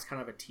this is why it's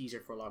kind of a teaser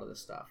for a lot of the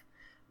stuff.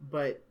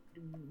 But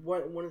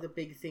one of the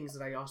big things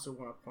that I also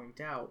want to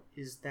point out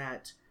is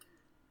that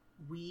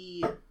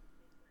we,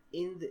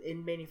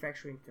 in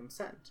manufacturing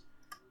consent,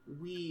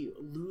 we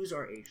lose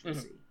our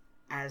agency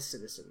as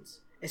citizens,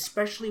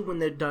 especially when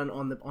they're done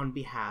on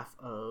behalf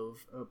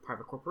of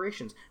private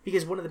corporations.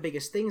 Because one of the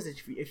biggest things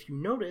that if you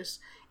notice,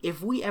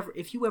 if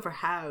you ever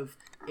have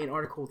an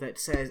article that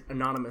says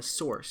anonymous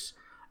source,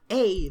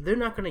 they're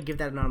not going to give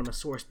that anonymous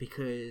source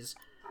because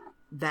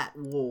that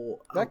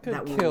will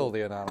kill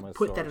the anonymous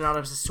source. That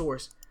anonymous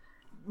source.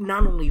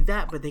 Not only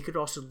that, but they could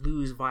also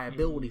lose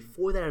viability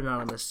for that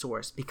anonymous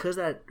source because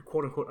that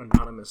quote-unquote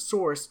anonymous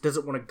source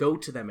doesn't want to go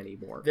to them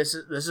anymore. This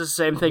is the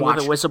same thing with a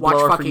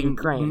whistleblower for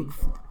Ukraine.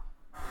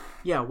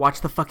 Yeah,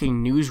 watch the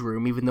fucking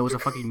Newsroom, even though it's a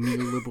fucking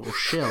neoliberal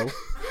shill.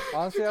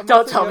 Honestly,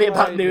 Don't tell me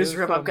about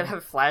Newsroom. I'm gonna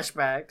have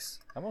flashbacks.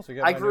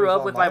 I grew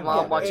up with my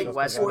mom watching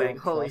West Wing.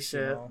 Holy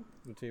shit.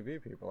 The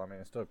TV people. I mean,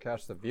 I still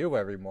catch The View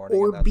every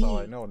morning, and that's all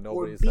I know.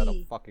 Nobody said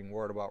a fucking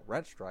word about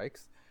rent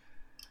strikes.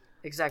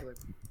 Exactly.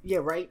 Yeah,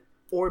 right.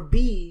 Or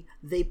B,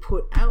 they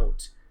put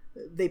out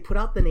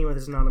the name of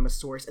this anonymous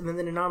source, and then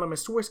the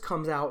anonymous source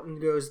comes out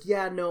and goes,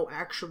 yeah, no,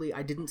 actually,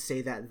 I didn't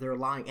say that, they're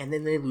lying, and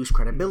then they lose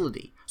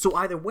credibility. So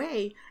either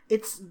way,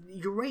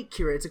 you're right,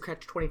 Kira, it's a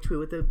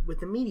catch-22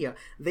 with the media.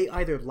 They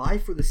either lie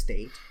for the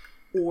state,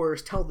 or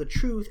tell the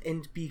truth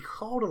and be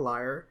called a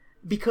liar,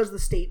 because the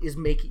state is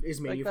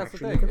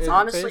manufacturing consent.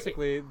 Honestly,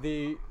 basically,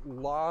 the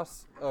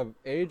loss of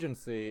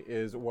agency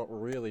is what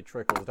really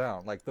trickles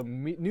down. Like, the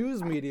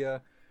news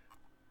media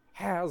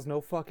has no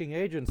fucking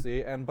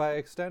agency, and by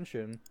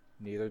extension,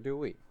 neither do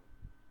we.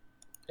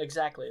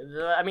 Exactly.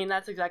 I mean,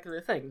 that's exactly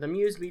the thing. The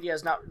news media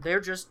is not... They're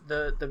just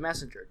the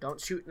messenger.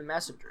 Don't shoot the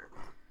messenger.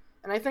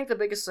 And I think the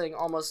biggest thing,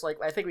 almost like...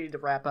 I think we need to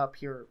wrap up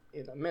here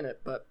in a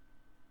minute, but...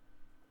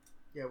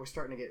 Yeah, we're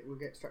starting to get a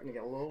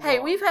little... Hey,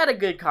 we've had a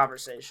good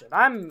conversation.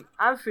 I'm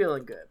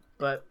feeling good,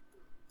 but...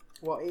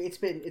 Well, it's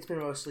been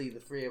mostly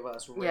the three of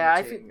us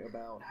ranting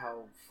about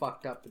how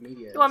fucked up the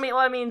media is. Well,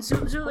 I mean,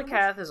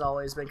 Zulikath has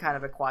always been kind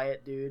of a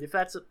quiet dude. If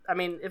that's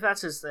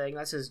his thing,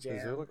 that's his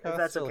jam. If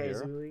that's still okay,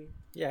 here? Zuli.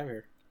 Yeah, I'm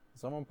here.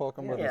 Someone poke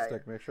him with a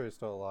stick. Make sure he's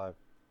still alive.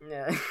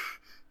 Yeah.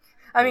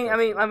 I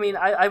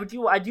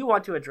do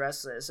want to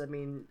address this. I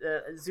mean,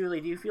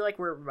 Zuli, do you feel like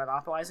we're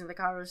monopolizing the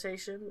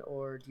conversation,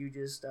 or do you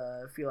just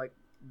feel like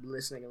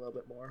listening a little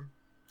bit more?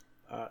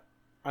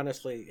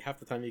 Honestly, half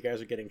the time you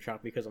guys are getting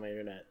chopped because of my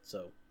internet,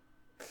 so...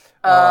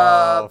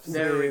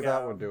 there we go.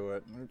 That would do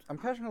it. I'm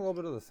catching a little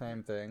bit of the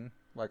same thing.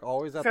 Like,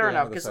 always at Fair the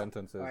enough, end of the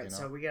sentences, All right,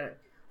 so we gotta...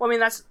 Well, I mean,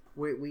 that's...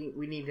 We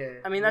need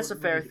to... I mean, that's a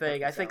fair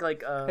thing. I think,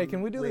 like... hey,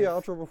 can we do the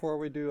outro before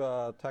we do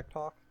Tech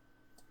Talk?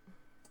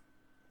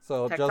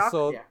 So, Tech just Talk?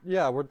 so...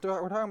 Yeah, we're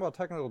talking about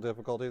technical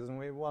difficulties, and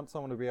we want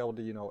someone to be able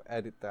to,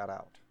 edit that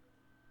out.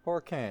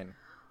 Poor Kane.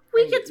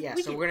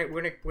 So we're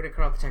gonna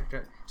cut off the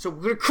tech. So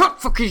we're gonna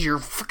cut you're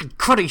fucking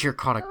cutting here,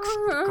 Kodak.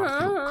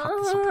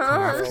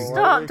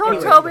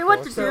 Don't tell me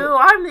what to do.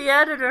 I'm the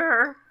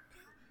editor.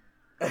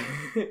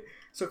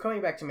 So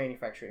coming back to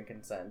manufacturing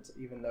consent,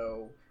 even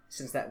though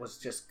since that was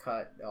just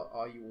cut,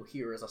 all you will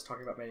hear is us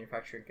talking about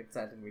manufacturing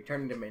consent and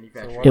returning to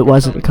manufacturing. It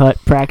wasn't cut,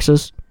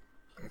 Praxis.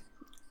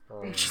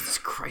 Oh, Jesus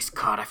Christ,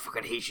 God, I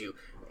fucking hate you.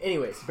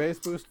 Anyways, bass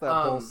boost that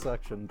whole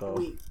section though.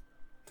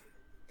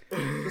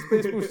 Just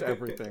bass boost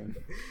everything.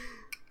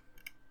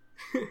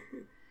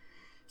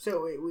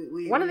 So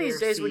we one of these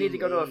days we need to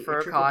go to a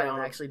FurCon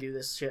and actually do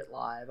this shit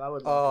live. I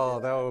would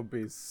love to do that would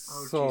be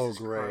so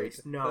great.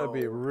 Christ, no. That'd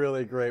be a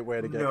really great way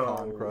to get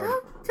con crud.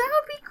 That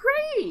would be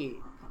great.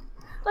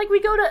 Like we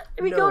go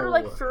to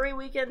like Furry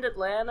Weekend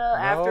Atlanta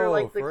after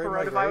like the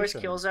coronavirus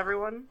kills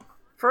everyone.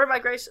 Furry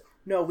Migration.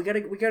 No, we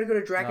gotta go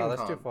to DragonCon. No,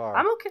 that's too far.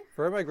 I'm okay.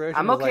 Furry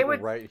Migration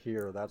is right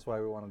here. That's why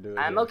we want to do it.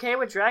 I'm okay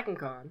with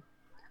DragonCon.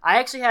 I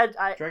actually had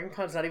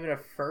DragonCon's not even a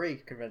furry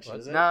convention,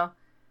 is it? No.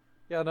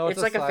 Yeah, no, it's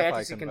like a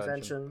fantasy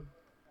convention.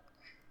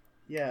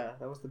 Yeah,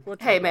 that was the.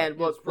 Hey man,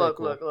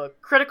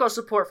 look! Critical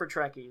support for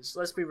Trekkies.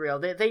 Let's be real;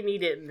 they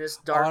need it in this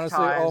dark Honestly,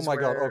 times. oh my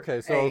god! Okay,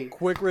 so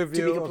quick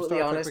review of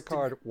Star Trek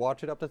Picard.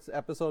 Watch it up to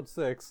episode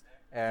 6,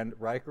 and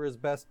Riker is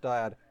best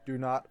dad. Do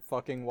not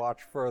fucking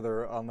watch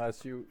further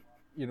unless you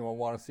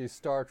want to see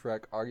Star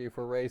Trek argue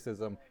for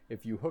racism.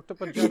 If you hooked up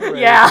a generator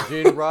to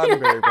Gene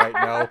Roddenberry right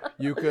now,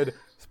 you could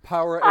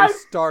power a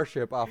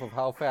starship off of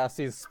how fast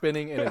he's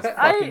spinning in his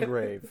fucking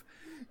grave.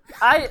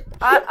 I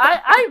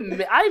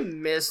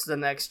miss the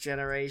Next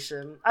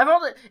Generation.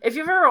 If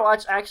you've ever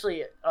watched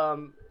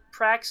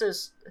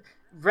Praxis,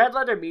 Red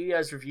Letter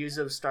Media's reviews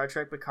of Star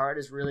Trek Picard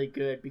is really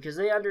good because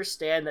they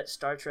understand that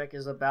Star Trek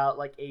is about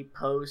like a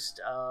post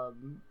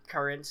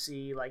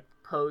currency, like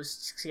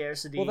post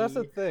scarcity. Well, that's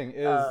the thing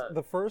is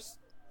the first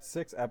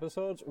 6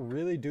 episodes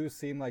really do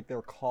seem like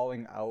they're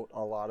calling out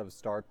a lot of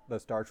the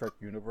Star Trek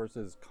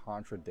universe's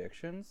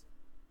contradictions.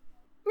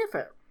 Yeah,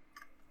 fair.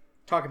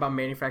 Talk about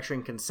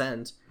manufacturing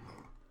consent.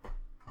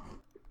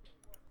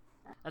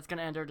 That's going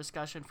to end our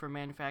discussion for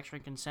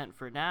manufacturing consent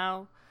for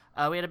now.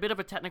 We had a bit of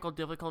a technical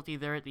difficulty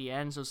there at the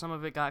end, so some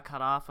of it got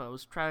cut off. I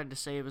was trying to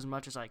save as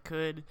much as I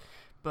could,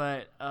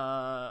 but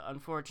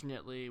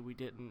unfortunately we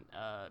didn't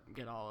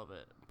get all of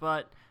it.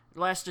 But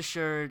rest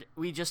assured,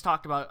 we just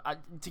talked about,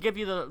 to give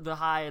you the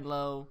high and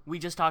low, we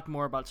just talked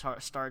more about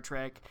Star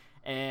Trek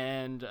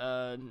and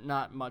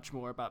not much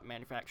more about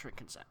manufacturing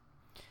consent.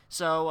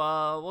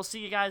 So we'll see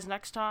you guys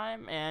next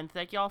time, and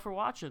thank you all for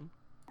watching.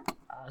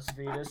 As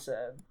Vita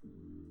said.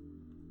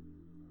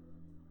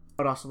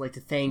 I would also like to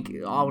thank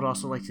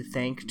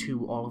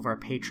to all of our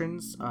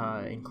patrons,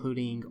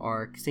 including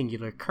our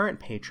singular current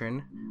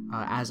patron,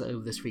 as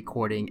of this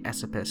recording,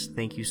 Esopus.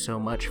 Thank you so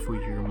much for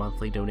your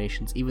monthly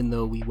donations, even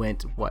though we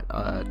went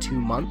 2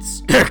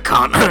 months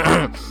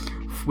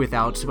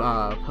without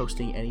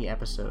posting any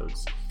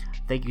episodes.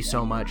 Thank you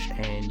so much,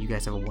 and you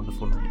guys have a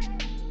wonderful night.